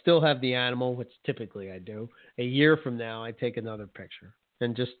then if I still have the animal, which typically I do, a year from now, I take another picture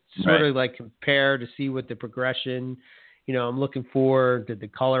and just sort of like compare to see what the progression I'm looking for. Did the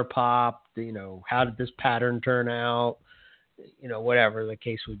color pop? How did this pattern turn out? Whatever the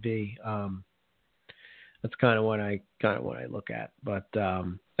case would be. That's kind of what I look at. But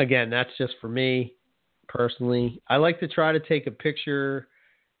again, that's just for me personally. I like to try to take a picture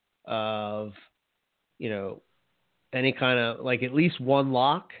of, any kind of like at least one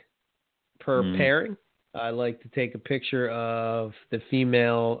lock per pairing. I like to take a picture of the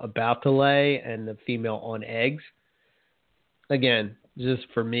female about to lay and the female on eggs. Again, just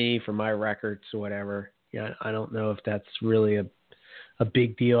for me, for my records or whatever. Yeah, I don't know if that's really a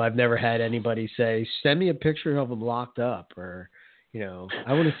big deal. I've never had anybody say, send me a picture of them locked up, or,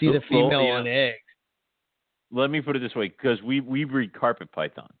 I want to see the female on eggs. Let me put it this way, because we breed carpet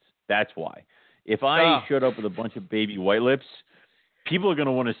pythons. That's why. If I showed up with a bunch of baby white lips, people are going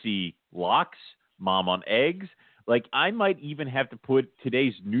to want to see locks, mom on eggs. Like, I might even have to put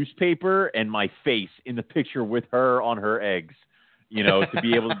today's newspaper and my face in the picture with her on her eggs, to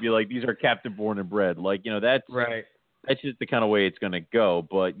be able to be like, these are captive born and bred. Like, that's right. That's just the kind of way it's going to go.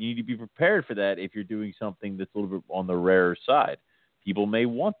 But you need to be prepared for that if you're doing something that's a little bit on the rarer side. People may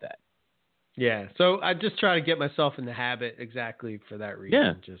want that. Yeah. So I just try to get myself in the habit exactly for that reason.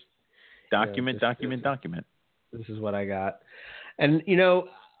 Yeah. Just document. This is what I got. And,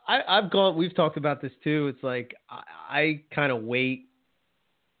 we've talked about this too. It's like I kind of wait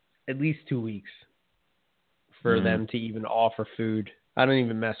at least 2 weeks for them to even offer food. I don't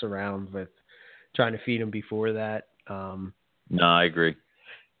even mess around with trying to feed them before that. No, I agree.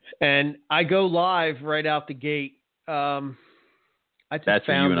 And I go live right out the gate. That's what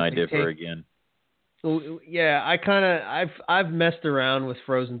you and I differ again. Yeah, I've messed around with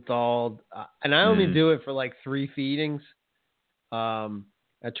frozen thawed, and I only do it for like 3 feedings.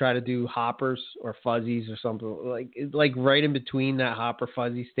 I try to do hoppers or fuzzies or something like right in between that hopper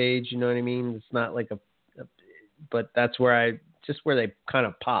fuzzy stage. You know what I mean? It's not like but that's where where they kind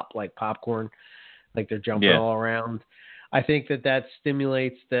of pop like popcorn, like they're jumping all around. I think that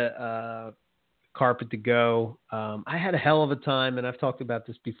stimulates the carpet to go. I had a hell of a time, and I've talked about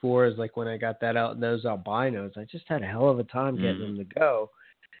this before, is like when I got those albinos, I just had a hell of a time getting them to go.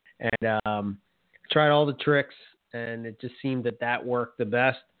 And tried all the tricks, and it just seemed that worked the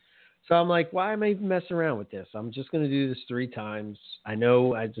best. So I'm like, why am I even messing around with this? I'm just going to do this 3 times. I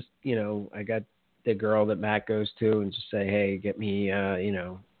know I just, I got the girl that Matt goes to and just say, hey, get me,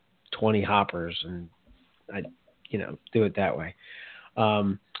 20 hoppers, and I, do it that way.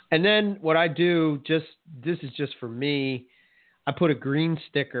 And then what I do, this is just for me, I put a green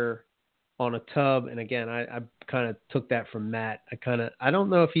sticker on a tub. And again, I kind of took that from Matt. I don't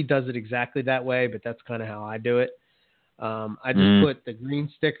know if he does it exactly that way, but that's kind of how I do it. I just put the green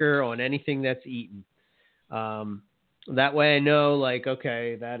sticker on anything that's eaten. That way I know, like,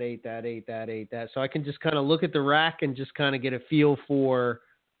 okay, that ate that. So I can just kind of look at the rack and just kind of get a feel for,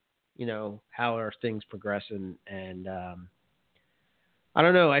 how are things progressing. And I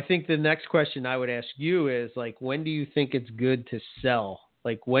don't know. I think the next question I would ask you is, like, when do you think it's good to sell?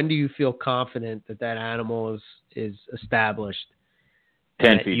 Like, when do you feel confident that animal is established?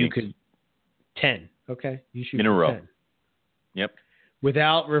 10 feedings. You could 10. Okay. You shoot in a row. 10. Yep.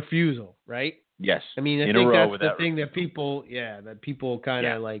 Without refusal, right? Yes. I mean, I in think a row that's the thing that people kind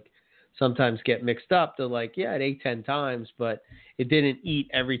of like sometimes get mixed up. They're like, yeah, it ate 10 times, but it didn't eat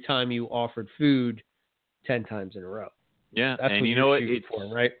every time you offered food 10 times in a row. Yeah. That's and what you know what? It's for,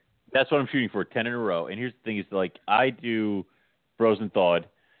 right? That's what I'm shooting for, 10 in a row. And here's the thing is, like, I do frozen thawed,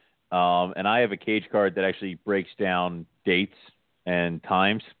 and I have a cage card that actually breaks down dates and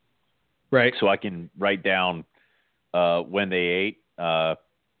times. Right. So I can write down when they ate.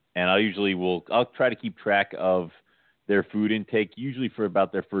 And I'll try to keep track of their food intake, usually for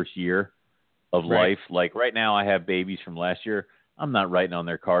about their first year of life. Like right now I have babies from last year. I'm not writing on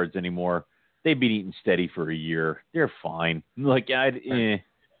their cards anymore. They've been eating steady for a year. They're fine. Like,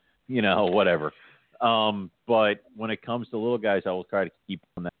 whatever. But when it comes to little guys, I will try to keep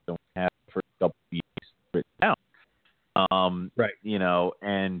on that. Don't have for a couple of weeks written down.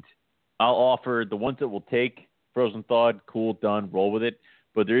 And I'll offer the ones that will take frozen thawed, cool, done, roll with it.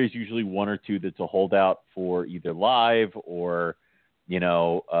 But there is usually one or two that's a holdout for either live or,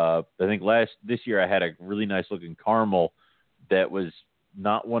 I think this year I had a really nice looking caramel that was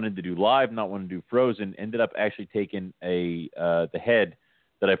not wanting to do live, not wanting to do frozen, ended up actually taking the head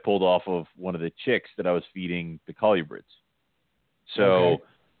that I pulled off of one of the chicks that I was feeding the colubrids. So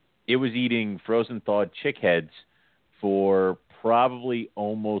It was eating frozen thawed chick heads for probably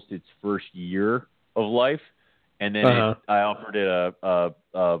almost its first year of life. And then I offered it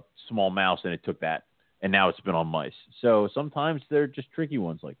a small mouse, and it took that. And now it's been on mice. So sometimes they're just tricky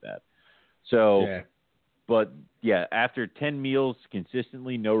ones like that. So, but yeah, after 10 meals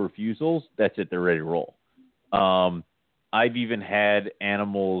consistently, no refusals, that's it. They're ready to roll. I've even had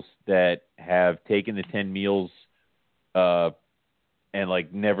animals that have taken the 10 meals and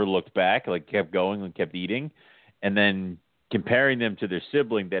like never looked back, like kept going and kept eating. And then comparing them to their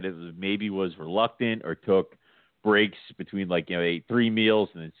sibling that was reluctant or took breaks between, like, ate 3 meals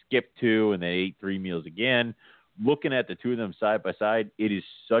and then skipped 2 and then ate 3 meals again. Looking at the two of them side by side, it is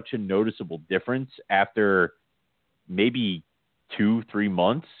such a noticeable difference after maybe 2-3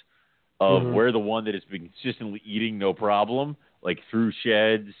 months of where the one that has been consistently eating no problem, like through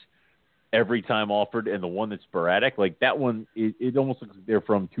sheds every time offered, and the one that's sporadic, like that one, it almost looks like they're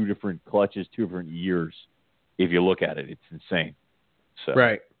from 2 different clutches, 2 different years. If you look at it, it's insane. So.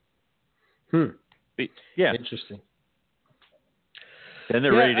 Right. Yeah. Interesting. Then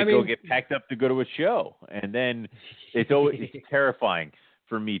they're ready to go get packed up to go to a show. And then it's terrifying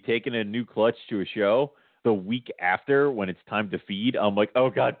for me taking a new clutch to a show the week after when it's time to feed. I'm like, oh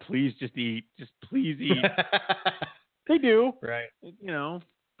God, please just eat. Just please eat. They do. Right.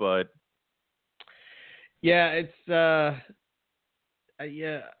 But. Yeah, it's,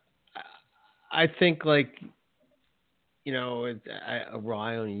 I think, like, I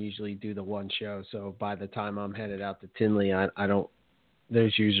only usually do the one show, so by the time I'm headed out to Tinley, I don't.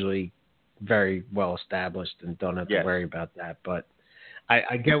 There's usually very well established and don't have to worry about that. But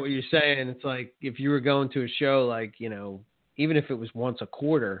I get what you're saying. It's like if you were going to a show, like, even if it was once a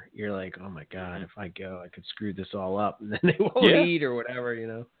quarter, you're like, oh my God, if I go, I could screw this all up, and then they won't eat or whatever,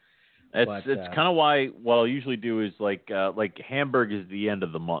 It's kind of why what I'll usually do is like Hamburg is the end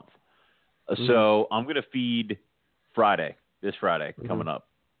of the month, so I'm gonna feed this Friday coming up,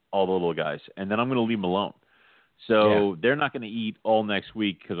 all the little guys, and then I'm gonna leave them alone. So they're not gonna eat all next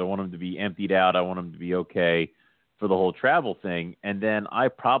week because I want them to be emptied out. I want them to be okay for the whole travel thing, and then I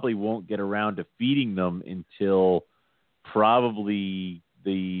probably won't get around to feeding them until probably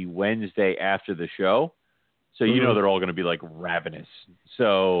the Wednesday after the show. So they're all gonna be like ravenous.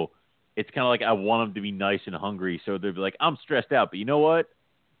 So. It's kind of like I want them to be nice and hungry, so they'll be like, I'm stressed out, but you know what?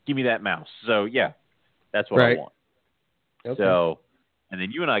 Give me that mouse. So, yeah, that's what I want. Okay. So, and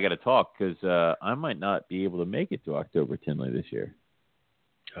then you and I got to talk because I might not be able to make it to October Tinley this year.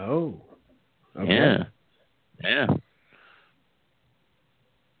 Oh. Okay. Yeah.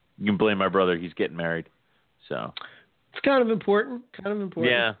 You can blame my brother. He's getting married. So. It's kind of important.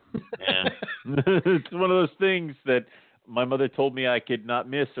 Yeah. It's one of those things that my mother told me I could not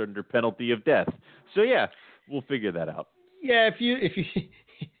miss under penalty of death. So yeah, we'll figure that out. Yeah, if you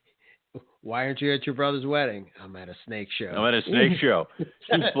Why aren't you at your brother's wedding? I'm at a snake show. I'm at a snake show.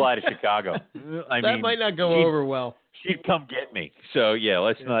 She'd fly to Chicago. That might not go over well. She'd come get me. So, yeah,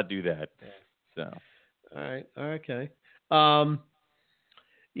 let's not do that. So. All right. Okay. And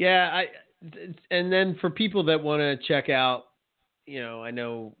then for people that want to check out, I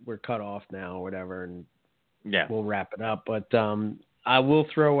know we're cut off now or whatever, and we'll wrap it up. But I will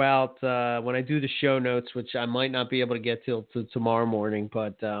throw out when I do the show notes, which I might not be able to get till tomorrow morning,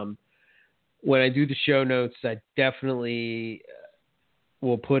 but when I do the show notes, I definitely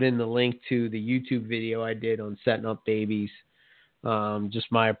will put in the link to the YouTube video I did on setting up babies.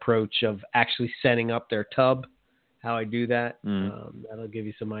 Just my approach of actually setting up their tub, how I do that. That'll give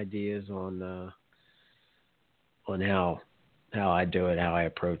you some ideas on how I do it, how I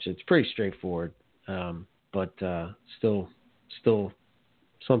approach it. It's pretty straightforward, but still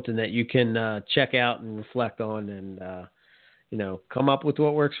something that you can check out and reflect on and come up with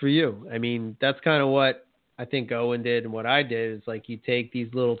what works for you. I mean, that's kind of what I think Owen did and what I did is like you take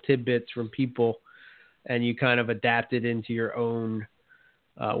these little tidbits from people and you kind of adapt it into your own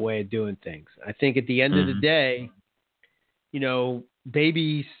way of doing things. I think at the end of the day,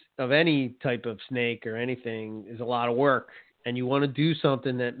 babies of any type of snake or anything is a lot of work, and you want to do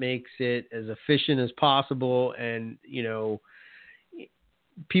something that makes it as efficient as possible. And,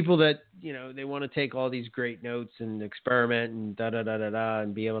 people that, they want to take all these great notes and experiment and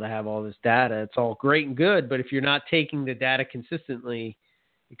and be able to have all this data. It's all great and good, but if you're not taking the data consistently,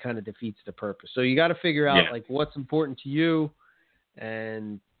 it kind of defeats the purpose. So you got to figure out like what's important to you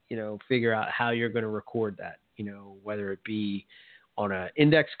and, figure out how you're going to record that, whether it be on an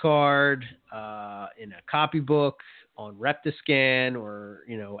index card, in a copybook, on Reptiscan or,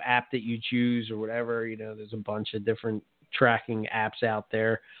 app that you choose or whatever. There's a bunch of different tracking apps out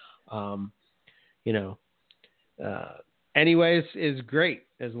there. Anyways is great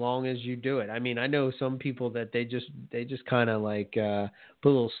as long as you do it. I mean, I know some people that they just kind of like put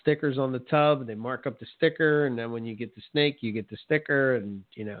little stickers on the tub and they mark up the sticker, and then when you get the snake, you get the sticker, and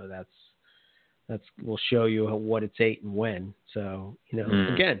that's will show you what it's ate and when. So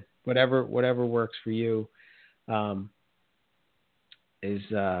again, whatever works for you is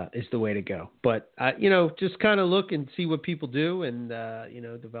the way to go. But just kind of look and see what people do and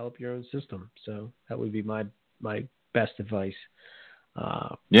develop your own system. So that would be my best advice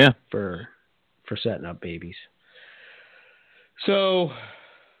for setting up babies. So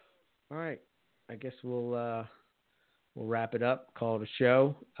all right, I guess we'll wrap it up, call it a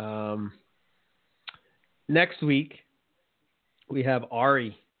show. Next week we have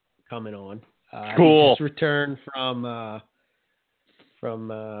Ari coming on. Cool. He just returned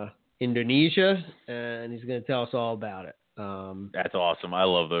from Indonesia, and he's going to tell us all about it. That's awesome. I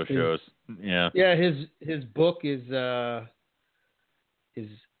love those shows. Yeah. Yeah. His book is I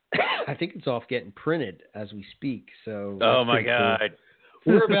think it's off getting printed as we speak. So. Oh my God.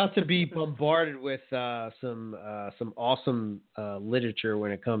 Cool. We're about to be bombarded with some awesome literature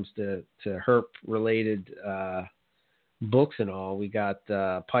when it comes to herp related books and all. We got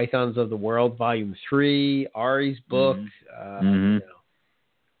Pythons of the World Volume 3, Ari's book.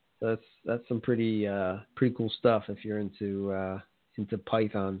 That's some pretty cool stuff if you're into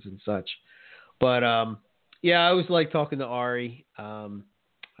pythons and such. But I always like talking to Ari.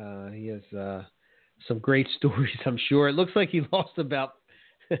 He has some great stories, I'm sure. It looks like he lost about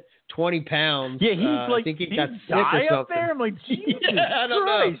 20 pounds. Yeah, he's like, I think he did got he sick or die something. up there? I'm like, Jesus I don't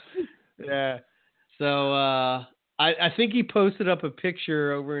Christ. know. Yeah. So I think he posted up a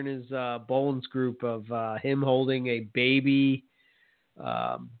picture over in his Boland's group of him holding a baby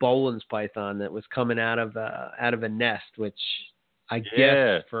Boland's python that was coming out of a nest, which I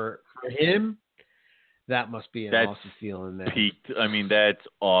guess for him that must be an awesome feeling. There, peaked. I mean, that's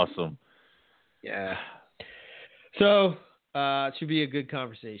awesome. Yeah. So it should be a good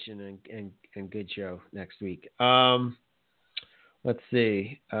conversation and good show next week. Let's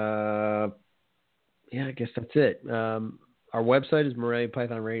see. I guess that's it. Our website is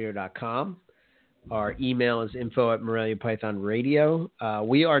MoreliaPythonRadio.com. Our email is info@MoreliaPythonRadio.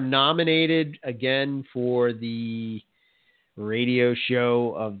 We are nominated again for the radio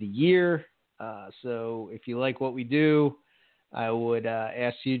show of the year. So if you like what we do, I would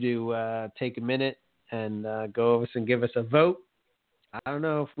ask you to take a minute and go over and give us a vote. I don't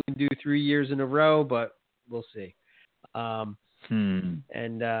know if we can do 3 years in a row, but we'll see. And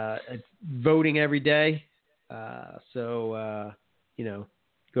it's voting every day. So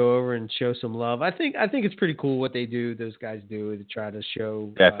go over and show some love. I think it's pretty cool what they do. Those guys do to try to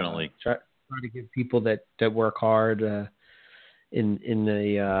show definitely try to give people that work hard in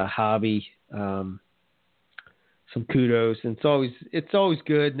the hobby some kudos. And it's always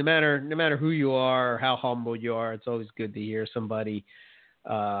good, no matter who you are or how humble you are. It's always good to hear somebody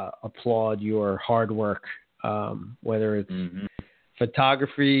applaud your hard work, whether it's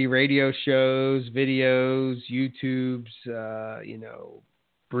photography, radio shows, videos, YouTubes,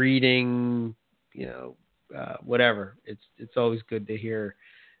 breeding, whatever. It's always good to hear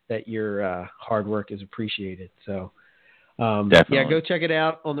that your hard work is appreciated. So, yeah, go check it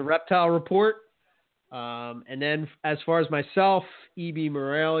out on the Reptile Report. And then as far as myself, E.B.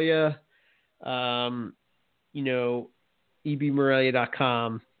 Morelia,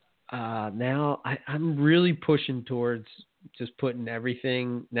 ebmorelia.com. Now I'm really pushing towards just putting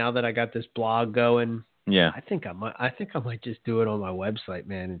everything, now that I got this blog going. Yeah. I think I might just do it on my website,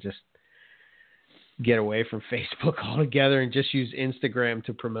 man, and just get away from Facebook altogether and just use Instagram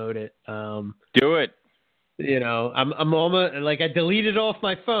to promote it. Do it. I'm almost like, I deleted off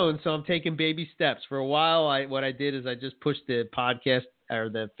my phone, so I'm taking baby steps. For a while, what I did is I just pushed the podcast or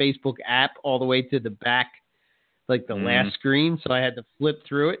the Facebook app all the way to the back, like the last screen. So I had to flip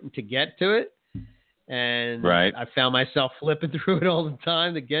through it and to get to it. And I found myself flipping through it all the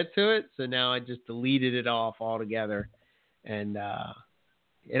time to get to it. So now I just deleted it off altogether. And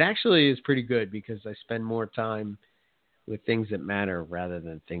it actually is pretty good because I spend more time with things that matter rather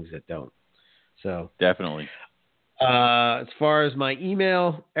than things that don't. So definitely. As far as my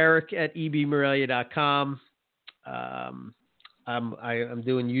email, eric@ebmorelia.com. I'm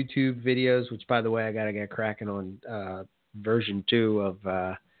doing YouTube videos, which, by the way, I got to get cracking on version 2 of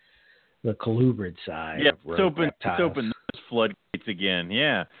the colubrid side. Yeah, of it's open those floodgates again.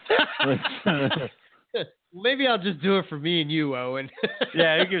 Yeah. Maybe I'll just do it for me and you, Owen.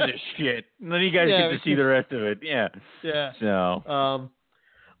 Yeah, who gives a shit? And then you guys get to see the rest of it. Yeah. Yeah. So.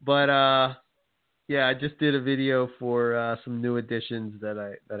 Yeah, I just did a video for some new additions that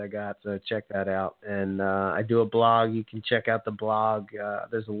I got, so check that out. And I do a blog. You can check out the blog.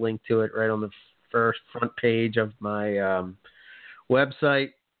 There's a link to it right on the front page of my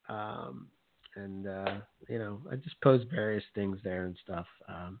website. I just post various things there and stuff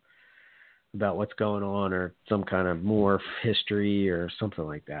about what's going on or some kind of morph history or something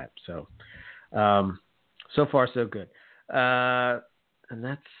like that. So, so far so good. And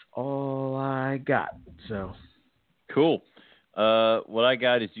that's all I got. So cool. What I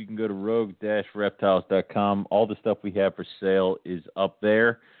got is you can go to rogue-reptiles.com. All the stuff we have for sale is up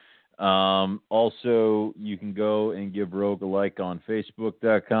there. Also, you can go and give Rogue a like on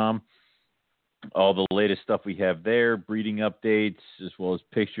Facebook.com. All the latest stuff we have there, breeding updates, as well as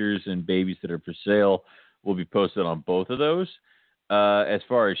pictures and babies that are for sale, will be posted on both of those. As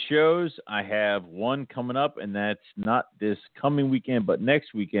far as shows, I have one coming up, and that's not this coming weekend, but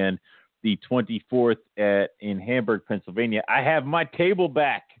next weekend, the 24th in Hamburg, Pennsylvania. I have my table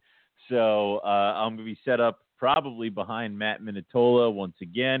back, so I'm going to be set up probably behind Matt Minatola once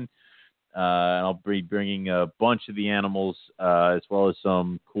again. And I'll be bringing a bunch of the animals as well as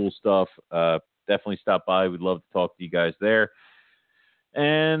some cool stuff. Definitely stop by. We'd love to talk to you guys there.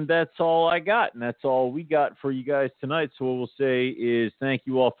 And that's all I got, and that's all we got for you guys tonight. So what we'll say is thank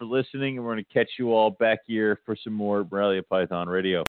you all for listening, and we're going to catch you all back here for some more Morelia Python Radio.